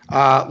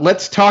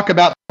 Let's talk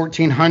about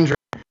 1,400,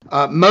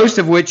 most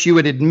of which you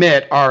would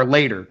admit are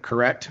later,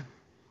 correct?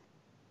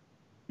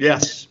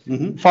 Yes.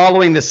 Mm-hmm.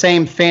 Following the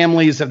same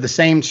families of the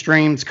same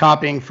streams,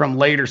 copying from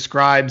later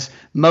scribes,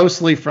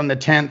 mostly from the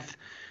 10th,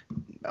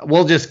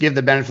 we'll just give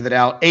the benefit of the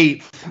doubt,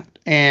 8th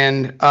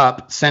and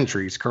up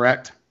centuries,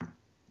 correct?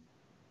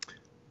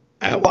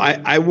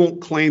 I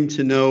won't claim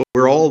to know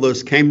where all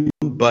those came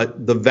from,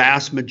 but the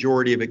vast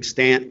majority of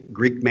extant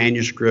Greek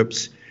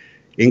manuscripts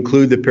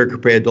include the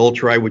Pericope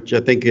Adulterae, which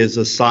I think is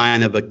a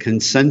sign of a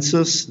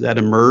consensus that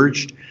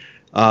emerged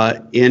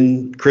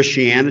in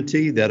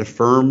Christianity that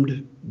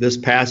affirmed this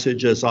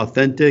passage as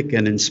authentic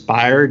and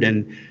inspired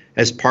and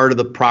as part of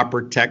the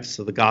proper text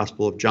of the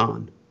Gospel of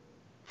John.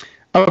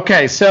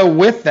 Okay, so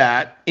with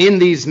that, in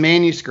these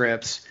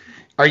manuscripts,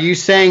 are you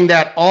saying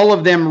that all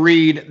of them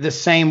read the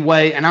same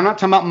way? And I'm not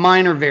talking about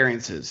minor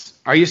variances.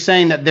 Are you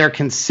saying that they're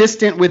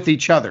consistent with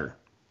each other?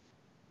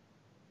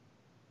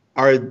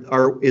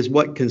 Is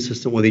what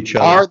consistent with each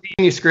other? Are the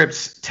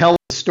manuscripts tell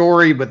the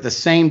story with the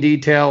same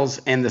details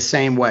and the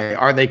same way?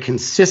 Are they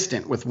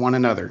consistent with one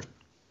another?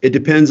 It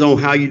depends on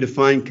how you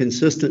define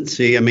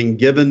consistency. I mean,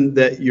 given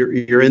that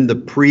you're in the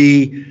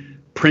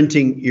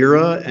pre-printing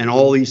era and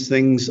all these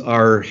things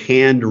are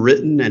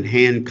handwritten and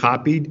hand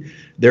copied,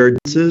 there are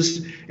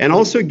differences. And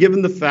also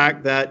given the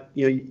fact that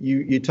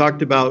you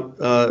talked about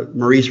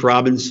Maurice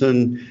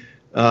Robinson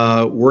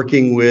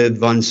working with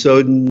von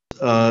Soden's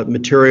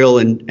material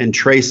and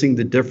tracing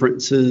the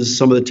differences,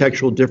 some of the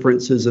textual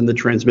differences in the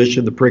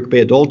transmission of the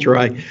Pericope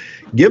Adulterae.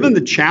 Given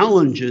the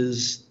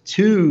challenges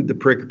to the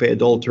Pericope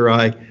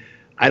Adulterae,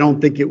 I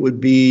don't think it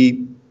would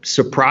be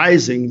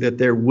surprising that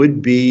there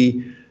would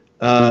be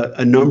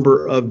a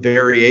number of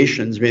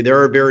variations. I mean,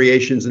 there are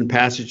variations in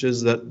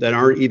passages that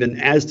aren't even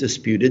as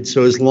disputed.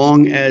 So as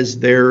long as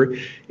there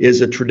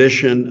is a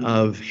tradition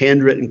of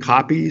handwritten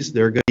copies,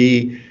 there are going to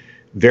be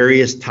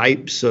various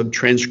types of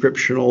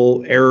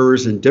transcriptional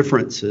errors and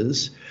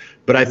differences.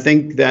 But I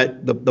think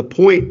that the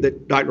point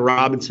that Dr.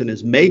 Robinson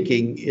is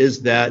making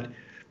is that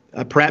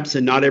perhaps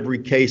in not every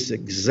case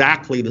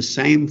exactly the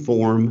same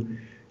form,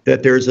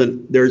 that there's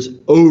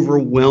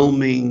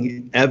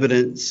overwhelming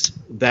evidence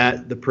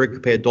that the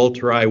Pericope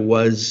Adulterae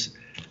was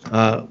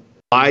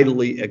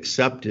widely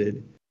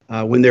accepted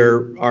when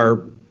there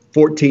are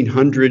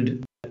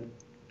 1,400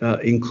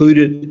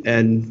 included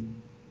and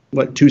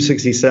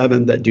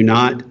 267 that do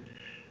not.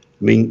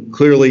 I mean,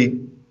 clearly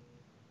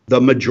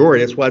the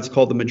majority, that's why it's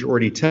called the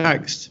majority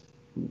text,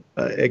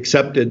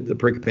 accepted the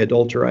Pericope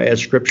Adulterae as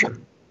scripture.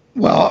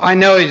 Well, I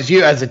know as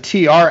you, as a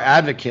TR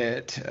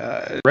advocate,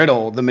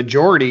 Riddle, the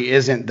majority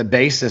isn't the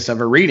basis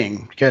of a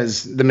reading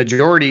because the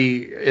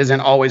majority isn't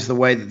always the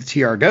way that the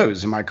TR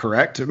goes. Am I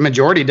correct?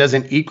 Majority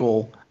doesn't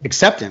equal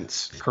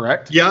acceptance,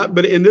 correct? Yeah,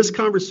 but in this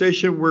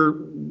conversation,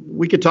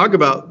 we could talk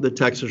about the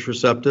Textus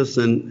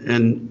Receptus,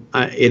 and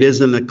it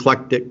is an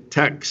eclectic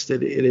text.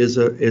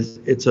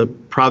 It's a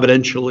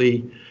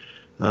providentially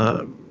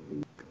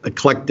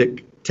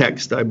eclectic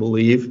text, I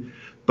believe.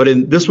 But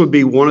this would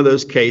be one of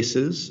those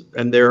cases,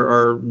 and there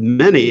are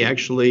many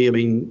actually. I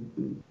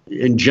mean,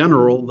 in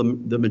general,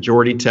 the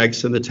majority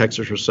text and the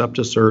Textus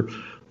Receptus are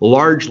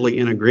largely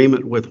in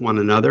agreement with one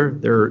another.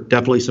 There are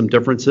definitely some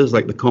differences,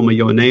 like the Coma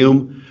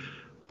Ioanneum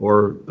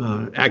or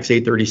Acts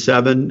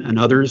 8:37 and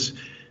others,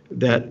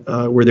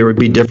 that where there would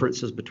be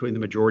differences between the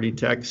majority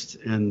text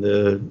and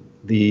the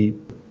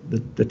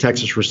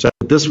Textus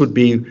Receptus. This would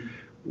be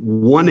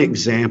one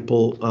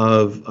example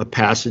of a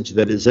passage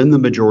that is in the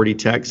majority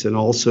text and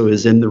also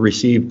is in the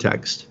received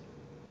text.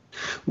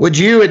 Would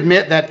you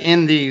admit that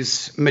in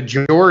these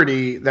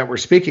majority that we're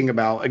speaking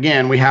about,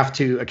 again, we have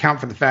to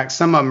account for the fact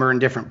some of them are in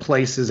different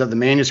places of the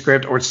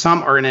manuscript or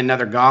some are in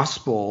another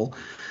gospel?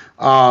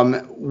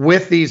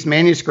 With these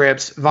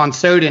manuscripts, von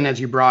Soden, as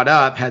you brought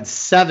up, had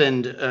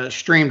 7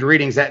 streamed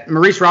readings that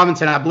Maurice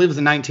Robinson, I believe it was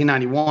in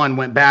 1991,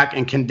 went back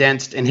and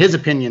condensed, in his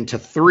opinion, to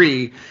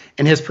 3,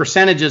 and his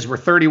percentages were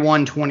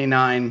 31,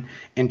 29,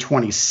 and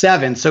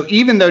 27. So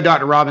even though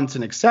Dr.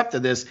 Robinson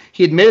accepted this,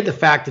 he admitted the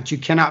fact that you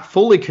cannot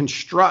fully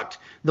construct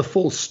the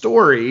full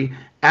story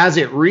as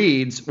it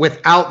reads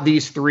without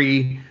these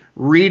 3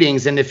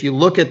 readings. And if you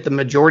look at the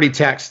majority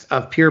text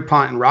of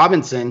Pierpont and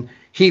Robinson,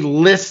 he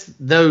lists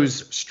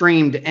those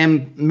streamed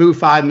Mu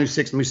 5, Mu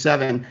 6, Mu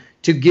 7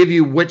 to give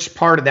you which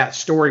part of that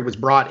story was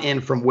brought in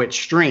from which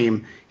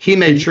stream. He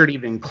made sure to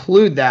even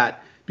include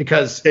that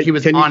because he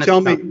was honest.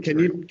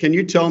 Can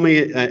you tell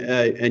me,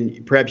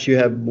 and perhaps you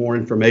have more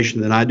information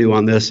than I do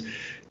on this,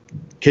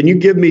 can you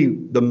give me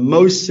the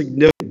most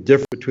significant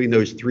difference between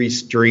those 3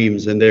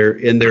 streams in their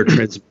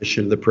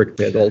transmission of the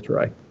Pericope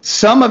Adulterae?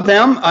 Some of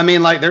them, I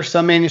mean, like there's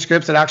some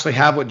manuscripts that actually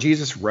have what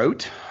Jesus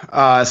wrote.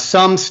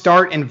 Some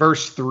start in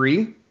verse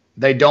 3.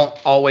 They don't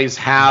always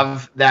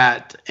have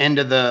that end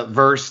of the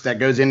verse that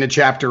goes into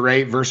chapter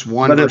 8, verse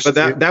 1.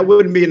 But that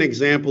wouldn't be an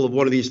example of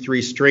one of these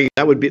 3 streams.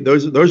 That would be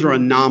those are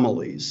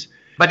anomalies.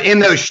 But in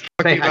those,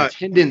 they have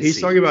tendency.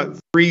 He's talking about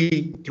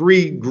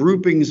three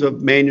groupings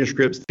of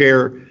manuscripts that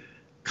share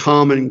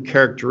common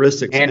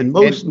characteristics, and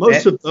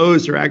most of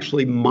those are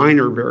actually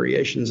minor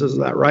variations.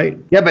 Isn't that right?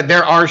 Yeah, but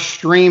there are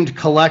streamed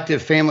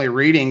collective family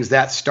readings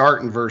that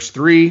start in verse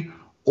 3,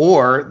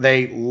 or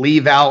they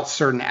leave out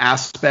certain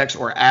aspects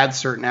or add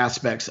certain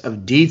aspects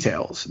of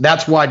details.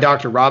 That's why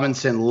Dr.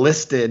 Robinson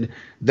listed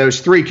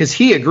those 3, because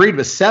he agreed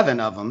with 7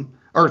 of them,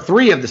 or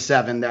 3 of the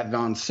 7 that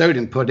von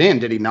Soden put in,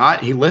 did he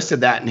not? He listed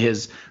that in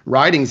his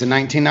writings in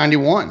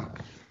 1991.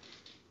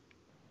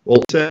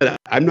 Well,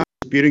 I'm not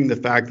disputing the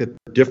fact that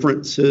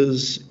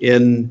differences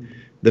in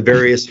the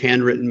various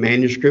handwritten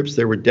manuscripts,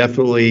 there are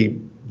definitely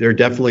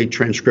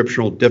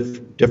transcriptional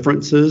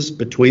differences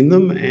between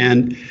them,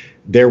 and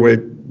there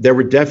would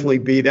definitely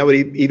be, that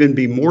would even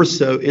be more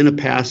so in a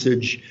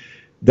passage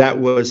that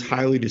was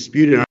highly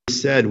disputed. And I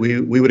said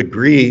we would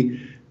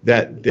agree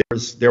that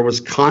there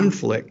was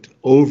conflict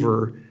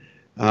over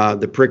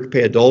the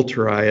Pericope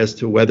Adulterae as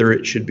to whether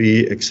it should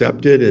be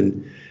accepted,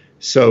 and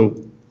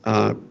so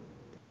I'm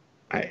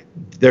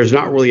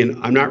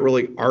not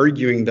really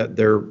arguing that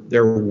there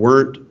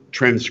weren't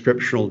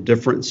transcriptional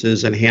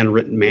differences in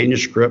handwritten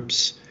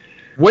manuscripts.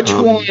 Which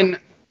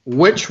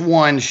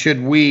one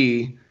should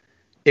we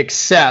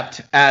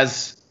accept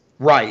as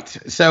right?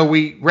 So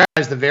we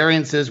recognize the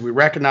variances, we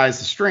recognize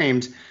the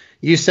streams.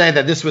 You say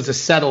that this was a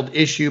settled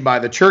issue by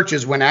the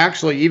churches, when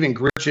actually even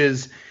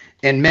churches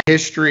in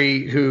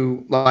history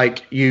who,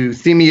 like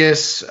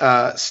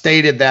Euthemius,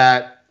 stated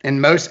that in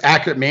most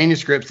accurate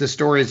manuscripts, the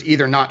story is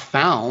either not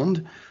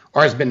found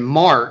or has been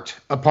marked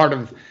a part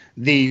of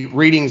the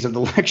readings of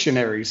the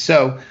lectionaries.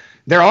 So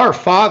there are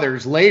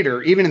fathers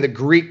later, even in the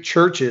Greek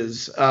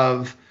churches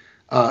of,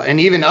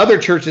 and even other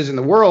churches in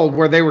the world,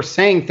 where they were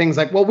saying things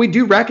like, well, we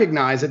do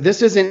recognize that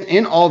this isn't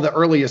in all the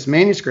earliest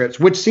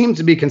manuscripts, which seems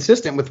to be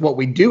consistent with what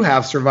we do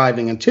have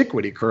surviving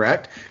antiquity,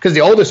 correct? Because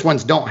the oldest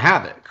ones don't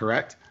have it,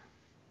 correct?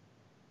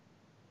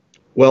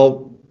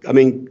 Well, I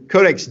mean,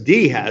 Codex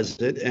D has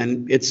it,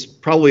 and it's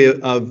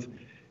probably of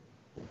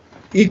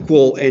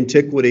equal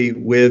antiquity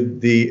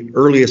with the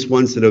earliest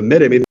ones that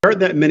omit it. I mean,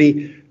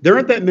 there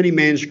aren't that many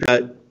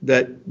manuscripts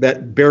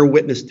that bear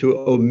witness to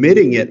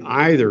omitting it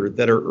either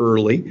that are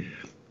early,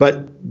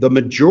 but the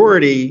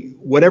majority,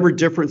 whatever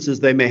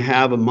differences they may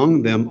have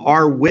among them,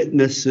 are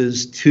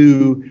witnesses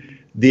to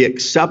the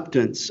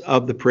acceptance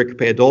of the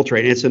Pericope Adulterae,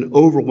 and it's an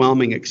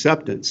overwhelming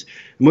acceptance.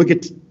 And look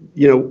at,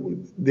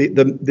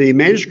 the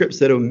manuscripts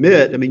that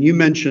omit. I mean, you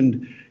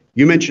mentioned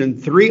 3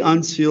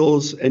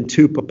 uncials and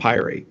 2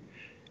 papyri,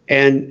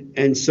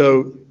 and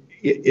so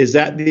is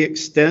that the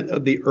extent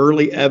of the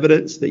early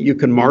evidence that you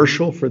can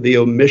marshal for the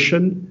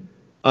omission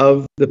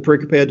of the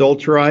Pericope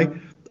Adulterae?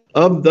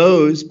 Of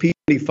those, people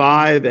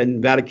P75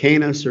 and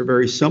Vaticanus are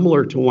very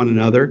similar to one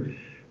another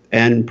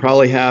and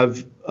probably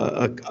have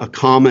a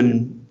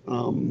common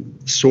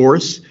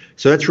source.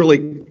 So that's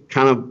really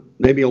kind of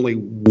maybe only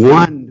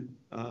one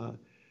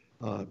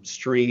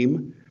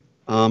stream.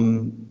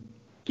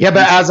 Yeah,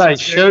 but as I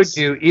showed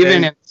you,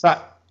 even in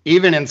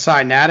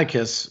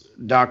Sinaiticus,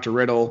 Dr.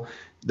 Riddle,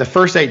 the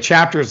first 8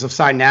 chapters of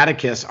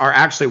Sinaiticus are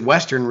actually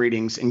Western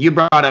readings, and you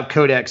brought up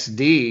Codex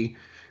D.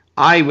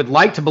 I would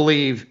like to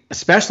believe,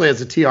 especially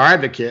as a TR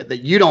advocate, that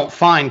you don't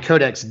find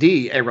Codex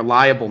D a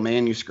reliable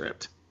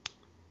manuscript.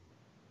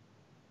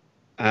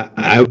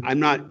 I'm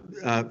not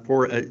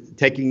for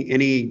taking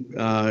any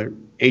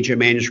ancient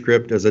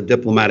manuscript as a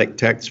diplomatic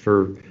text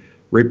for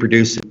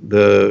reproducing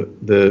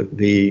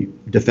the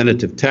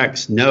definitive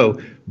text.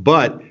 No,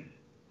 but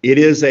it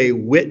is a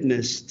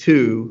witness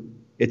to.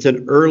 It's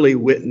an early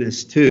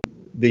witness to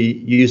the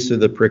use of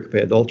the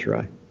pericope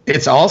adulteri.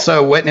 It's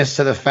also a witness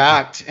to the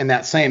fact in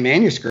that same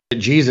manuscript that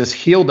Jesus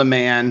healed a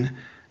man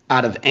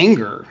out of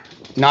anger,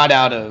 not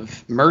out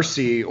of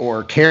mercy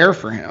or care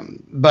for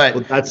him.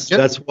 But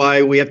that's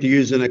why we have to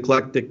use an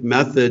eclectic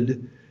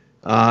method,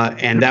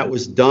 and that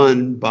was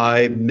done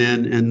by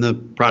men in the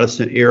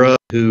Protestant era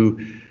who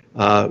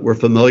were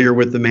familiar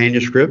with the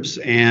manuscripts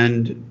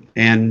and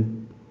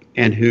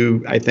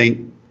who I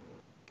think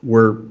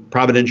were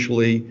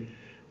providentially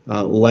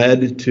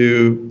led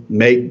to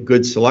make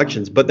good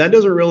selections. But that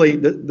doesn't really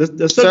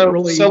this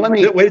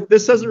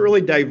doesn't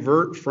really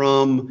divert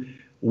from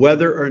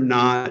whether or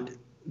not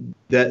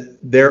that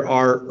there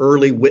are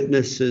early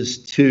witnesses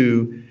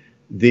to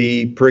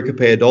the pericope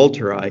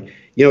adulteri.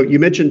 You know, you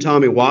mentioned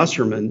Tommy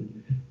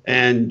Wasserman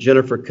and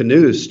Jennifer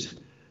Knust.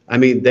 I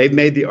mean, they've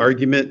made the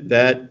argument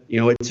that, you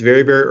know, it's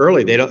very, very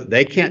early.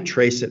 They can't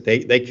trace it.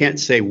 They can't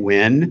say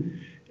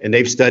when, and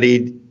they've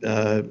studied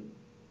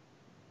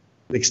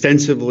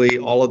extensively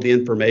all of the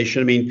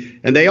information. I mean,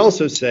 and they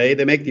also say,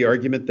 they make the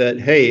argument that,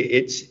 hey,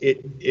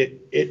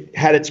 it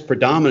had its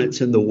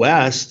predominance in the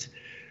West,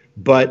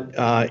 but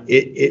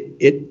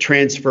it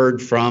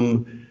transferred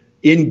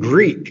in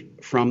Greek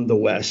from the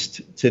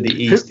West to the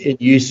East in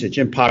usage,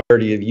 in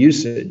popularity of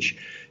usage.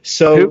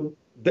 So,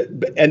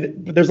 and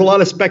there's a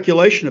lot of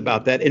speculation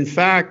about that. In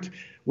fact,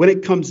 when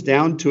it comes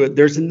down to it,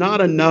 there's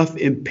not enough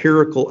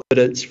empirical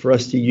evidence for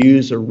us to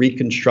use a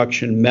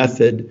reconstruction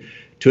method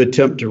to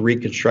attempt to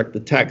reconstruct the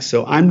text.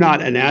 So I'm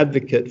not an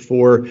advocate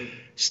for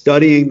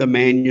studying the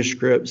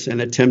manuscripts and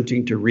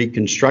attempting to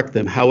reconstruct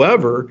them.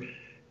 However,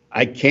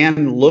 I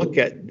can look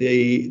at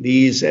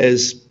these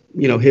as,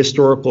 you know,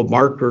 historical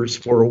markers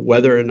for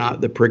whether or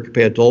not the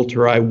pericope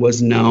adulteri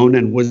was known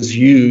and was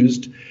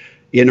used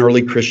in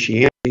early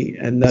Christianity,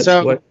 and that's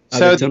what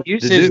the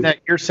usage that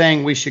you're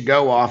saying we should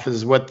go off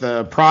is what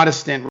the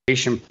Protestant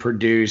Reformation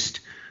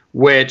produced,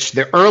 which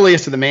the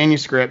earliest of the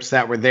manuscripts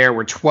that were there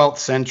were 12th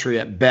century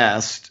at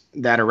best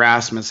that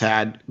Erasmus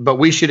had, but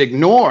we should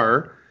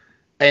ignore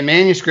a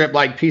manuscript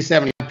like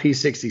P70,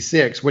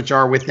 P66, which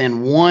are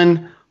within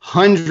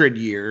 100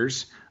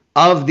 years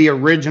of the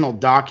original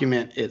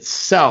document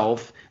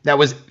itself, that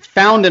was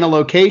found in a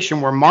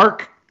location where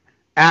Mark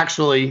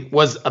actually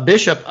was a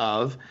bishop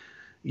of.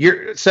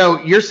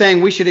 So you're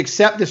saying we should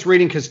accept this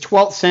reading because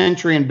 12th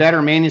century and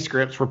better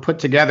manuscripts were put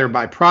together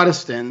by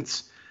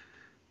Protestants,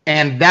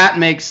 and that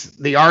makes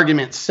the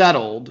argument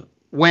settled.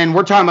 When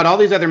we're talking about all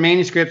these other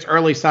manuscripts,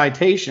 early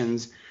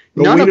citations,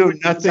 we know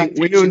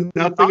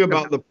nothing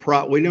about the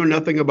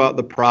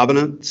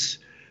provenance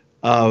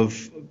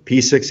of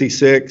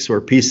P66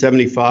 or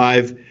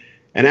P75,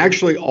 and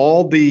actually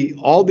all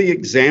the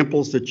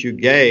examples that you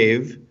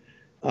gave.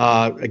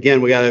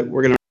 Again, we're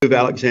going to move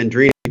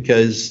Alexandrina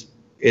because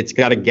it's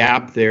got a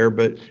gap there,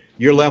 but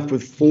you're left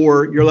with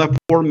four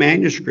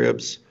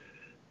manuscripts,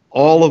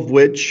 all of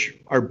which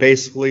are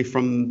basically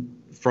from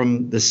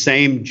the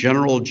same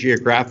general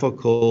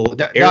geographical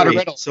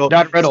area.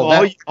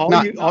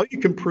 All you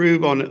can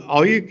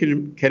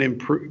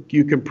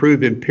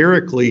prove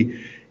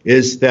empirically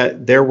is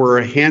that there were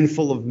a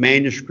handful of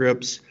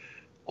manuscripts,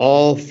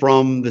 all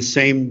from the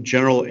same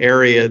general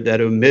area,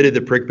 that omitted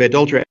the pericope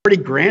adulteri.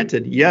 Already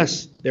granted,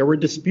 yes, there were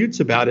disputes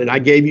about it. I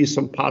gave you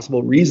some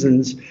possible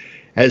reasons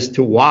as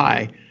to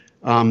why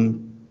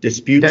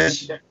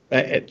disputes.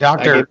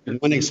 Doctor,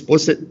 one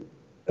explicit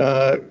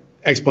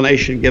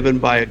explanation given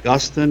by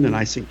Augustine, and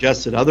I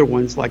suggested other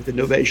ones like the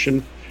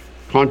Novatian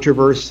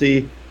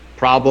controversy,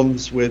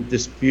 problems with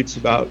disputes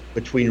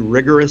between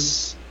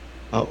rigorists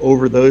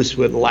over those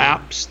who had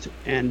lapsed,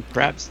 and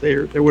perhaps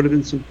there would have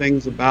been some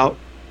things about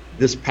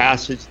this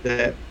passage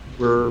that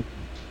were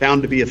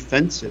found to be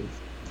offensive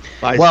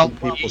by some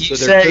people. So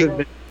there could have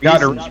been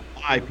reasons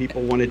why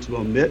people wanted to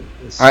omit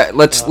this. All right,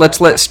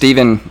 let's let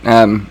Stephen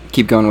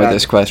keep going with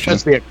this question.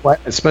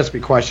 It's supposed to be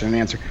question and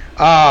answer.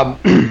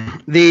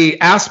 The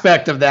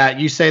aspect of that,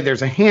 you say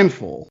there's a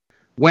handful.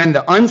 When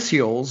the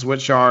uncials,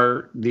 which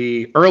are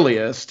the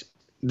earliest,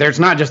 there's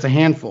not just a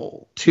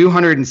handful.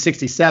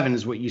 267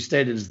 is what you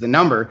stated is the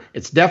number.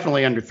 It's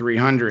definitely under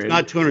 300. It's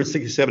not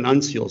 267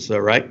 uncials, though,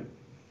 right?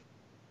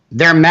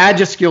 They're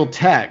majuscule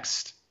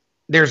text.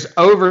 There's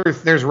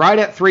right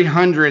at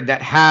 300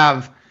 that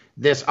have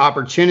this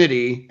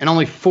opportunity, and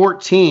only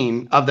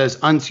 14 of those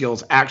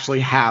uncials actually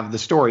have the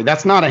story.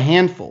 That's not a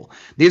handful.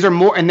 These are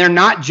more, and they're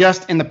not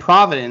just in the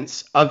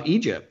province of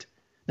Egypt.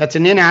 That's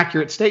an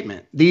inaccurate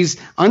statement. These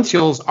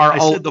uncials are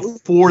all. I said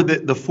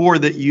the four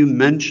that you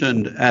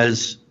mentioned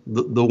as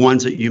the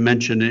ones that you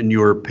mentioned in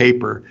your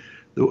paper,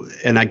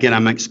 and again,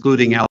 I'm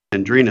excluding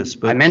Alexandrinus,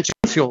 but I mentioned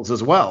uncials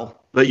as well.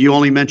 But you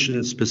only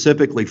mentioned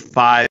specifically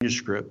 5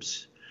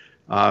 manuscripts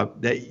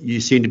that you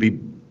seem to be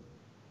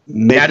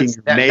making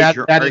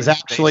major. That is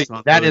actually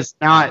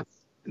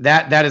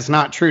that is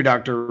not true,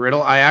 Dr.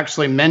 Riddle. I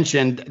actually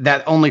mentioned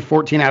that only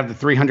 14 out of the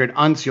 300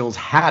 uncials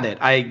had it.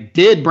 I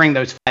did bring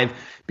those 5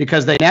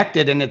 because they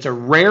connected, and it's a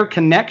rare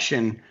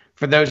connection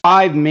for those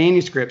 5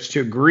 manuscripts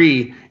to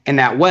agree in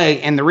that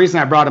way. And the reason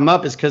I brought them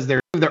up is because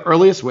they're the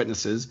earliest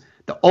witnesses,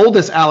 the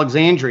oldest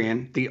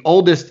Alexandrian, the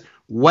oldest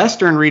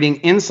Western reading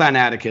in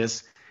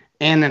Sinaiticus,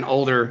 and an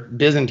older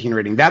Byzantine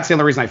reading. That's the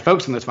only reason I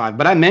focused on those 5.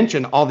 But I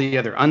mentioned all the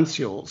other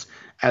uncials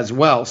as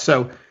well.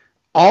 So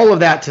all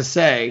of that to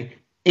say,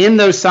 in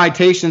those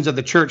citations of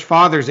the church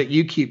fathers that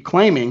you keep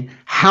claiming,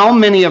 how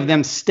many of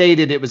them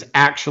stated it was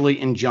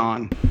actually in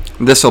John?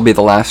 This will be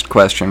the last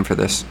question for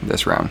this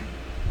round.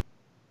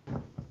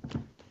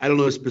 I don't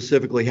know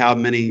specifically how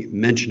many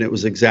mention it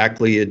was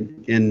exactly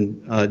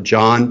in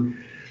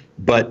John,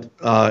 but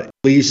at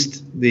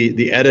least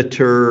the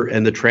editor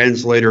and the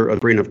translator of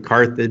Green of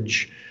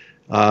Carthage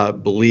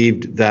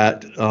believed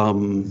that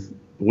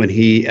when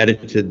he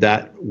edited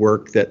that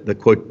work, that the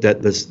quote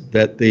that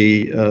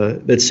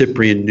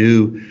Cyprian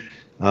knew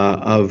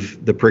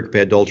of the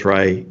Pericope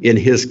Adulterae in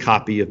his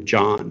copy of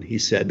John. He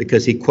said,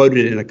 because he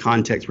quoted it in a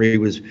context where he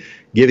was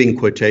giving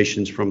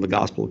quotations from the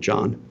Gospel of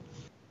John.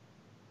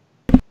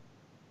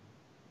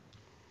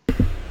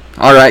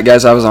 All right,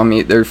 guys, I was on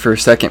mute there for a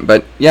second,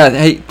 but yeah,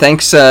 hey,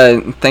 thanks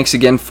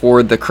again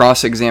for the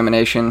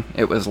cross-examination.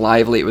 It was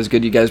lively. It was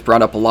good. You guys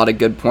brought up a lot of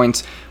good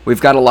points.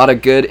 We've got a lot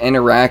of good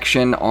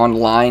interaction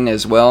online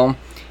as well.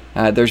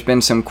 There's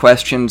been some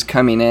questions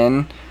coming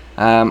in.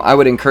 I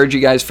would encourage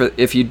you guys,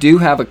 if you do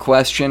have a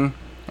question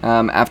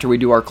after we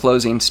do our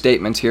closing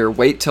statements here,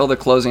 wait till the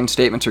closing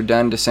statements are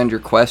done to send your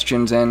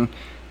questions in.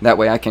 That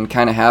way I can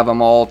kind of have them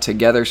all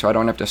together so I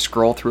don't have to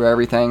scroll through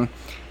everything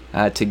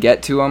to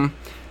get to them.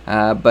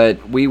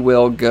 But we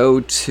will go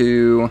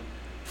to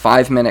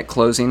 5-minute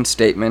closing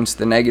statements.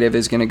 The negative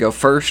is going to go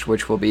first,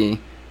 which will be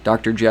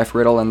Dr. Jeff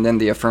Riddle, and then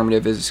the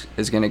affirmative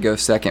is going to go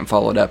second,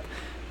 followed up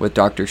with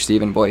Dr.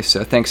 Stephen Boyce.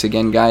 So thanks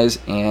again, guys,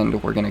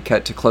 and we're going to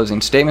cut to closing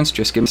statements.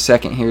 Just give me a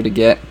second here to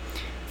get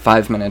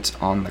 5 minutes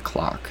on the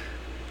clock.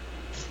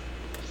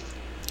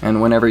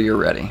 And whenever you're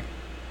ready.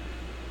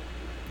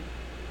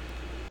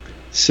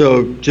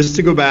 So just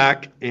to go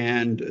back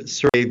and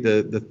survey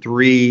the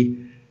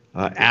 3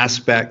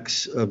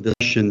 aspects of the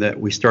session that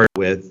we started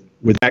with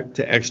respect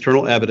to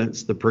external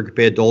evidence, the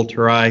Pericope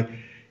Adulterae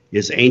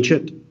is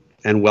ancient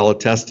and well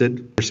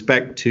attested. With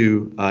respect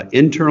to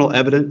internal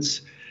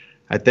evidence,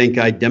 I think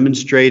I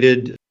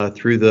demonstrated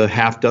through the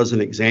half dozen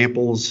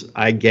examples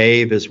I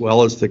gave, as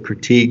well as the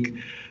critique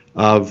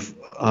of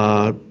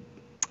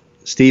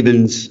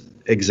Stephen's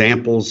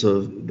examples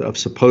of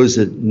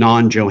supposed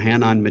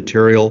non-Johannine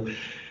material,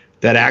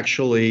 that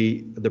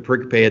actually the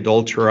Pericope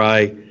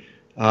Adulterae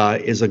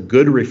is a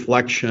good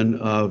reflection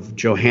of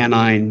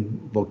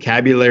Johannine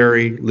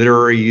vocabulary,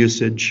 literary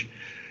usage.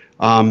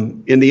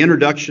 In the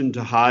introduction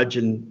to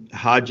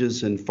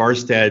Hodges and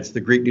Farstad's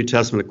The Greek New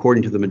Testament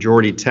According to the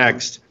Majority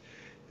Text,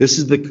 this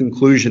is the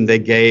conclusion they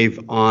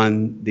gave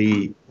on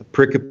the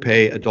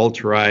Pericope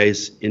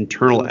Adulterae's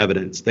internal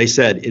evidence. They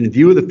said, in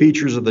view of the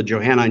features of the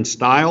Johannine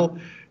style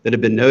that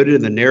have been noted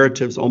in the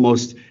narrative's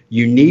almost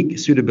unique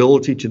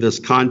suitability to this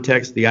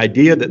context, the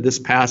idea that this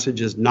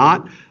passage is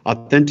not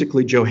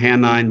authentically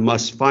Johannine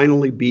must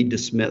finally be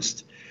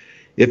dismissed.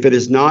 If it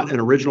is not an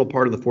original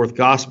part of the fourth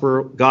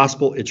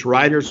gospel, its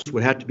writers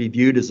would have to be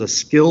viewed as a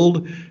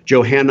skilled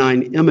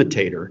Johannine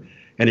imitator,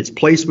 and its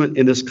placement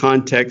in this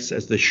context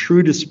as the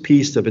shrewdest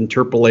piece of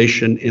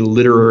interpolation in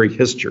literary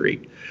history.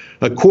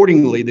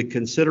 Accordingly, the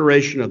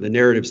consideration of the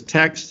narrative's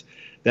text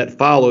that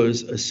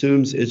follows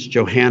assumes its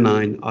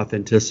Johannine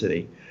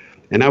authenticity.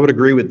 And I would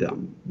agree with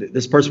them.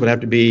 This person would have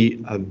to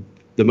be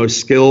the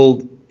most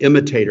skilled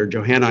imitator,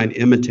 Johannine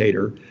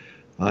imitator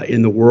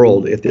in the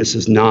world if this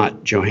is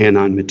not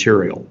Johannine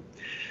material.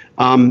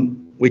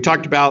 We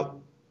talked about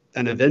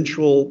an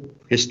eventual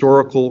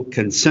historical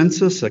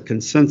consensus. A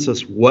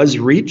consensus was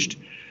reached.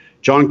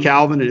 John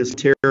Calvin and his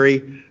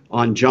commentary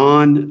on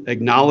John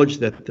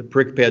acknowledged that the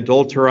Pericope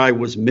Adulterae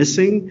was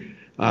missing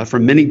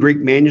from many Greek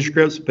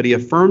manuscripts, but he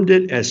affirmed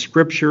it as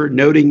scripture,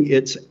 noting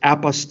its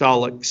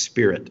apostolic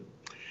spirit.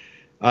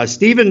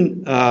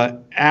 Stephen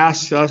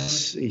asked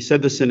us, he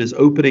said this in his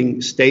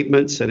opening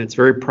statements, and it's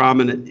very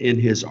prominent in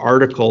his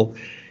article.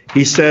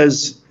 He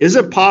says, is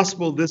it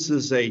possible this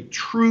is a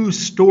true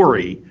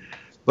story,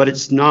 but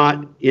it's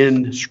not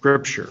in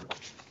Scripture?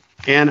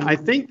 And I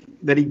think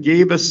that he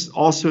gave us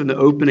also in the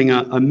opening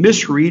a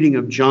misreading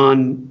of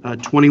John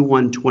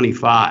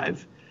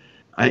 21:25.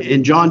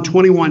 In John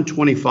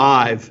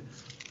 21:25,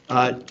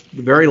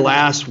 the very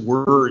last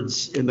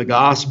words in the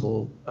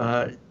gospel,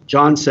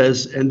 John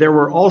says, and there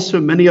were also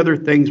many other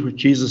things which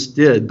Jesus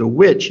did, the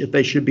which, if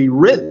they should be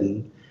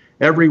written,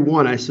 every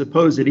one, I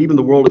suppose that even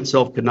the world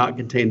itself could not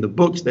contain the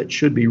books that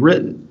should be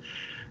written.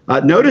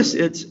 Notice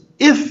it's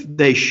if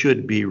they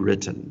should be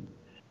written.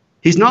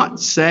 He's not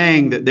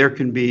saying that there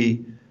can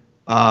be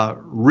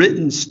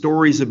written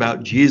stories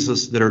about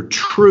Jesus that are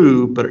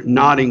true but are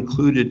not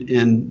included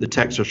in the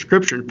text of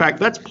Scripture. In fact,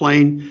 that's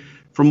plain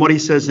from what he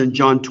says in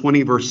John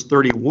 20, verse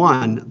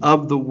 31,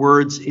 of the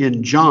words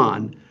in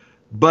John.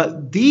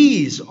 But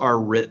these are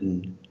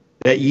written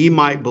that ye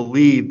might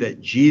believe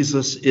that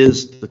Jesus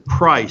is the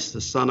Christ,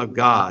 the Son of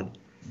God,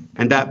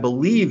 and that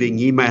believing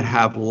ye might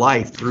have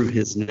life through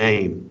his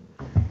name.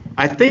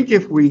 I think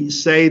if we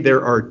say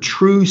there are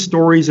true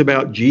stories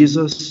about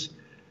Jesus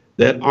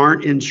that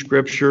aren't in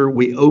Scripture,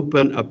 we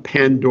open a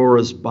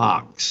Pandora's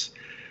box.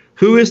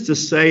 Who is to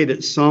say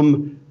that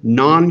some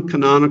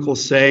non-canonical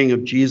saying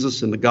of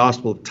Jesus in the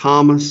Gospel of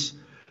Thomas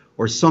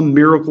or some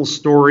miracle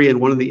story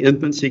in one of the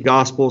infancy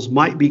Gospels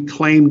might be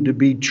claimed to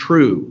be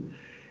true?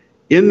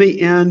 In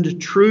the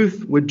end,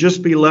 truth would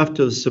just be left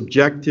to the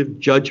subjective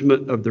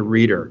judgment of the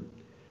reader.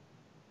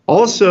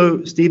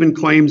 Also, Stephen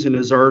claims in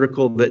his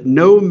article that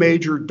no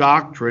major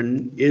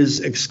doctrine is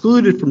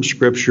excluded from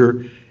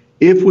Scripture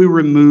if we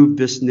remove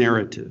this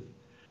narrative.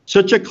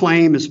 Such a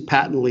claim is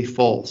patently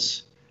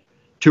false.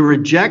 To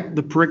reject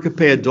the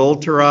pericope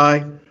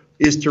adulterae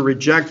is to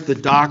reject the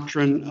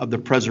doctrine of the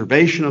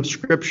preservation of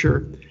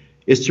Scripture,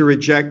 is to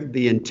reject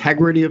the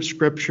integrity of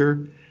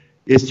Scripture,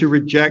 is to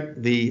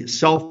reject the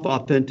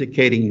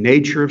self-authenticating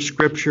nature of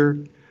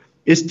Scripture,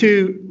 is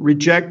to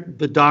reject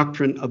the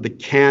doctrine of the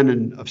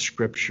canon of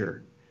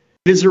Scripture.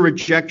 It is a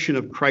rejection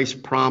of Christ's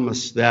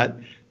promise that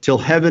till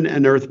heaven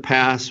and earth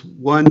pass,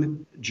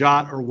 one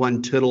jot or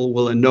one tittle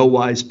will in no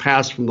wise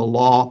pass from the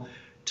law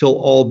till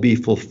all be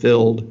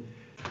fulfilled.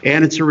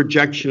 And it's a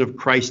rejection of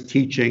Christ's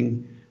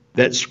teaching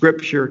that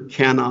Scripture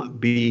cannot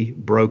be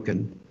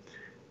broken.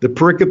 The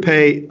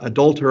pericope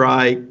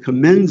adulterae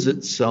commends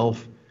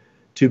itself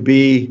to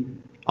be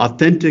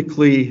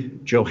authentically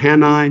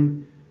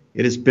Johannine.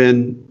 It has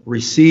been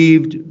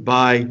received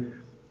by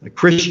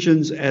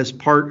Christians as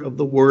part of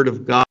the Word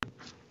of God.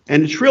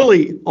 And it's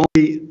really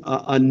only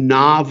a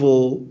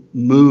novel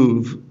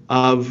move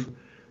of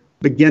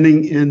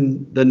beginning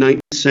in the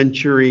 9th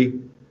century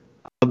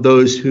of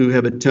those who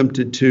have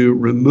attempted to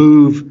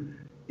remove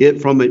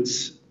it from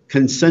its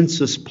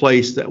consensus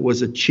place that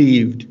was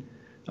achieved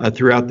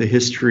throughout the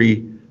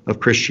history of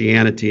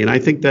Christianity. And I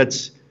think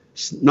that's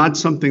not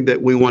something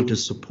that we want to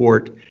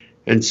support.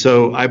 And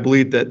so I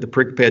believe that the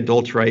pericope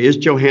adulterae is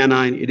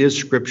Johannine, it is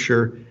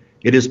Scripture,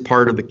 it is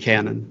part of the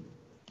canon.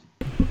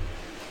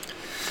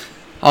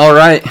 All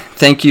right.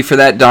 Thank you for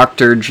that,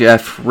 Dr.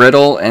 Jeff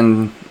Riddle.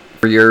 And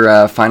for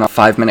your final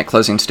 5-minute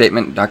closing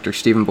statement, Dr.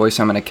 Stephen Boyce,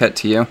 I'm going to cut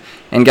to you.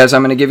 And guys,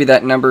 I'm going to give you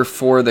that number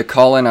for the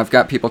call-in. I've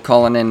got people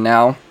calling in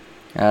now,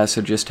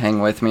 so just hang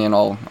with me and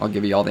I'll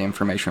give you all the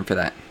information for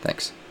that.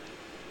 Thanks.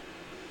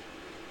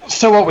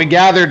 So what we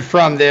gathered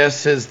from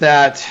this is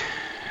that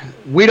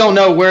we don't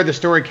know where the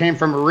story came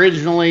from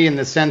originally, in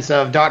the sense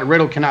of Dr.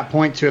 Riddle cannot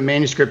point to a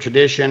manuscript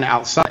tradition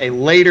outside a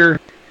later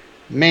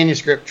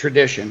manuscript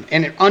tradition.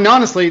 And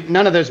honestly,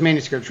 none of those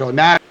manuscripts really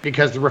matter,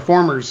 because the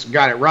reformers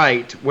got it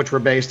right, which were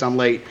based on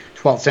late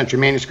 12th century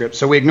manuscripts.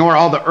 So we ignore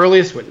all the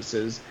earliest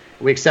witnesses.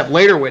 We accept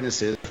later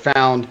witnesses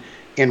found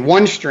in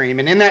one stream.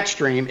 And in that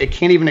stream, it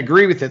can't even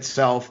agree with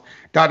itself.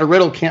 Dr.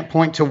 Riddle can't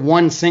point to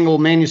one single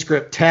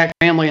manuscript text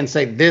family and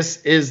say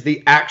this is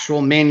the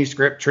actual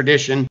manuscript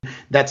tradition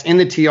that's in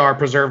the TR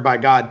preserved by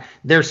God.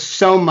 There's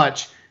so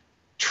much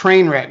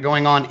train wreck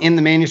going on in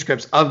the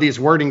manuscripts of these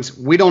wordings.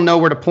 We don't know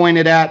where to point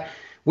it at.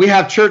 We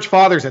have church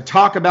fathers that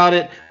talk about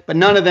it, but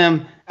none of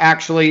them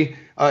actually,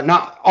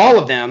 not all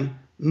of them,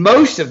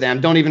 most of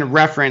them don't even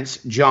reference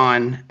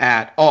John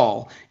at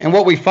all. And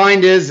what we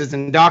find is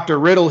in Dr.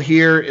 Riddle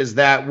here is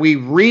that we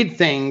read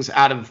things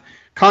out of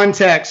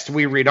context,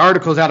 we read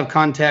articles out of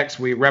context,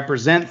 we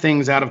represent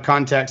things out of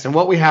context. And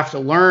what we have to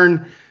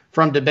learn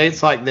from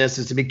debates like this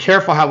is to be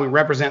careful how we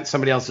represent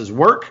somebody else's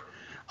work,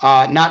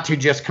 not to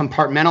just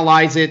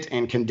compartmentalize it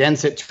and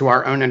condense it to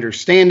our own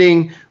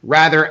understanding,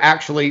 rather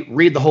actually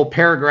read the whole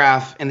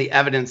paragraph and the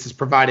evidence is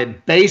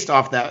provided based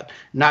off that,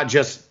 not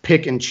just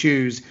pick and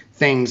choose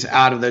things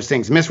out of those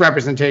things.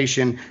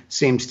 Misrepresentation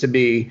seems to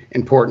be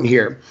important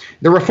here.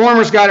 The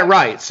reformers got it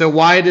right, so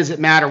why does it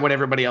matter what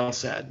everybody else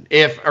said?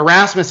 If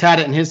Erasmus had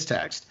it in his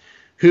text,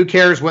 who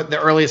cares what the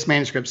earliest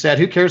manuscript said?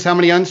 Who cares how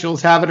many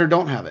uncials have it or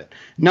don't have it?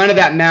 None of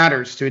that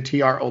matters to a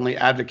TR-only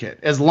advocate.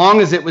 As long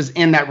as it was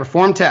in that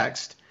Reformed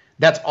text,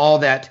 that's all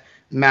that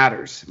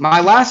matters.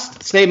 My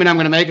last statement I'm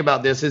going to make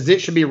about this is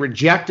it should be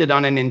rejected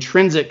on an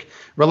intrinsic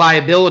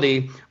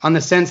reliability, on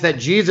the sense that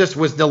Jesus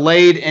was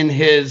delayed in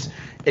his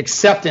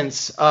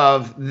acceptance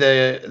of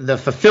the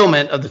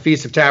fulfillment of the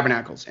Feast of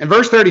Tabernacles. In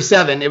verse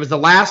 37, it was the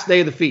last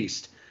day of the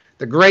feast.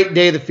 the great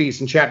day of the feast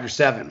in chapter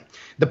 7.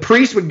 The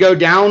priest would go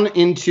down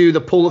into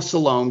the pool of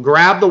Siloam,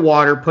 grab the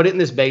water, put it in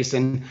this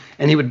basin,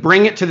 and he would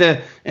bring it to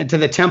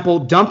the temple,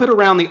 dump it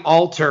around the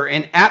altar,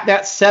 and at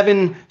that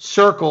 7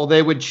 circle,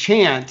 they would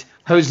chant,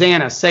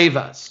 Hosanna, save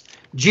us.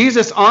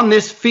 Jesus, on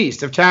this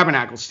Feast of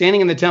Tabernacles,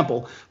 standing in the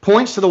temple,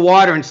 points to the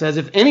water and says,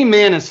 if any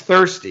man is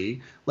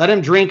thirsty, let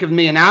him drink of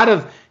me, and out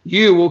of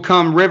you will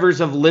come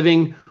rivers of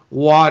living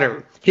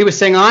water. He was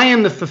saying, I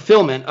am the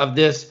fulfillment of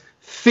this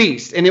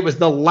feast, and it was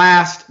the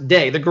last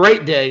day, the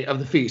great day of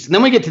the feast. And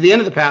then we get to the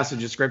end of the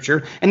passage of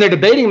Scripture, and they're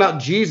debating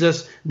about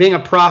Jesus being a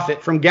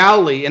prophet from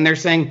Galilee, and they're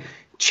saying,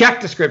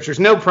 check the Scriptures,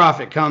 no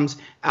prophet comes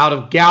out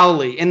of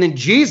Galilee. And then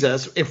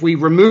Jesus, if we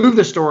remove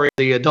the story of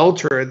the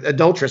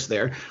adulteress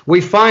there,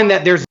 we find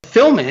that there's a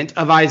fulfillment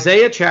of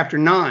Isaiah chapter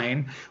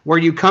 9, where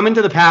you come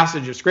into the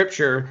passage of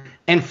Scripture,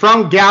 and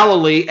from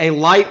Galilee a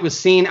light was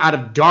seen out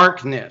of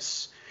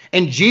darkness.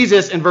 And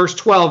Jesus in verse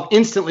 12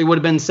 instantly would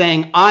have been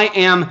saying, I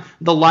am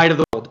the light of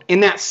the world.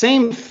 In that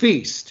same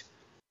feast,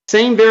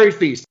 same very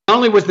feast, not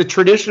only was the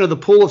tradition of the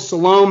pool of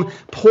Siloam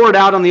poured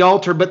out on the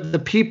altar, but the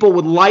people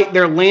would light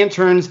their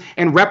lanterns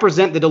and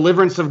represent the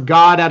deliverance of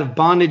God out of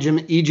bondage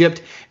in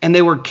Egypt. And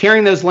they were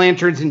carrying those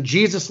lanterns, and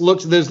Jesus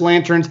looks at those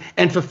lanterns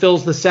and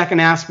fulfills the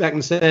second aspect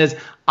and says,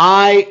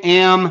 I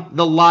am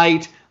the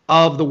light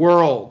of the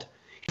world.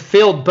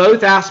 Filled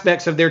both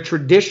aspects of their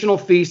traditional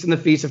feast and the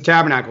Feast of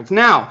Tabernacles.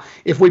 Now,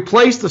 if we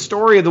place the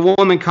story of the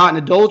woman caught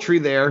in adultery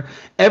there,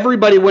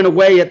 everybody went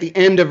away at the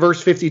end of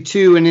verse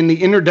 52, and in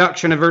the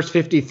introduction of verse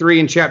 53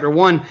 in chapter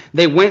 1,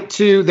 they went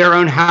to their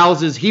own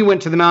houses. He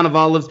went to the Mount of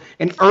Olives,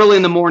 and early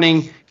in the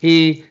morning,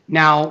 he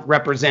now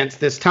represents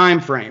this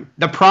time frame.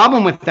 The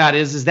problem with that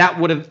is that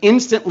would have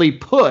instantly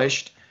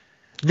pushed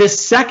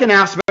this second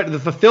aspect of the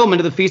fulfillment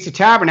of the Feast of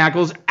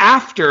Tabernacles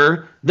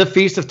after the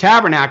Feast of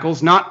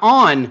Tabernacles, not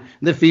on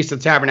the Feast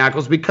of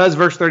Tabernacles, because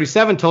verse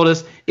 37 told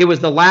us it was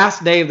the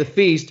last day of the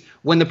feast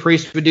when the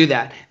priest would do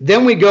that.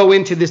 Then we go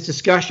into this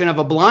discussion of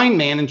a blind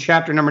man in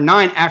chapter number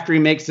 9 after he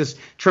makes this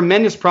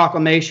tremendous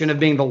proclamation of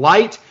being the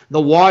light,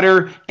 the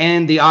water,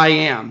 and the I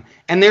am.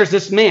 And there's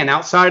this man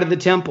outside of the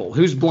temple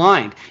who's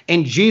blind.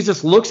 And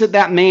Jesus looks at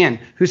that man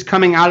who's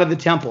coming out of the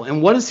temple.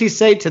 And what does he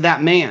say to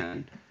that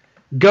man?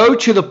 Go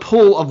to the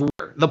pool of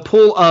water, the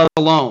pool of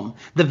Siloam,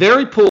 the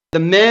very pool. The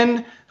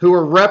men who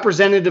were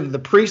representative of the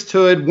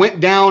priesthood went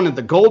down in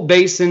the gold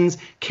basins,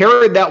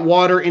 carried that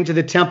water into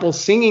the temple,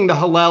 singing the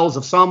Hallels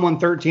of Psalm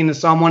 113 and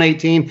Psalm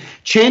 118,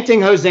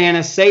 chanting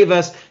Hosanna, save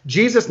us.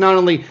 Jesus not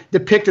only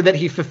depicted that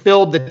he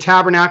fulfilled the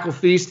tabernacle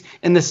feast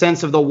in the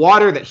sense of the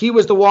water, that he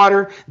was the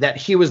water, that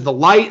he was the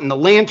light and the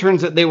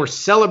lanterns that they were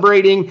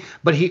celebrating,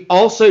 but he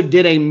also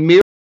did a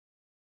miracle.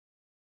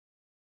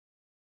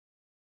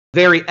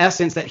 Very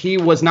essence that he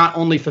was not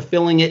only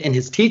fulfilling it in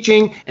his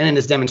teaching and in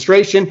his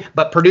demonstration,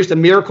 but produced a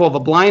miracle of a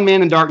blind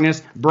man in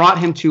darkness, brought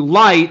him to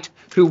light,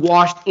 who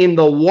washed in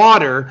the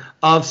water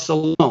of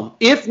Siloam.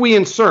 If we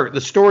insert the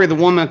story of the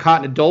woman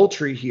caught in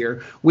adultery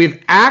here,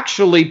 we've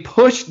actually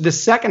pushed the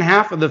second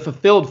half of the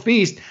fulfilled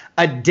feast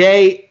a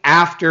day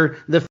after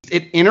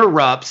it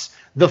interrupts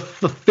the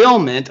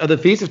fulfillment of the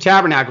Feast of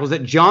Tabernacles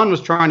that John was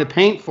trying to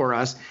paint for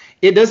us.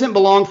 It doesn't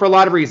belong for a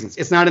lot of reasons.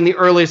 It's not in the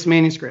earliest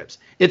manuscripts.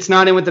 It's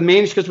not in with the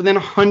manuscripts within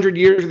 100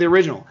 years of the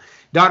original.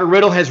 Dr.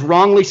 Riddle has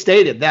wrongly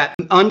stated that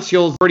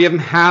uncials, majority of them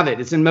have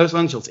it. It's in most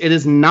uncials. It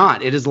is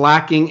not. It is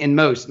lacking in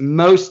most.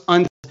 Most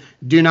uncials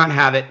do not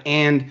have it,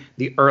 and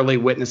the early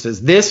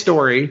witnesses. This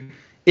story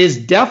is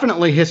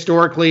definitely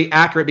historically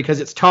accurate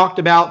because it's talked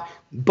about,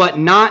 but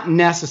not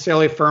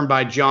necessarily affirmed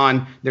by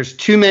John. There's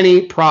too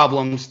many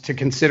problems to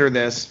consider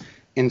this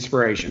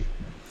inspiration.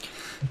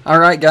 All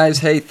right, guys.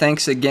 Hey,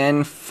 thanks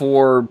again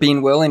for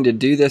being willing to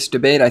do this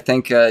debate. I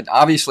think,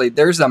 obviously,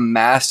 there's a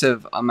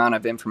massive amount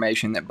of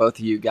information that both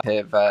of you guys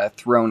have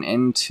thrown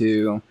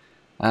into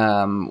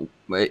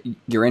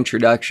your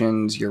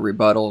introductions, your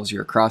rebuttals,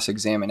 your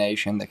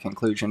cross-examination, the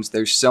conclusions.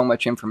 There's so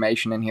much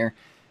information in here,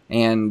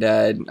 and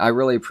I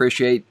really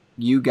appreciate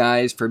you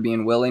guys for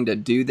being willing to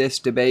do this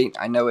debate.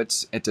 I know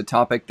it's a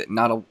topic that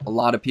not a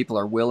lot of people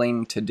are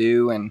willing to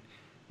do, and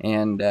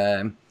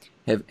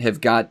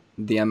have got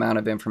the amount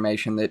of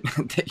information that,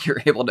 that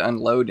you're able to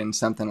unload in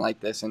something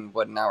like this in,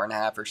 an hour and a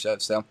half or so.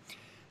 So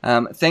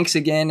thanks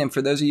again, and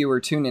for those of you who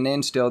are tuning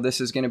in still, this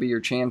is going to be your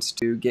chance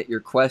to get your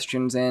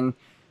questions in.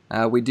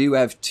 We do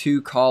have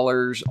 2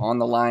 callers on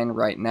the line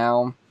right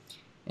now,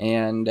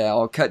 and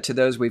I'll cut to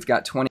those. We've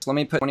got 20. So let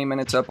me put 20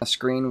 minutes up on the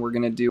screen. We're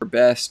going to do our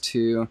best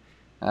to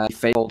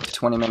faithful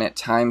 20-minute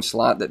time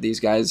slot that these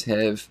guys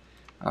have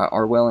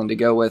are willing to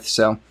go with.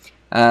 So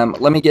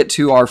let me get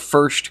to our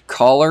first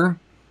caller.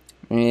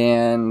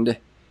 And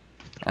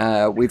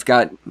we've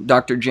got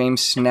Dr. James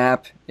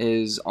Snap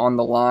is on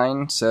the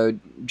line. So,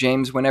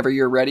 James, whenever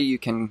you're ready, you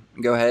can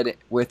go ahead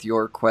with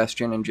your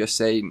question and just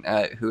say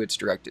who it's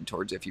directed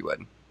towards, if you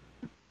would.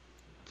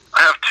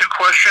 I have 2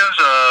 questions,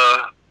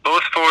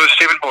 both for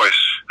Stephen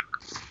Boyce.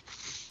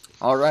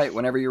 All right,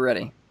 whenever you're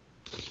ready.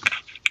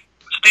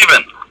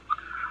 Stephen,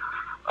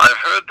 I've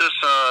heard this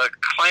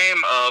claim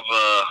of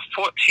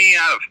 14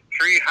 out of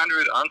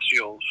 300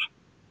 uncials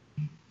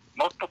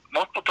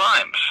multiple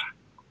times,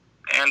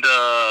 and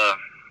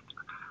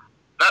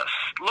that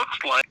looks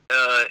like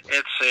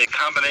it's a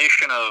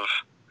combination of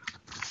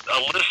a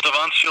list of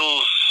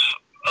uncials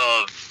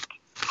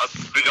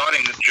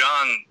regarding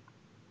John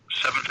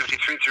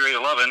 7:53 through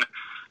 8:11,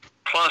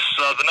 plus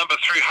the number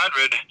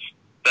 300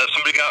 that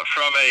somebody got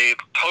from a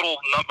total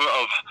number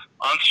of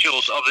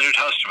uncials of the New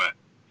Testament.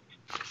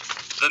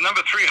 The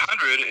number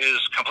 300 is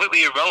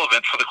completely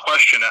irrelevant for the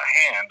question at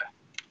hand,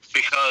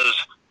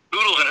 because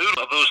oodles and oodles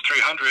of those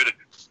 300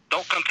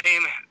 don't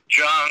contain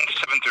John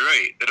 7 through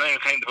 8. They don't even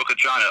contain the book of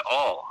John at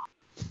all.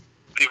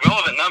 The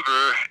relevant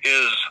number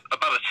is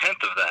about a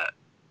tenth of that.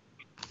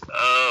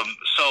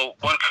 So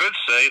one could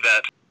say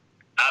that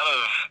out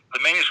of the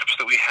manuscripts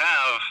that we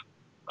have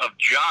of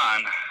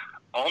John,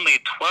 only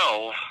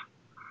 12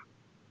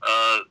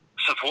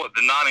 support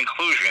the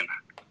non-inclusion.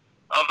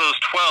 Of those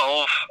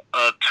 12,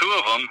 2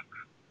 of them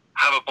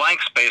have a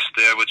blank space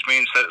there, which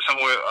means that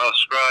somewhere a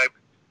scribe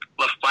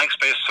left blank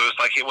space, so it's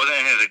like it wasn't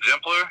in his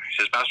exemplar,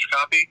 his master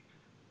copy,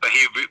 but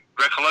he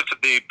recollected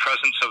the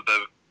presence of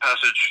the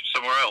passage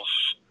somewhere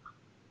else.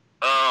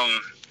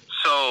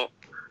 So,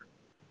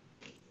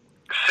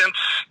 since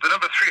the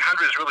number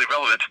 300 is really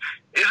relevant,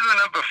 isn't the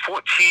number 14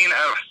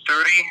 out of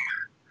 30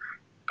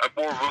 a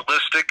more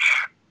realistic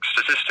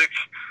statistic,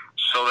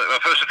 so that a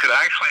person could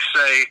actually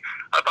say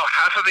about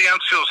half of the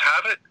uncials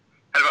have it,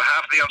 and about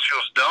half of the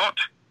uncials don't,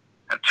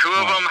 and 2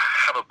 of them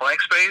have a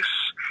blank space,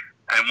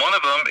 and 1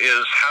 of them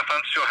is half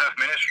uncial, half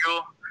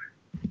minuscule?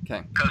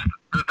 Okay. Because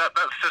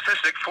that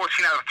statistic,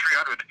 14 out of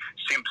 300,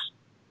 seems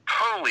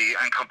totally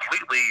and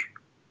completely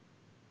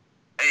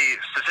a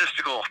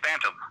statistical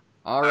phantom.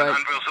 All right.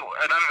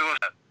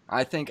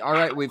 I think, all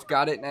right, we've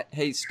got it.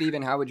 Hey,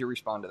 Stephen, how would you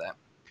respond to that?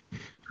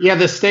 Yeah,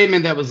 the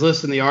statement that was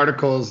listed in the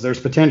articles, there's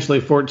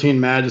potentially 14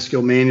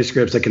 majuscule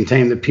manuscripts that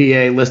contain the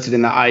PA listed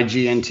in the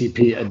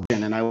IGNTP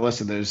edition, and I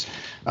listed those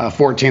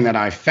 14 that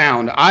I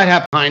found. I'd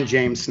have behind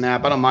James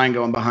Snap. I don't mind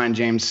going behind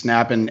James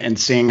Snap and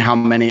seeing how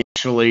many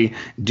actually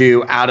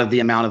do out of the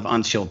amount of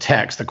uncial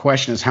text. The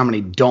question is how many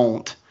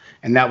don't,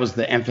 and that was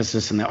the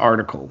emphasis in the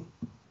article.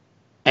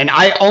 And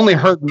I only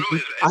heard...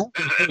 It's 12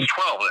 then,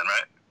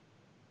 right?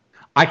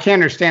 I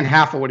can't understand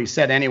half of what he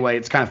said anyway.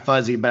 It's kind of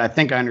fuzzy, but I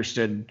think I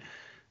understood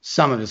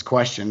some of his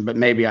question, but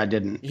maybe I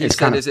didn't. He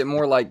said, is it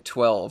more like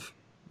 12?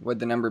 Would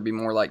the number be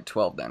more like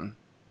 12 then?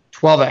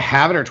 12 that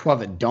have it or 12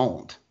 that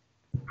don't?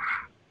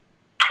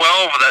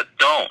 12 that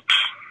don't.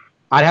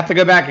 I'd have to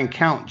go back and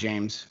count,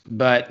 James.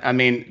 But, I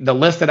mean, the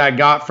list that I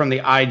got from the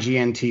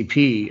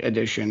IGNTP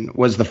edition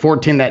was the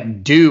 14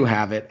 that do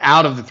have it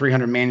out of the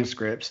 300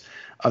 manuscripts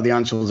of the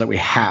uncials that we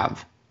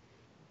have.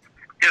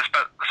 Yes,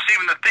 but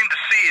Stephen, the thing to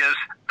see is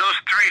those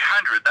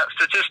 300, that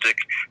statistic,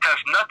 has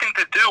nothing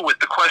to do with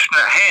the question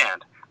at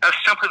hand. That's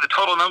simply the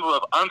total number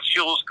of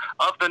uncials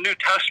of the New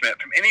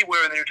Testament from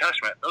anywhere in the New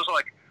Testament. Those are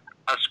like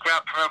a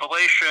scrap from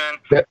Revelation,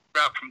 a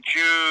scrap from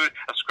Jude,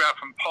 a scrap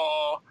from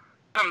Paul.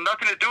 They have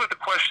nothing to do with the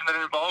question that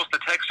involves the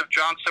text of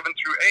John 7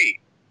 through 8.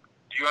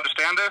 Do you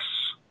understand this?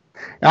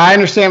 I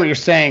understand what you're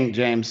saying,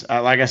 James.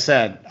 Like I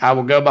said, I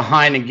will go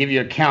behind and give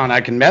you a count. I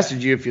can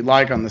message you if you'd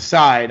like on the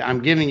side.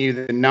 I'm giving you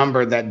the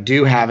number that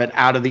do have it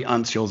out of the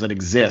uncials that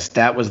exist.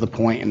 That was the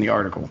point in the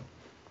article.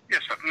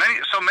 Yes, but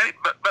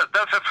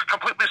that's a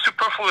completely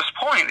superfluous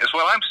point, is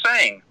what I'm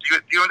saying. Do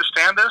you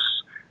understand this?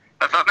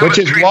 Which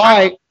is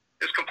why.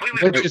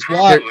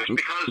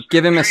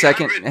 Give him a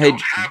second. Hey,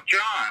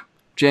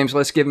 James,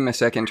 let's give him a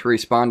second to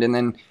respond, and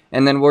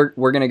then we're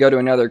going to go to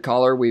another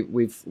caller.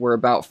 We're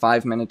about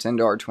 5 minutes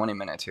into our 20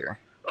 minutes here.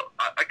 Can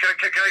I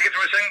get to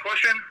my second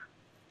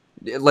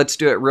question? Let's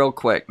do it real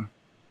quick.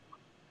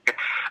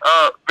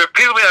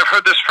 Repeatedly, I've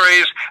heard this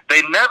phrase: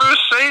 "They never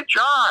say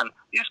John."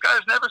 These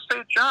guys never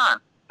say John,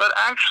 but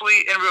actually,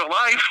 in real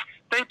life,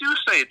 they do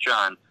say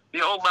John.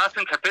 The old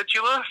Latin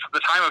capitula from the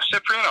time of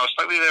Cyprian or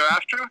slightly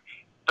thereafter,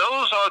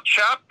 those are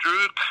chapter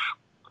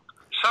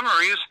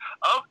summaries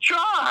of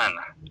John,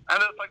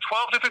 and there's like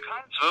 12 different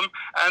kinds of them,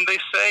 and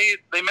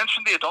they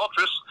mention the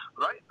adulteress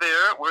right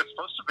there where it's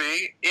supposed to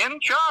be in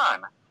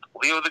John.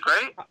 Leo the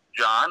Great,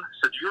 John.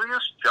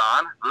 Segelius,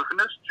 John.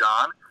 Rufinus,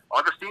 John.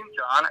 Augustine,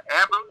 John.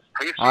 Ambrose,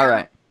 Pacius. All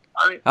right.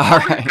 I mean, all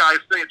these guys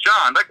say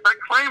John. That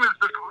claim is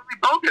just completely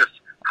bogus.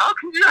 How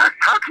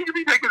can you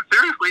be taken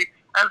seriously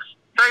and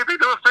say they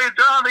don't say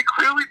John? They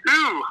clearly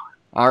do.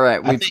 All right.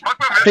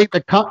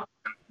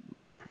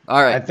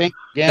 All right. I think,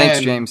 again,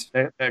 thanks, James.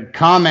 The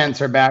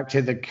comments are back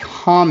to the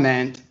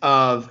comment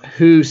of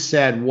who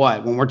said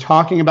what. When we're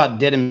talking about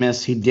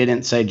Didymus, he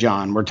didn't say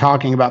John. We're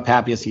talking about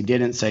Papias, he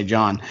didn't say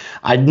John.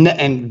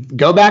 And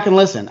go back and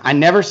listen. I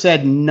never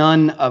said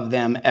none of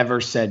them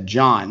ever said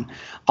John.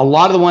 A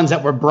lot of the ones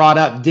that were brought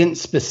up didn't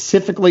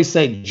specifically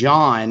say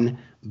John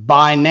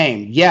by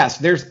name. Yes,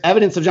 there's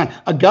evidence of John.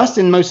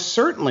 Augustine most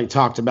certainly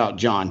talked about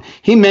John.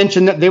 He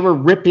mentioned that they were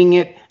ripping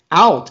it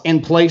out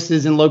in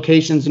places and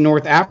locations in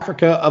North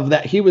Africa of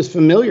that he was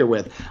familiar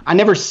with. I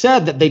never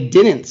said that they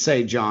didn't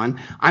say John.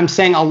 I'm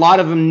saying a lot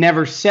of them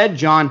never said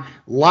John,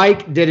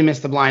 like Didymus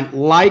the Blind,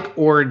 like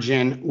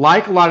Origen,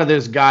 like a lot of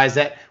those guys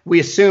that we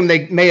assume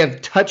they may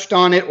have touched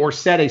on it or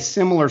said a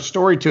similar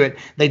story to it.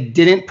 They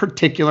didn't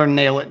particularly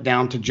nail it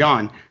down to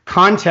John.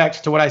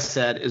 Context to what I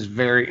said is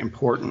very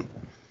important.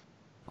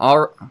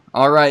 All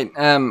right.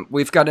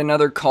 We've got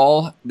another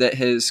call that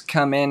has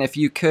come in. If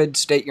you could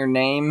state your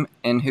name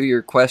and who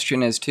your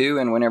question is to,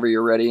 and whenever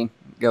you're ready,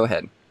 go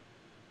ahead.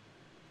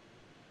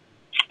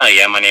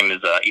 Yeah, my name is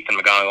Ethan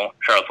McGonigal,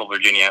 Charlottesville,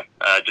 Virginia.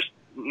 Just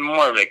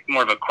more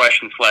of a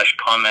question /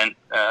 comment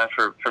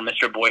for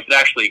Mr. Boyce. It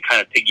actually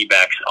kind of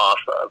piggybacks off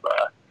of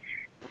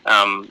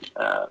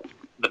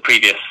the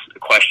previous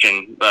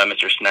question,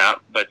 Mr.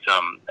 Snap, but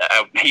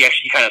he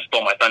actually kind of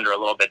stole my thunder a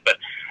little bit. But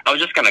I was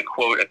just going to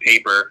quote a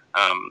paper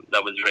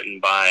that was written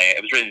in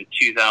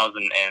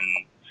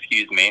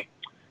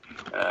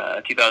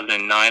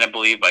 2009, I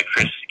believe, by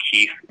Chris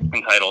Keith,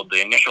 entitled "The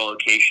Initial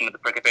Location of the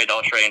Pericope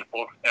Adulterae in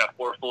a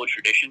Fourfold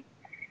Tradition."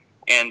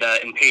 And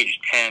in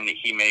page 10,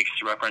 he makes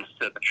reference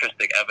to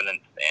patristic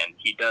evidence, and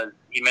he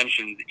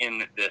mentions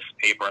in this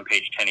paper on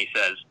page 10, he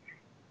says,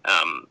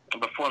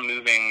 before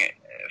moving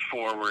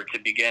forward to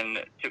begin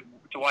to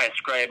why a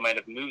scribe might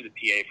have moved the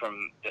PA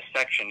from this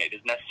section, it is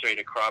necessary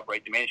to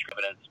corroborate the manuscript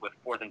evidence with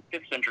 4th and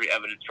 5th century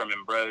evidence from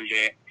Ambrose,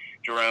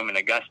 Jerome, and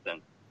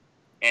Augustine.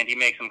 And he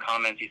makes some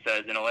comments. He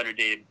says, in a letter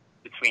dated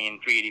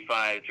between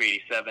 385 and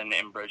 387,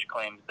 Ambrose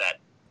claims that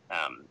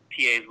PA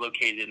is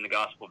located in the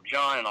Gospel of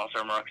John, and also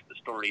remarks the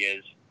story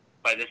is,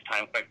 by this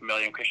time, quite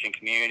familiar in Christian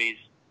communities.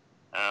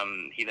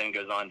 He then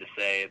goes on to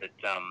say that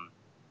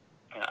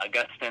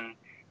Augustine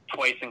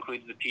twice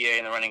includes the PA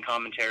in the running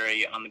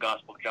commentary on the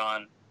Gospel of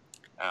John.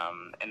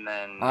 And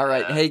then, all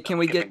right. Hey,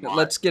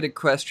 let's get a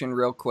question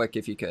real quick,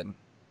 if you could.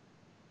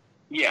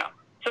 Yeah.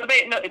 So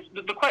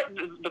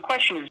the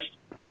question is,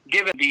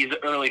 given these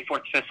early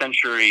 4th, 5th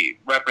century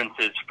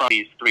references from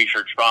these three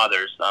church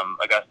fathers,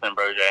 Augustine and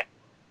Ambrose,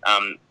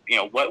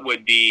 what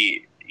would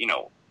be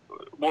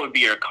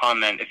your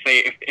comment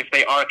if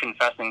they are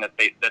confessing that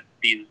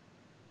these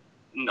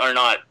are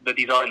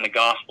in the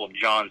Gospel of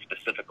John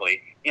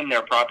specifically in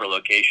their proper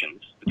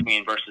locations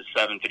between verses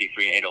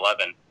 7:53 and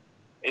 8:11?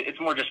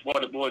 It's more just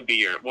what would be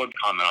your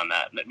comment on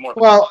that?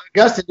 Well,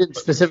 Augustine didn't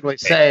specifically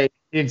say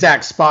the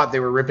exact spot they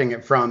were ripping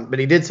it from, but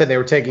he did say they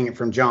were taking it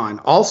from John.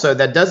 Also,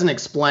 that doesn't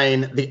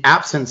explain the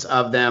absence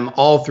of them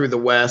all through the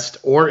West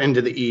or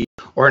into the East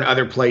or in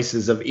other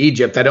places of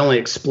Egypt. That only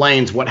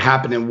explains what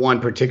happened in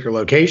one particular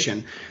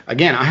location.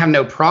 Again, I have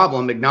no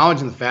problem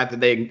acknowledging the fact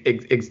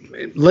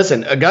that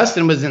listen,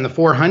 Augustine was in the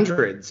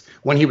 400s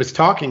when he was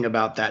talking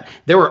about that.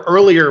 There were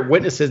earlier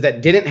witnesses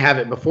that didn't have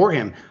it before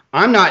him.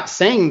 I'm not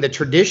saying the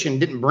tradition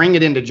didn't bring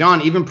it into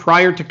John even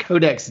prior to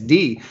Codex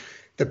D.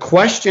 The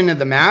question of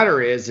the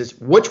matter is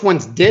which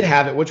ones did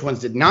have it, which ones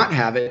did not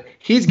have it.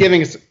 He's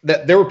giving us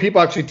that there were people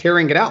actually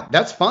tearing it out.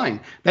 That's fine.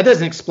 That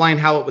doesn't explain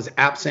how it was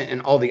absent in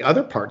all the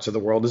other parts of the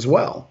world as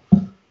well.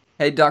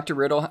 Hey, Dr.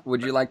 Riddle,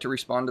 would you like to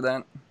respond to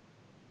that?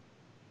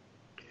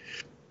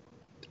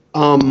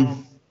 I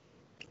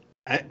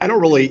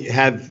don't really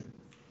have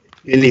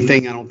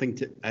anything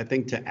I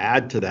think to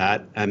add to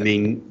that. I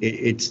mean,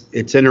 it's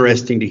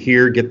interesting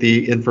to get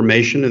the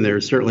information, and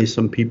there's certainly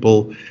some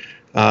people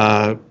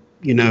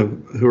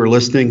who are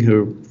listening,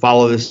 who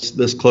follow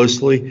this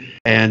closely,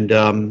 and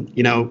I'm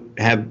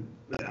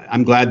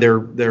glad they're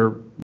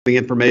giving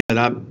information that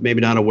I'm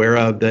maybe not aware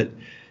of, that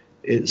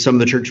some of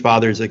the church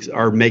fathers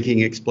are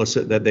making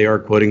explicit that they are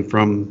quoting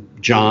from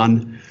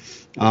John.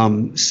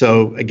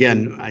 So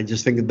again, I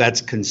just think that's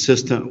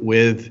consistent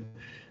with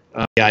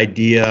the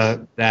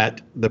idea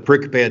that the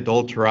Pericope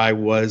Adulterae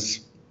was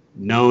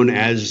known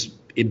as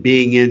it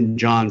being in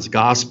John's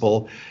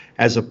Gospel,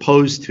 as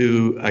opposed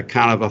to a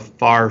kind of a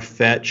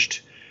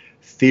far-fetched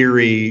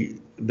theory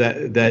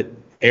that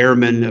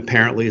Ehrman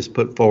apparently has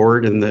put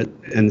forward,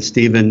 and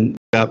Stephen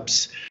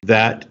Ups,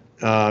 that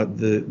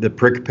the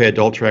Pericope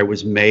Adulterae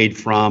was made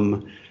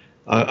from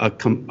a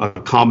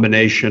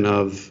combination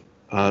of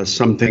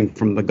something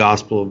from the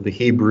Gospel of the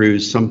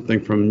Hebrews,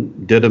 something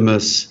from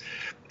Didymus,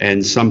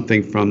 and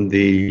something from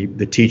the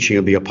teaching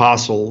of the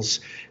apostles.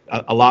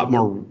 A lot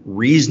more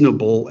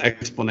reasonable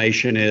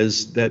explanation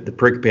is that the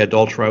Pericope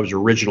Adulterae was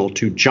original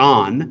to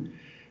John,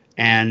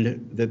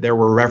 and that there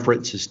were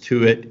references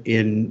to it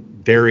in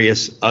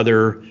various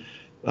other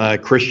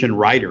Christian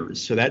writers.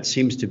 So that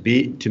seems to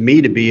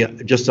me to be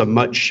just a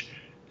much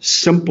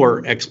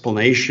simpler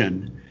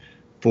explanation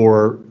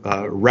for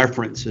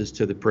references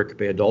to the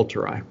Pericope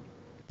Adulterae.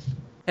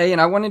 Hey,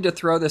 and I wanted to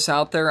throw this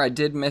out there. I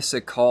did miss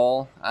a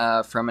call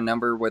from a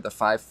number with a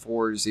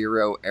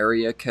 540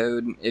 area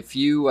code. If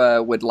you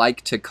would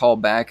like to call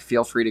back,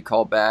 feel free to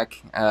call back.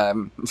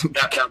 That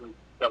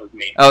was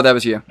me. Oh, that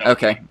was you.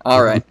 Okay.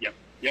 All right. Yep.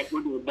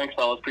 Thanks,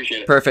 fellas.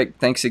 Appreciate it. Perfect.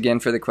 Thanks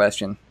again for the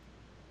question.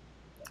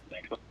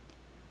 Thanks.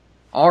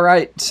 All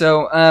right.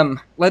 So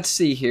let's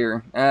see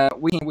here.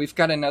 We've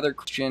got another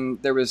question.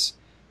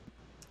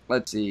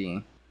 Let's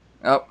see.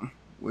 Oh,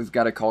 we've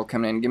got a call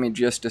coming in. Give me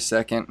just a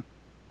second.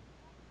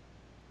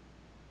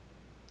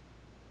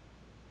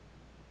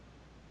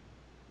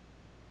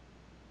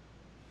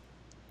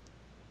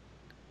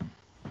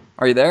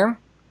 Are you there?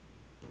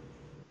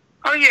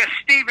 Oh, yes,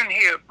 Stephen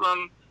here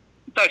from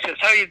Texas.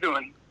 How you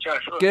doing,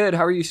 Joshua? Good.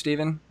 How are you,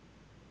 Stephen?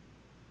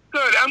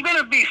 Good. I'm going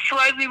to be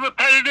slightly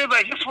repetitive.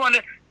 I just want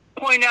to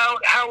point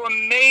out how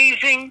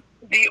amazing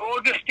the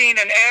Augustine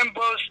and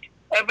Ambrose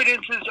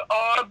evidences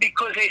are,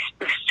 because they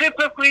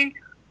specifically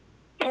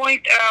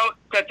point out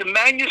that the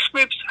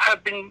manuscripts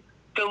have been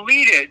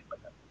deleted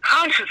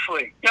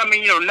consciously. I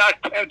mean,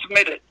 not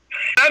transmitted.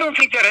 I don't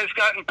think that has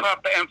gotten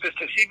proper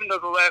emphasis, even though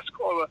the last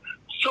caller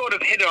sort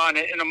of hit on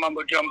it in a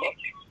mumbo-jumbo.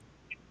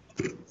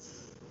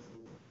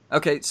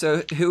 Okay,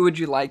 so who would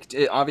you like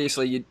to,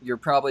 obviously you're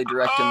probably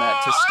directing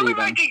that to Stephen.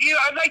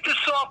 I'd like to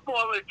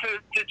softball it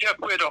to Jeff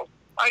Riddle.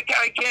 I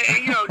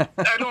can't,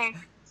 I don't,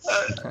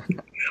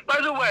 by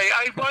the way,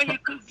 I want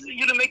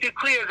you to make it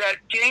clear that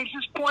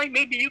James's point,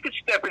 maybe you could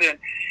step it in.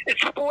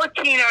 It's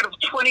 14 out of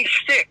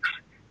 26,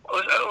 or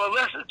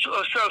less,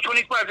 or so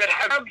 25 that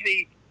have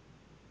the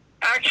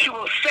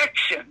actual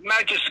section,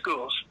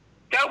 majuscules.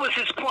 That was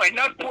his point,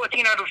 not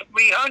 14 out of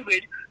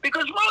 300,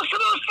 because most of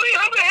those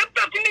 300 have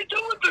nothing to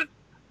do with the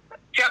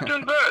chapter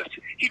and verse.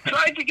 He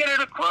tried to get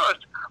it across,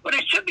 but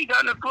it should be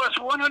gotten across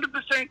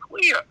 100%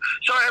 clear.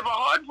 So I have a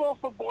hard ball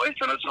for Boyce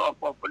and a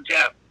softball for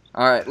Jeff.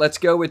 All right, let's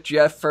go with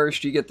Jeff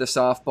first. You get the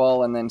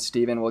softball, and then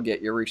Stephen will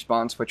get your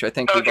response, which I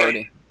think we've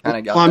already kind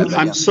of got. Well,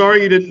 I'm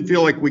sorry you didn't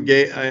feel like we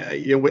gave.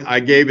 I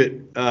gave it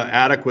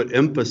adequate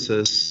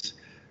emphasis,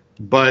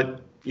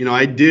 but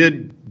I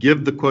did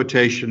give the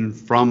quotation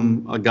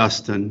from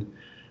Augustine,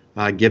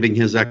 giving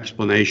his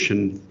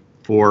explanation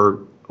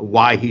for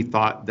why he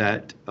thought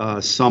that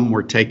some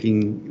were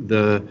taking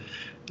the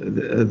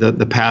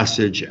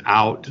passage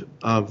out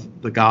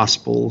of the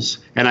Gospels,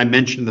 and I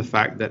mentioned the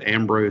fact that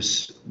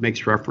Ambrose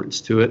makes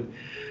reference to it,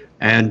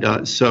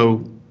 and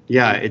so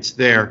yeah, it's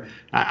there.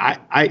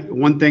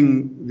 One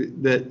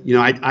thing that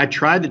I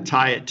tried to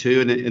tie it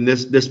to, and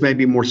this may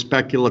be more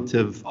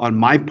speculative on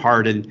my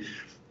part, and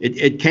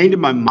it came to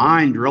my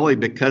mind really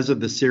because of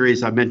the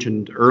series I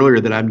mentioned earlier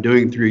that I'm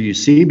doing through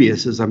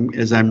Eusebius. As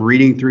I'm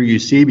reading through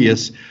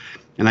Eusebius.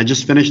 And I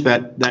just finished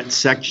that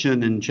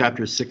section in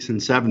chapters 6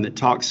 and 7 that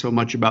talks so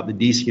much about the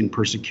Decian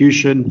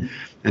persecution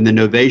and the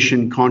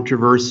Novatian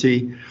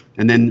controversy,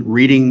 and then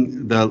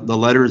reading the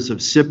letters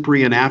of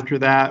Cyprian after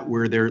that,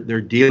 where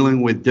they're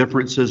dealing with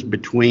differences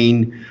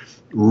between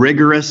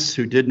rigorists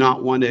who did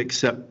not want to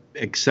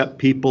accept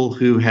people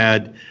who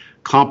had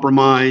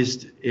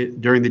compromised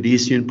during the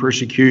Decian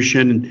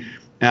persecution,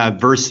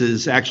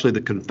 versus actually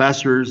the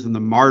confessors and the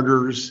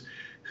martyrs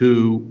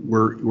who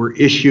were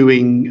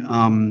issuing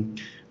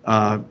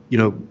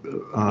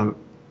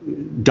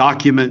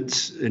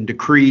documents and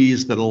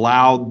decrees that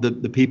allowed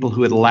the people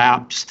who had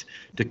lapsed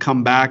to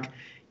come back.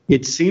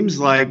 It seems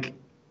like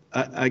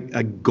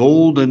a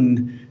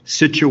golden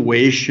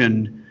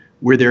situation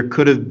where there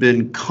could have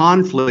been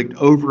conflict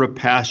over a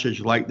passage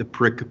like the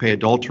Pericope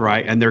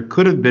Adulterae, and there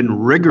could have been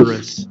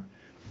rigorists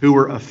who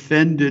were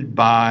offended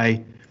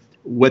by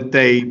what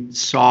they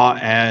saw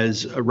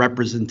as a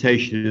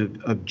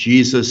representation of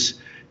Jesus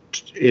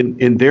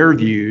in their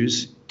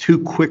views, too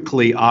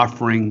quickly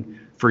offering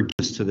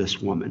forgiveness to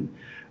this woman.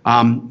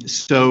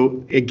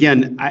 So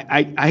again,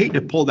 I hate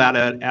to pull that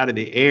out of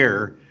the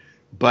air,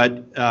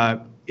 but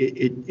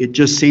it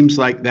just seems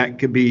like that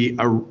could be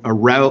a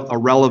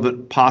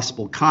relevant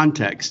possible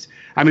context.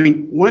 I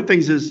mean, one of the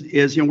things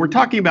is we're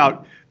talking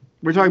about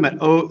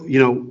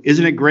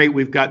isn't it great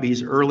we've got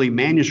these early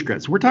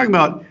manuscripts? We're talking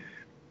about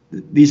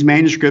these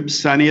manuscripts,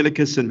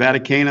 Sinaiticus and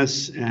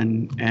Vaticanus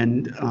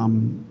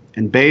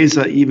and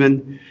Beza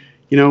even,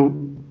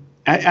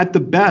 at the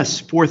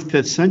best, 4th,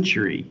 5th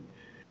century,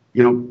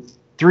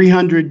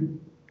 300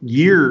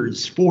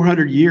 years,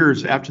 400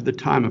 years after the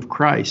time of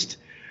Christ.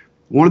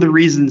 One of the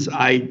reasons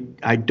I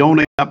don't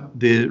accept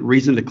the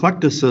reason to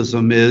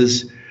eclecticism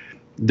is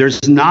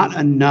there's not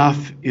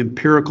enough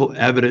empirical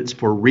evidence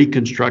for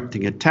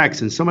reconstructing a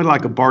text. And somebody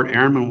like a Bart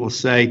Ehrman will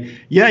say,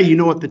 yeah, you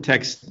know what the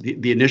text,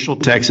 the initial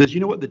text is, you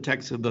know what the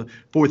text of the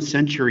 4th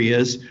century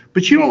is,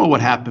 but you don't know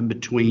what happened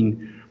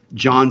between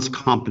John's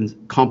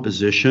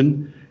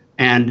composition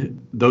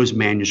and those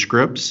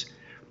manuscripts.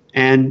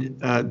 And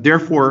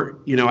therefore,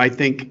 I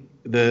think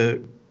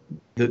the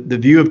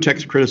view of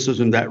text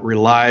criticism that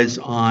relies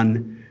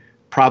on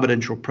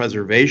providential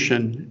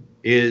preservation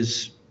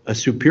is a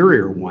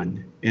superior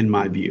one, in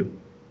my view.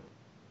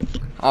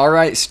 All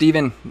right,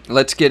 Stephen,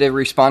 let's get a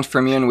response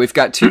from you. And we've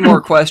got 2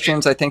 more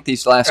questions. I think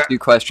these last 2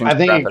 questions wrap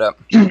it up.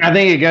 I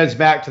think it goes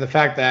back to the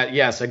fact that,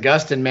 yes,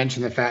 Augustine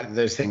mentioned the fact that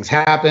those things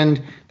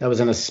happened. That was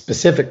in a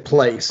specific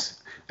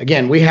place.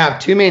 Again, we have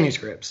 2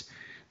 manuscripts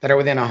that are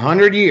within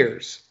 100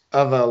 years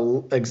of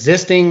an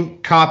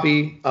existing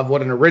copy of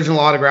what an original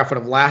autograph would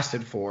have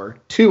lasted for.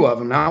 2 of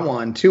them, not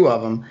 1, 2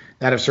 of them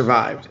that have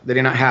survived. They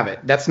do not have it.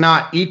 That's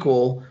not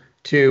equal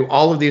to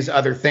all of these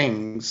other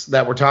things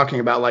that we're talking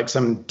about, like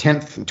some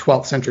 10th and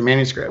 12th century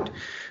manuscript.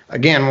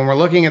 again, when we're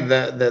looking at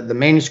the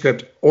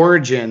manuscript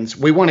origins,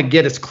 we want to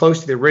get as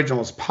close to the original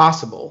as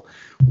possible.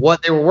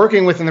 What they were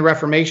working with in the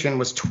Reformation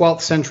was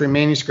 12th century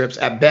manuscripts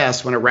at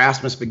best when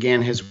Erasmus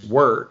began his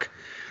work.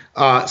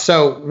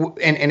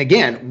 And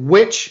again,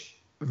 which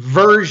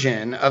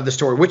version of the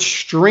story, which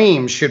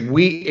stream should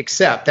we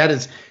accept? That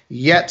is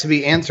yet to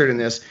be answered in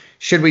this.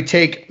 Should we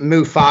take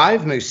Mu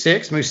 5, Mu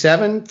 6, Mu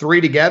 7,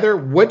 3 together?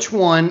 Which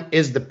one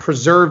is the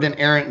preserved,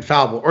 inerrant,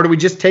 infallible? Or do we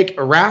just take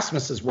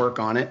Erasmus's work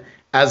on it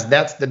as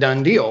that's the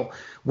done deal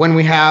when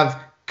we have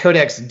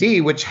Codex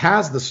D, which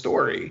has the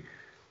story?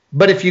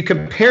 But if you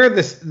compare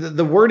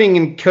the wording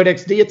in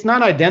Codex D, it's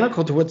not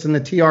identical to what's in the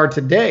TR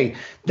today.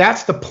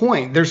 That's the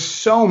point. There's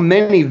so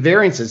many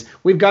variances.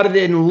 We've got it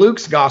in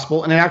Luke's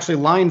gospel, and it actually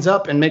lines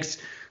up and makes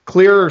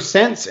clearer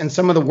sense in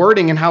some of the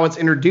wording and how it's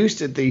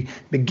introduced at the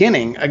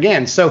beginning.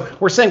 Again, so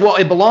we're saying, well,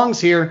 it belongs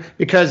here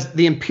because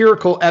the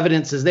empirical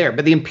evidence is there.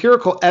 But the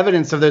empirical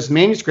evidence of those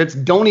manuscripts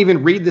don't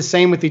even read the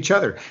same with each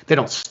other. They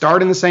don't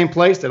start in the same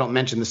place. They don't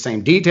mention the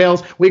same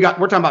details. We're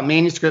talking about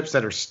manuscripts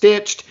that are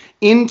stitched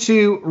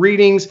into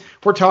readings.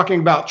 We're talking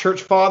about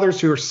church fathers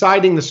who are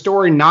citing the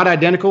story not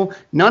identical,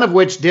 none of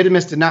which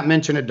Didymus did not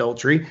mention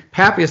adultery.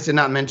 Papias did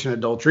not mention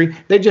adultery.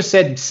 They just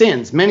said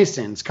sins, many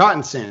sins,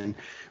 cotton sin.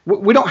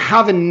 We don't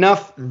have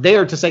enough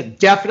there to say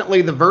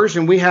definitely the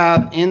version we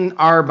have in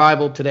our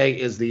Bible today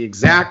is the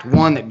exact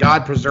one that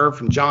God preserved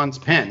from John's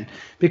pen,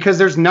 because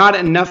there's not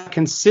enough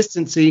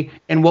consistency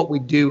in what we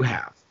do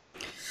have.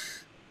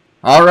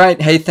 All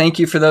right. Hey, thank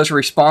you for those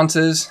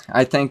responses.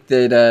 I think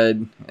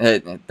that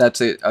that's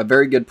a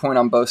very good point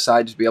on both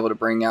sides to be able to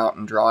bring out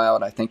and draw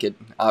out. I think it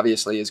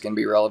obviously is going to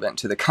be relevant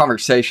to the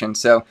conversation.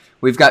 So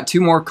we've got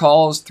 2 more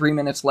calls, 3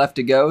 minutes left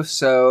to go.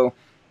 So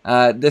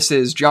this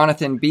is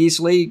Jonathan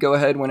Beasley. Go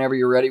ahead whenever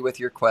you're ready with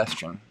your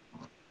question.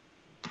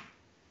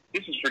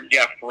 This is for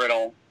Jeff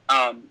Riddle.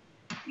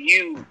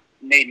 You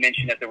made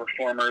mention that the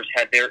Reformers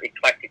had their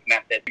eclectic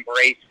method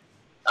embraced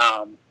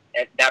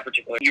at that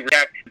particular. You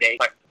reject the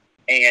eclectic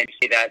and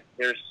say that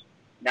there's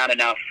not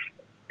enough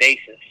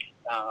basis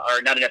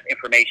or not enough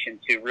information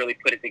to really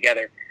put it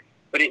together.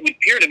 But it would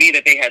appear to me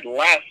that they had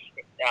less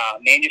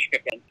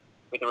manuscript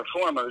with the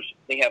Reformers.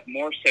 They have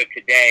more so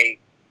today.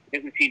 It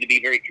doesn't seem to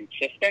be very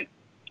consistent.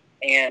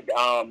 And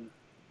I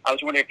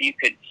was wondering if you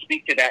could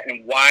speak to that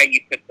and why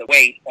you put the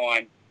weight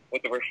on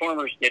what the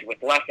Reformers did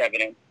with less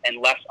evidence and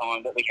less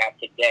on what we have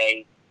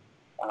today,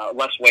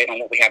 less weight on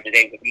what we have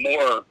today with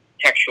more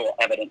textual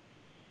evidence.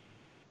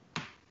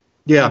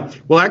 Yeah.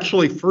 Well,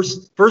 actually,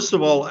 first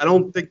of all, I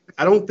don't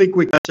think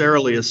we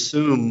necessarily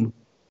assume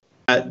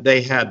that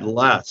they had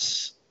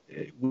less.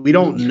 We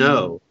don't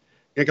know.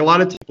 Like a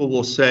lot of people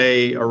will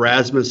say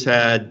Erasmus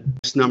had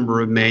X number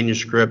of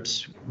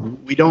manuscripts.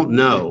 We don't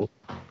know.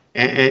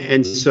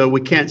 And so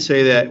we can't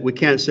say that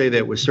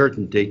with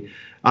certainty.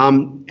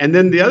 And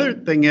then the other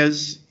thing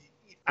is,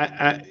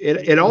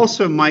 it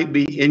also might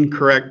be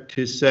incorrect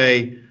to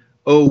say,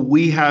 oh,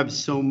 we have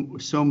so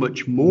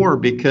much more,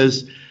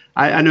 because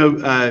I know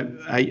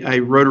I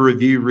wrote a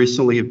review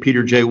recently of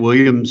Peter J.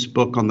 Williams'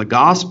 book on the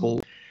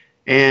gospel,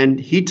 and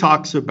he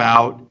talks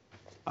about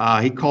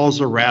he calls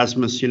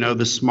Erasmus,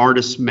 the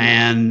smartest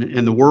man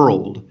in the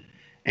world.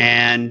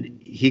 And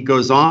he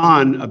goes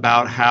on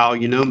about how,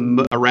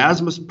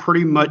 Erasmus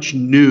pretty much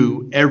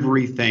knew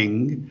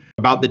everything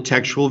about the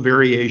textual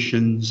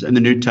variations in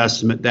the New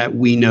Testament that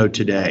we know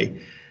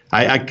today.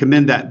 I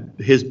commend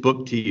his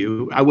book to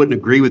you. I wouldn't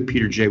agree with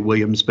Peter J.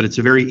 Williams, but it's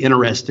a very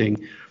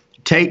interesting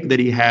take that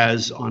he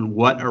has on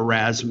what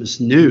Erasmus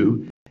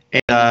knew.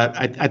 And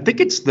I think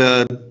it's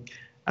I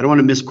don't want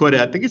to misquote it.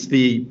 I think it's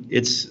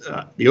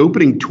the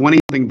opening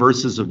 20-something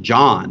verses of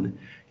John.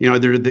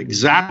 They're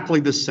exactly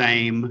the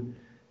same.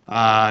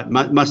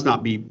 Must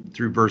not be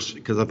through verse,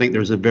 because I think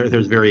there's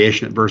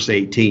variation at verse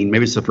 18.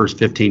 Maybe it's the first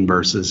 15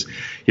 verses.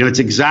 It's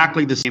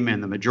exactly the same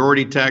in the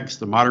majority text,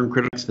 the modern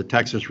critics, the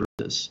Textus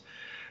Receptus.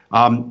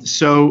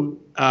 So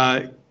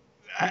I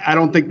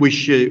don't think we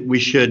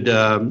should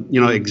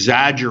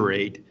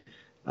exaggerate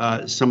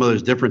some of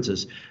those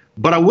differences.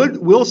 But I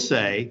will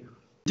say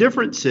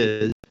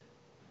differences.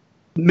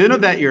 Men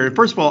of that era,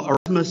 first of all,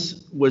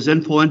 Erasmus was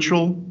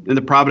influential in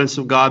the providence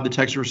of God, the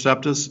Textus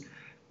Receptus,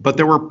 but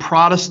there were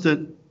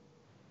Protestant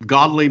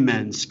godly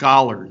men,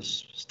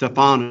 scholars,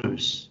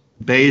 Stephanus,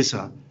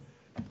 Beza,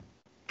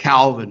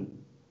 Calvin,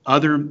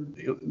 other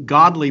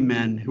godly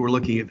men who were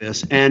looking at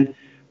this, and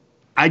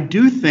I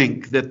do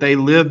think that they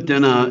lived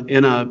in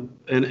an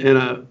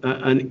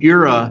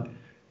era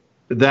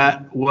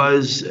that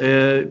was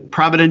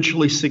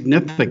providentially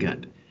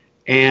significant.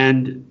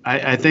 And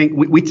I think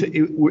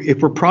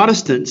if we're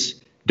Protestants,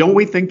 don't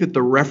we think that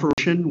the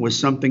Reformation was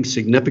something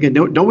significant?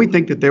 Don't we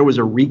think that there was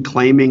a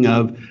reclaiming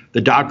of the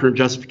doctrine of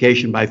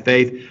justification by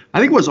faith? I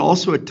think it was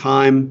also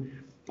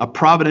a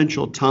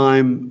providential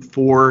time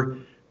for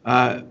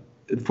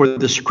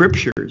the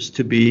Scriptures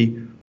to be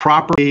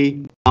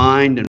properly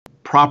defined and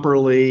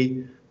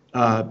properly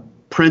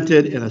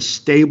printed in a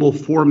stable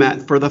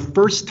format for the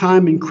first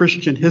time in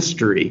Christian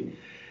history.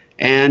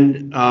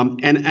 And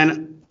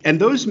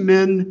those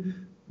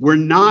men we're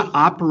not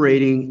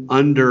operating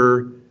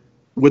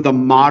with a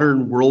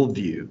modern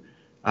worldview.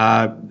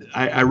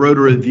 I wrote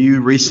a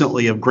review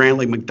recently of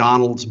Grantley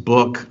MacDonald's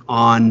book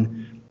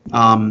on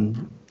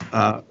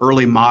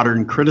early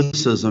modern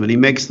criticism, and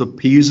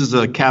he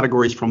uses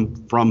categories from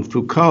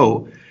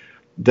Foucault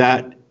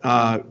that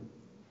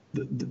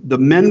the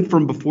men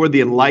from before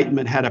the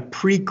Enlightenment had a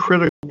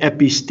pre-critical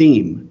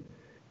episteme,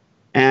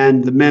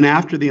 and the men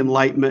after the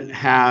Enlightenment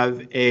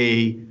have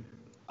a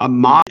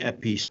modern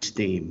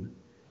episteme,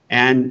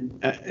 and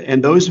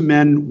those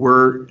men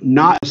were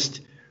not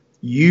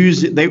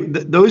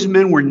those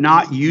men were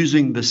not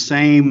using the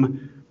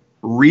same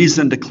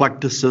reasoned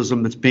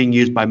eclecticism that's being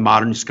used by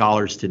modern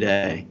scholars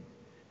today.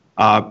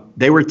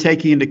 They were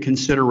taking into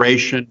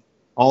consideration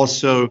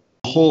also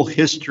the whole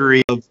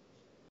history of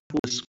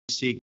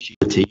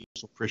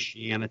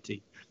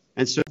Christianity.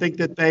 And so I think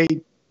that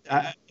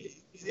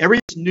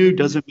everything new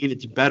doesn't mean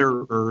it's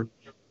better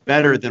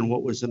than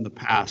what was in the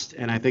past.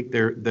 And I think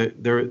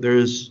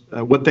there's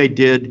what they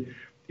did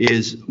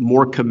is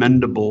more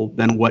commendable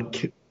than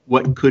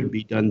what could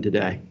be done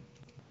today.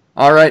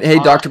 All right. Hey,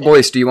 Dr.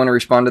 Boyce, do you want to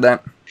respond to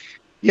that?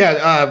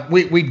 Yeah,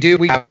 we do.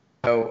 We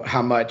know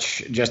how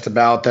much just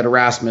about that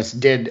Erasmus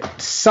did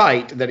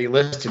cite that he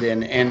listed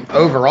in, and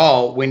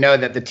overall we know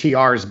that the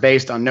TR is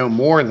based on no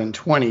more than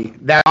 20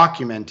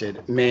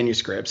 documented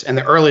manuscripts, and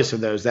the earliest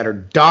of those that are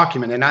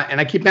documented, and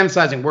I keep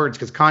emphasizing words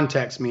because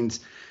context means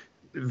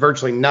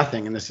virtually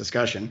nothing in this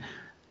discussion,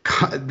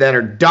 that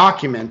are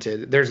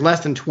documented. There's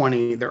less than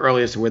 20, the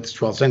earliest of which is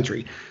 12th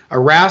century.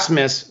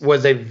 Erasmus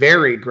was a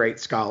very great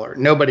scholar.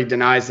 Nobody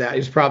denies that. He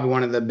was probably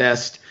one of the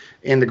best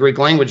in the Greek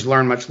language,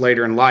 learned much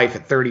later in life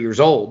at 30 years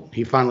old.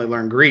 He finally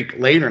learned Greek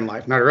later in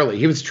life, not early.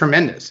 He was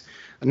tremendous.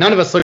 None of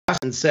us look at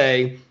and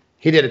say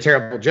he did a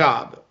terrible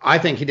job. I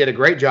think he did a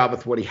great job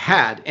with what he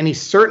had, and he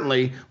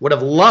certainly would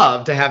have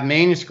loved to have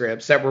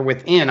manuscripts that were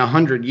within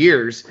 100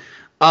 years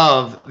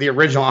of the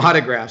original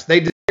autographs. They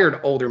desired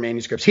older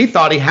manuscripts. He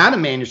thought he had a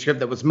manuscript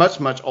that was much,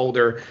 much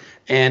older,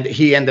 and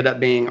he ended up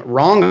being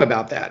wrong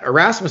about that.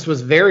 Erasmus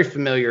was very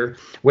familiar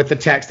with the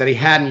text that he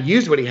had and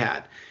used what he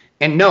had.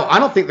 And no, I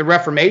don't think the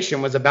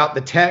Reformation was about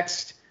the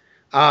text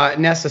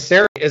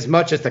necessarily as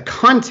much as the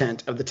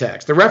content of the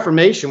text. The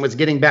Reformation was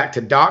getting back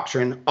to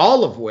doctrine,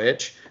 all of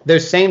which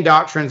those same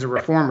doctrines the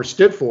Reformers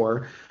stood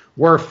for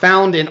were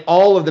found in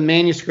all of the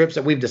manuscripts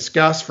that we've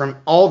discussed from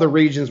all the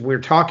regions we're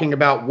talking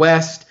about,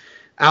 west,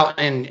 out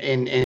in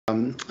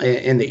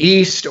the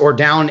east, or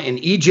down in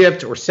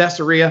Egypt or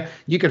Caesarea.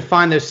 You can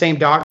find those same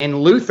doctrines.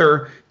 And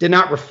Luther did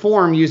not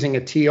reform using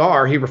a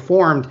TR. He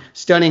reformed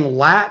studying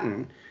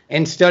Latin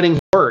and studying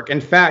work.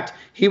 In fact,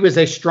 he was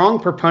a strong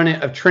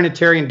proponent of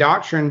Trinitarian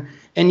doctrine,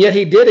 and yet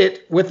he did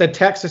it with a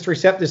Textus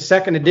Receptus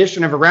second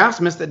edition of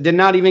Erasmus that did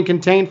not even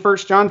contain 1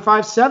 John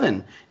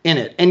 5:7 in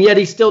it, and yet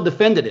he still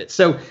defended it.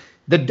 So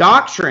the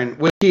doctrine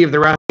was the key of the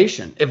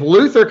Reformation. If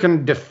Luther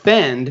can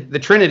defend the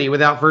Trinity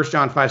without 1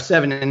 John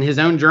 5:7 in his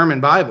own German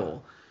Bible,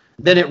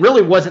 then it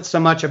really wasn't so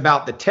much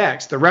about the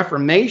text. The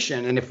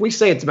Reformation, and if we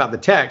say it's about the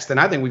text, then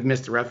I think we've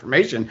missed the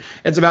Reformation.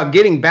 It's about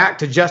getting back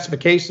to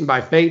justification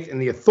by faith in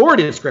the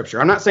authority of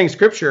Scripture. I'm not saying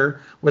Scripture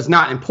was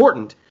not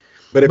important,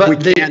 but if we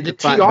can't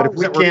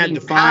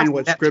define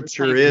what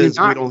Scripture is,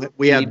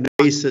 we have no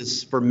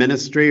basis for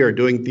ministry or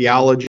doing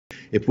theology.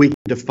 If we can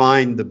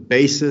define the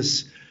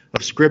basis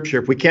of Scripture,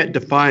 if we can't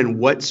define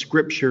what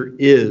Scripture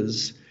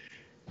is,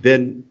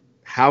 then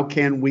how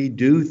can we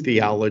do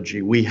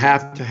theology? We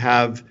have to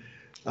have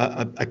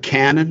a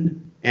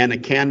canon, and a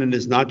canon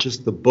is not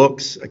just the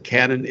books. A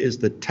canon is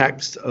the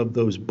text of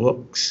those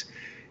books,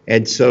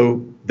 and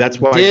so that's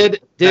why.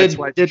 Did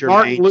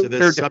Martin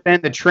Luther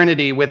defend the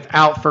Trinity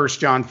without 1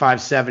 John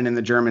 5:7 in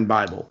the German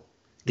Bible?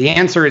 The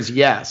answer is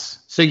yes.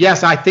 So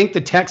yes, I think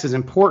the text is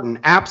important,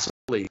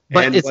 absolutely.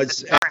 But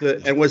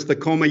was the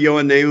Comma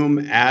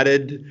Johanneum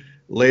added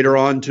later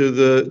on to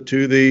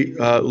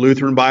the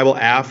Lutheran Bible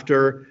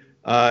after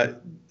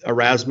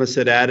Erasmus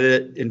had added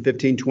it in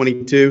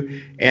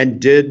 1522? And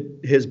did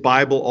his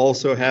Bible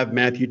also have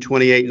Matthew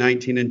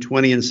 28:19 and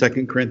 20 and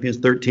 2 Corinthians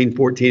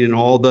 13:14 and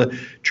all the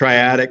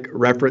triadic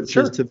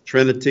references to the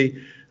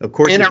Trinity? Of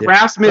course. And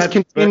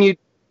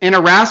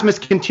Erasmus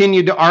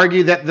continued to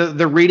argue that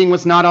the reading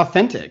was not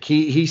authentic.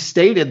 He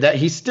stated that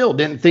he still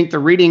didn't think the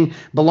reading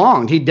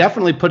belonged. He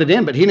definitely put it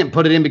in, but he didn't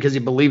put it in because he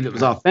believed it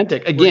was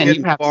authentic. Again,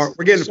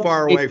 we're getting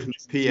far away from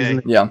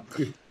the PA. Yeah.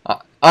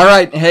 All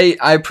right. Hey,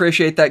 I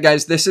appreciate that,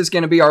 guys. This is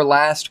going to be our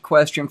last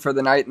question for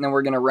the night, and then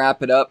we're going to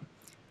wrap it up.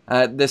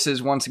 This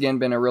has once again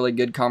been a really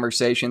good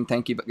conversation.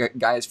 Thank you,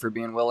 guys, for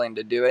being willing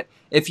to do it.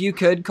 If you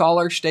could,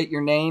 caller, state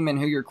your name and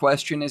who your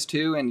question is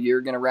to, and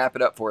you're going to wrap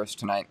it up for us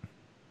tonight.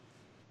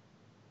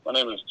 My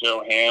name is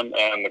Joe Ham,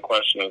 and the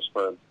question is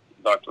for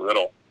Dr.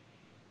 Riddle.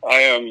 I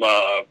am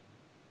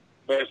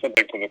very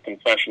sympathetic to the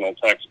confessional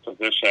text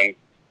position,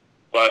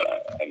 but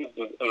I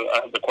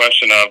have the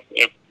question of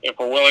if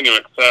we're willing to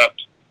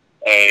accept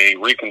a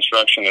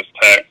Reconstructionist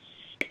text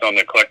based on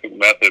the eclectic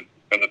method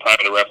in the time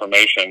of the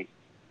Reformation,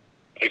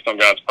 based on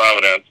God's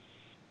providence,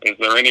 is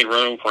there any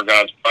room for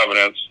God's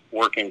providence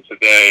working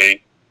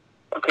today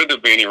Or could there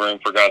be any room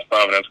for God's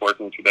providence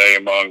working today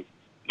among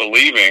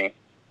believing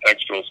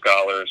textual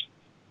scholars?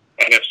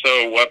 And if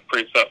so, what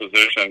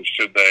presuppositions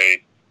should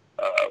they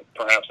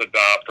perhaps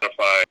adopt or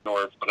apply in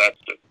order for that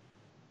to?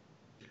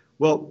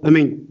 Well, I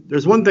mean,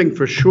 there's one thing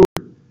for sure,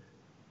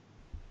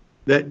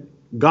 that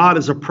God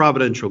is a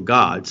providential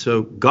God.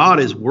 So God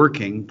is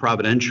working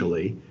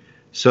providentially.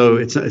 So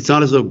it's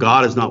not as though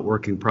God is not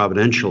working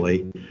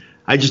providentially.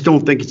 I just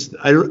don't think it's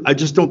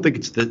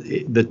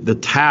the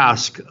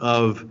task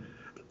of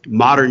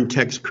modern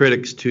text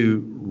critics to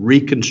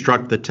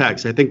reconstruct the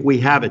text. I think we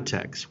have a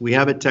text. We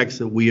have a text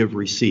that we have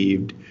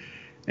received,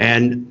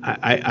 and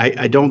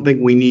I don't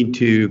think we need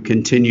to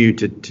continue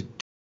to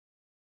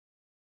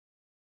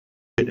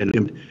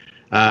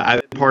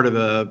I've been part of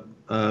a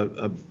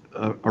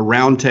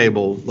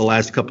roundtable the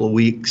last couple of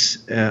weeks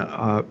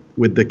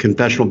with the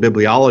Confessional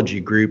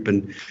Bibliology group,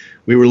 and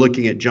we were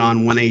looking at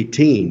John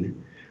 1:18,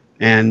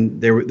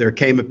 and there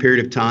came a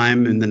period of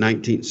time in the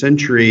 19th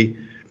century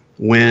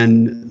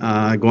when,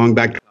 going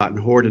back to Cotton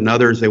Horde and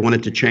others, they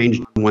wanted to change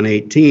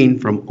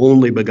 1:18 from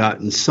only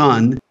begotten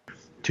Son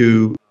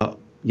to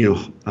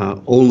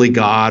only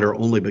God or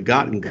only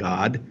begotten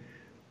God,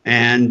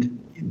 and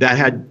that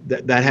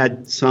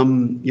had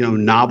some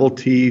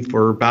novelty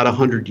for about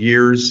 100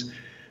 years.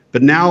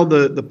 But now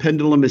the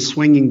pendulum is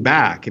swinging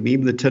back. I mean,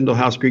 even the Tyndale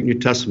House Greek New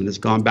Testament has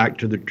gone back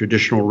to the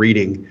traditional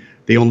reading,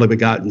 the only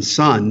begotten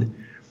Son.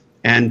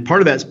 And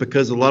part of that's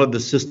because a lot of the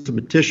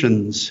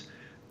systematicians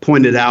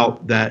pointed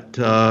out that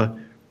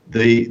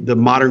the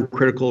modern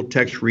critical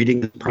text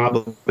reading is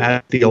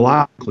problematic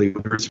theologically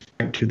with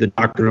respect to the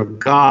doctrine of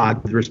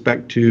God, with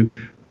respect to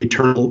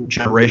eternal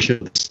generation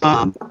of the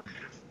Son.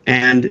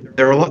 And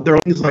there are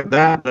things like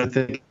that. I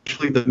think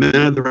actually the men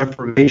of the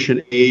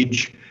Reformation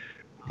age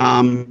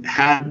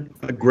had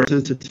a great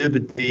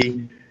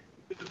sensitivity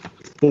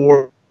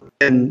for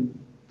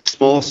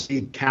small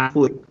c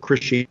Catholic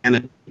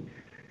Christianity,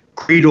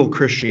 creedal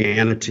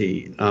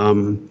Christianity,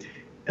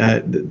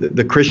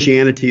 the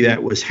Christianity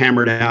that was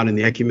hammered out in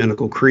the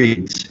ecumenical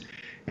creeds.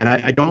 And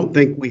I don't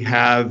think we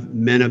have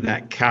men of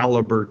that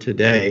caliber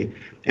today.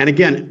 And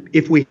again,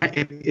 if we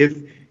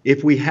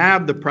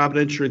have the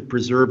providentially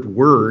preserved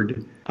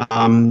word,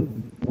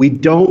 we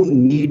don't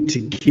need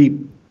to keep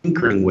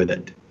tinkering with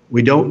it.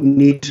 We don't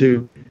need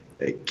to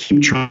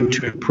keep trying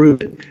to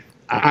improve it.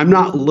 I'm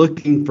not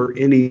looking for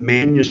any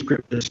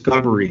manuscript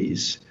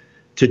discoveries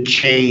to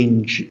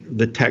change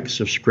the text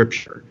of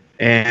Scripture.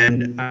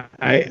 And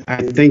I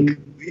think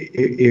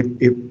if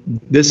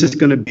this is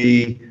going to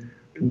be,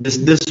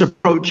 this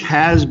approach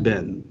has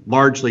been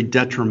largely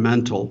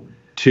detrimental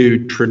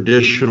to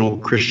traditional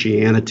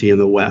Christianity in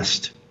the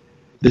West.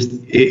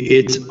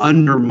 It's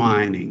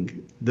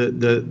undermining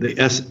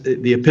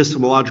the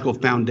epistemological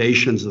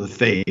foundations of the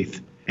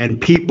faith,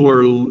 and people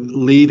are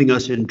leaving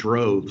us in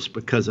droves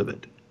because of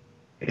it.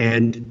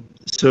 And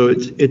so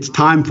it's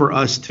time for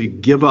us to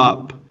give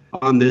up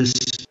on this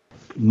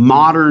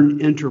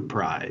modern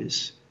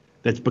enterprise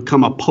that's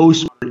become a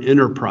post-modern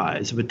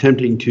enterprise of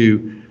attempting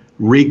to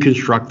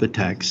reconstruct the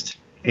text,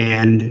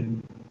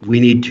 and we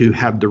need to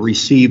have the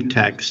received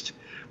text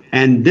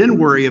and then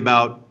worry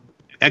about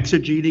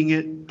exegeting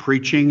it,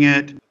 preaching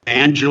it,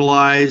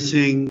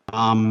 evangelizing,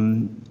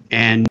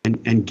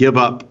 and give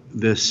up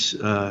this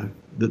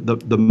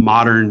the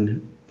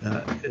modern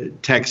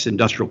text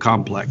industrial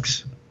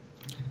complex.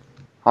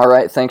 All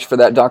right, thanks for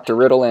that, Dr.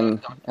 Riddle. And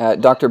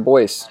Dr.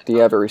 Boyce, do you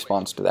have a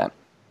response to that?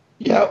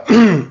 Yeah,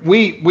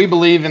 we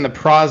believe in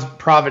the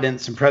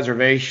providence and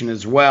preservation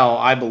as well.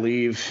 I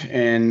believe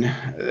in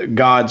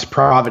God's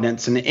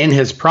providence, and in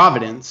his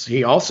providence,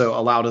 he also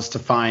allowed us to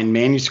find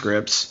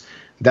manuscripts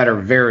that are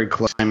very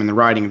close in the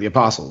writing of the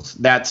apostles.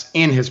 That's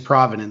in his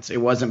providence.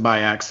 It wasn't by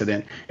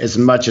accident as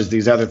much as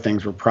these other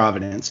things were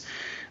providence.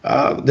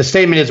 The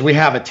statement is we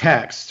have a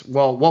text.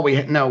 Well, what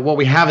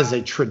we have is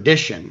a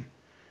tradition.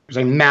 There's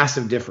a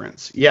massive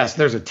difference. Yes,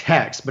 there's a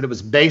text, but it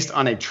was based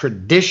on a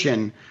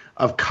tradition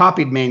of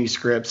copied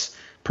manuscripts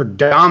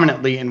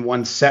predominantly in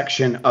one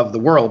section of the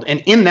world.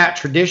 And in that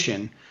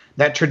tradition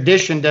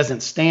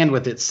doesn't stand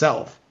with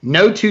itself.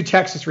 No two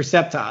Textus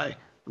Recepti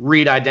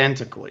read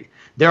identically.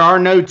 There are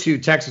no two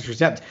Textus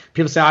Recepti.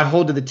 People say, I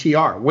hold to the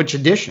TR. Which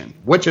edition?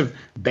 Which of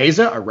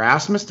Beza,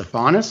 Erasmus,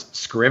 Stephanus,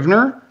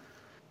 Scrivener?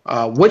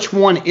 Which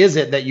one is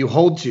it that you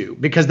hold to?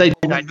 Because they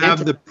don't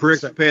have the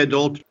Pericope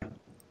Adulterae.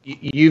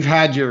 You've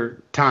had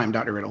your time,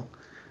 Dr. Riddle.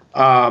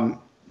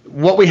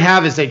 What we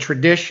have is a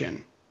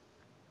tradition,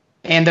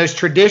 and those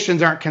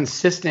traditions aren't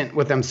consistent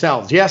with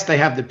themselves. Yes, they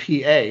have the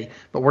PA,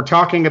 but we're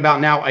talking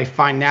about now a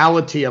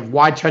finality of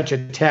why touch a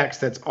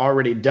text that's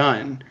already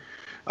done.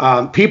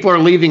 People are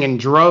leaving in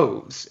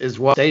droves, is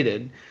what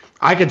stated.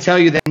 I could tell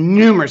you that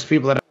numerous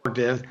people that I've worked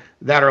with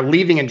that are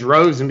leaving in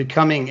droves and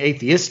becoming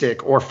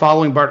atheistic or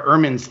following Bart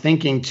Ehrman's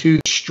thinking to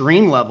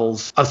extreme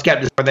levels of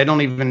skepticism, where they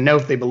don't even know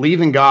if they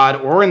believe in God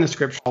or in the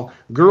Scripture,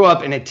 grew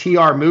up in a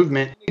TR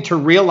movement to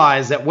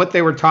realize that what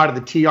they were taught of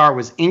the TR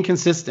was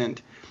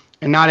inconsistent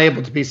and not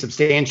able to be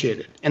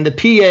substantiated. And the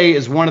PA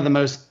is one of the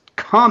most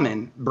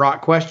common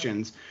brought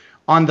questions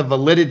on the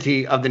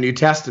validity of the New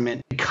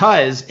Testament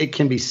because it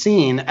can be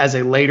seen as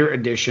a later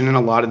addition in a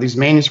lot of these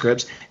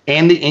manuscripts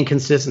and the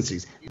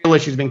inconsistencies. The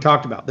issues being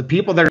talked about. The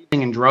people that are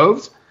leaving in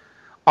droves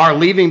are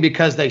leaving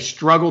because they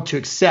struggle to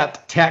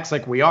accept texts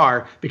like we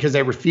are, because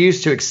they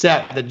refuse to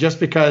accept that just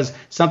because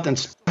something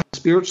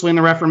spiritually in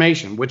the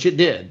Reformation, which it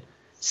did,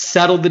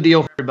 settled the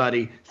deal for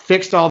everybody,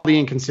 fixed all the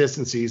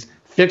inconsistencies,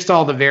 fixed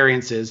all the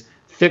variances,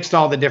 fixed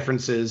all the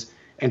differences,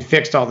 and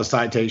fixed all the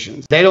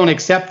citations. They don't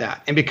accept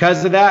that. And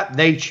because of that,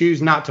 they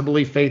choose not to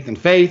believe faith in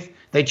faith.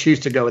 They choose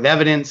to go with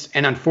evidence.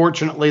 And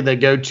unfortunately, they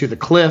go to the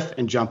cliff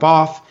and jump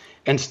off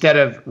instead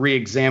of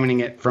re-examining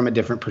it from a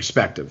different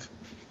perspective.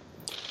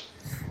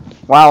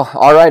 Wow.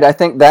 All right. I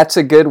think that's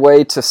a good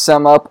way to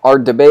sum up our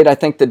debate. I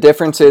think the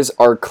differences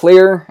are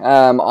clear.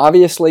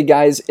 Obviously,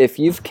 guys, if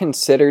you've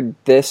considered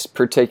this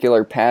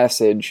particular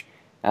passage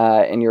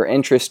and you're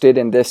interested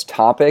in this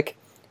topic,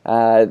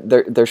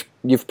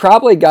 you've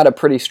probably got a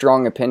pretty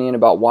strong opinion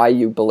about why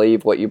you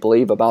believe what you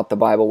believe about the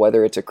Bible,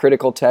 whether it's a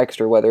critical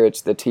text or whether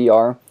it's the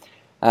TR.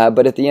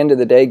 But at the end of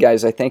the day,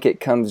 guys, I think it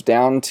comes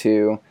down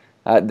to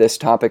this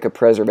topic of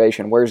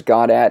preservation. Where's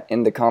God at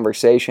in the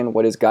conversation?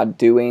 What is God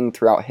doing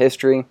throughout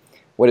history?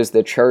 What is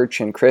the church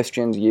and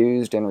Christians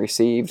used and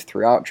received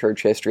throughout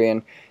church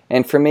history?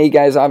 And for me,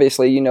 guys,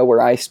 obviously, you know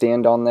where I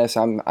stand on this.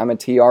 I'm a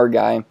TR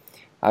guy.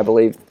 I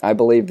believe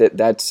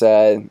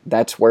that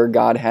that's where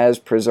God has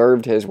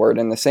preserved His Word.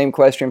 And the same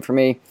question for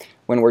me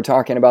when we're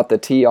talking about the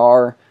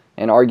TR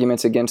and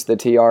arguments against the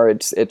TR,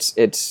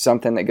 it's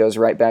something that goes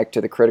right back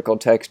to the critical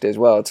text as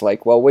well. It's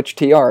like, well, which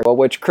TR? Well,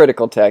 which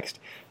critical text?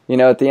 You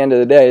know, at the end of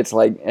the day, it's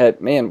like,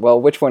 man, well,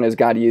 which one is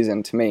God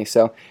using to me?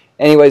 So,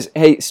 anyways,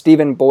 hey,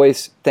 Stephen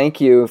Boyce, thank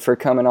you for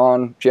coming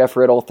on. Jeff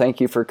Riddle, thank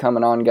you for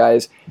coming on,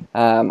 guys.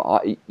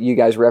 You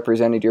guys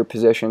represented your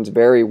positions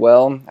very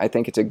well. I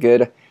think it's a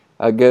good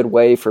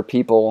way for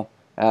people,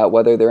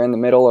 whether they're in the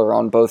middle or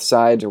on both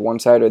sides or one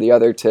side or the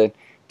other, to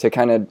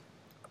kind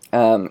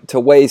of to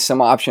weigh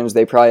some options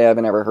they probably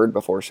haven't ever heard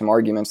before, some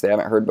arguments they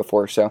haven't heard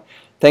before. So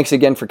thanks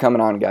again for coming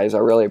on, guys. I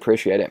really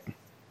appreciate it.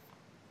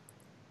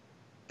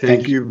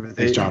 Thank you for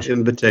the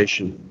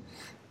invitation.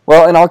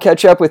 Well, and I'll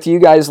catch up with you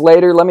guys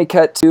later. Let me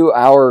cut to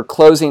our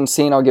closing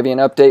scene. I'll give you an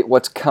update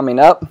what's coming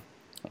up,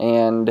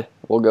 and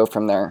we'll go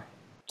from there.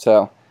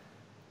 So,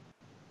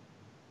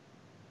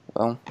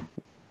 well,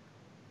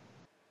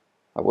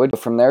 I would go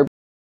from there.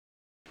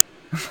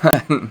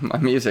 My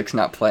music's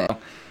not playing.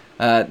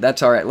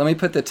 That's all right. Let me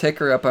put the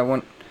ticker up. I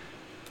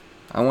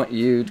want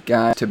you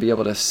guys to be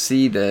able to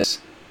see this.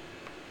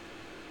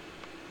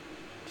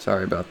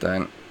 Sorry about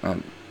that.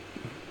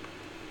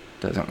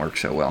 Doesn't work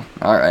so well.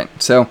 All right.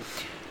 So,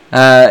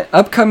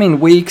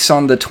 upcoming weeks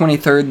on the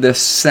 23rd, this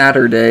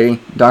Saturday,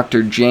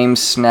 Dr. James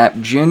Snap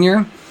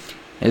Jr.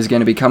 is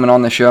going to be coming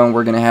on the show, and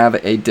we're going to have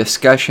a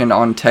discussion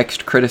on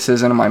text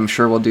criticism. I'm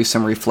sure we'll do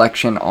some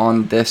reflection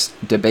on this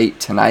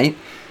debate tonight,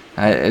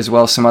 as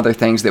well as some other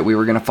things that we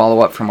were going to follow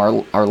up from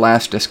our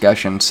last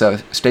discussion. So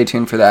stay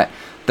tuned for that.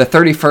 The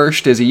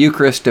 31st is a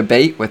Eucharist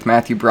debate with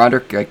Matthew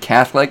Broderick, a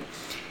Catholic,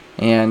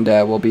 and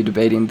we'll be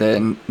debating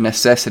the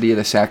necessity of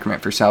the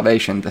sacrament for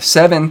salvation. The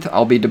 7th,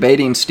 I'll be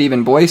debating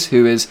Stephen Boyce,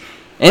 who is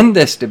in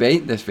this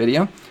debate, this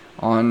video,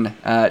 on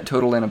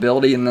total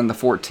inability. And then the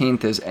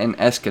 14th is an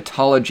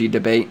eschatology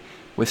debate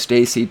with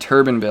Stacy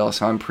Turbinville.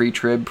 So I'm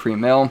pre-trib,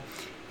 pre-mill,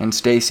 and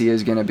Stacy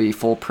is going to be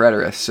full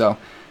preterist. So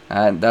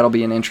that'll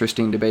be an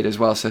interesting debate as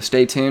well. So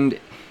stay tuned.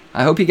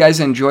 I hope you guys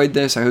enjoyed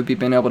this. I hope you've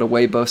been able to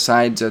weigh both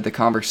sides of the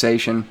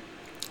conversation,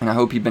 and I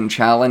hope you've been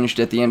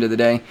challenged at the end of the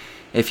day.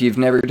 If you've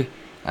never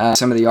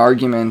some of the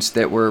arguments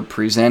that were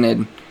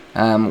presented,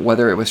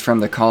 whether it was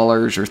from the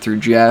callers or through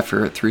Jeff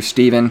or through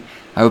Stephen,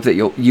 I hope that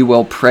you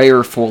will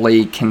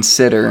prayerfully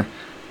consider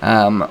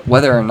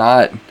whether or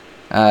not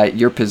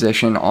your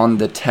position on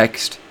the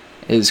text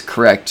is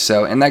correct.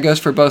 So, and that goes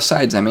for both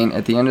sides. I mean,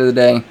 at the end of the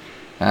day,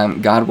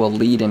 God will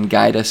lead and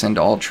guide us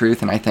into all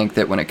truth, and I think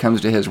that when it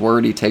comes to His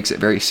Word, He takes it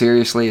very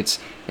seriously. It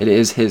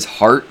is His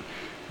heart,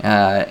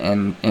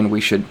 and we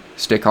should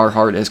stick our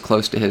heart as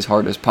close to His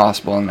heart as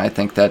possible, and I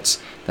think that's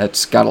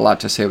got a lot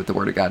to say with the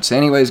Word of God. So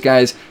anyways,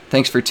 guys,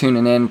 thanks for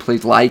tuning in.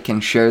 Please like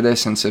and share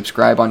this and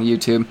subscribe on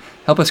YouTube.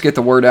 Help us get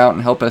the word out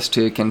and help us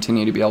to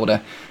continue to be able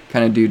to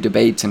kind of do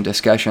debates and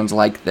discussions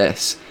like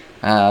this.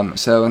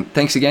 So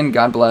thanks again.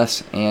 God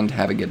bless, and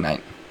have a good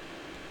night.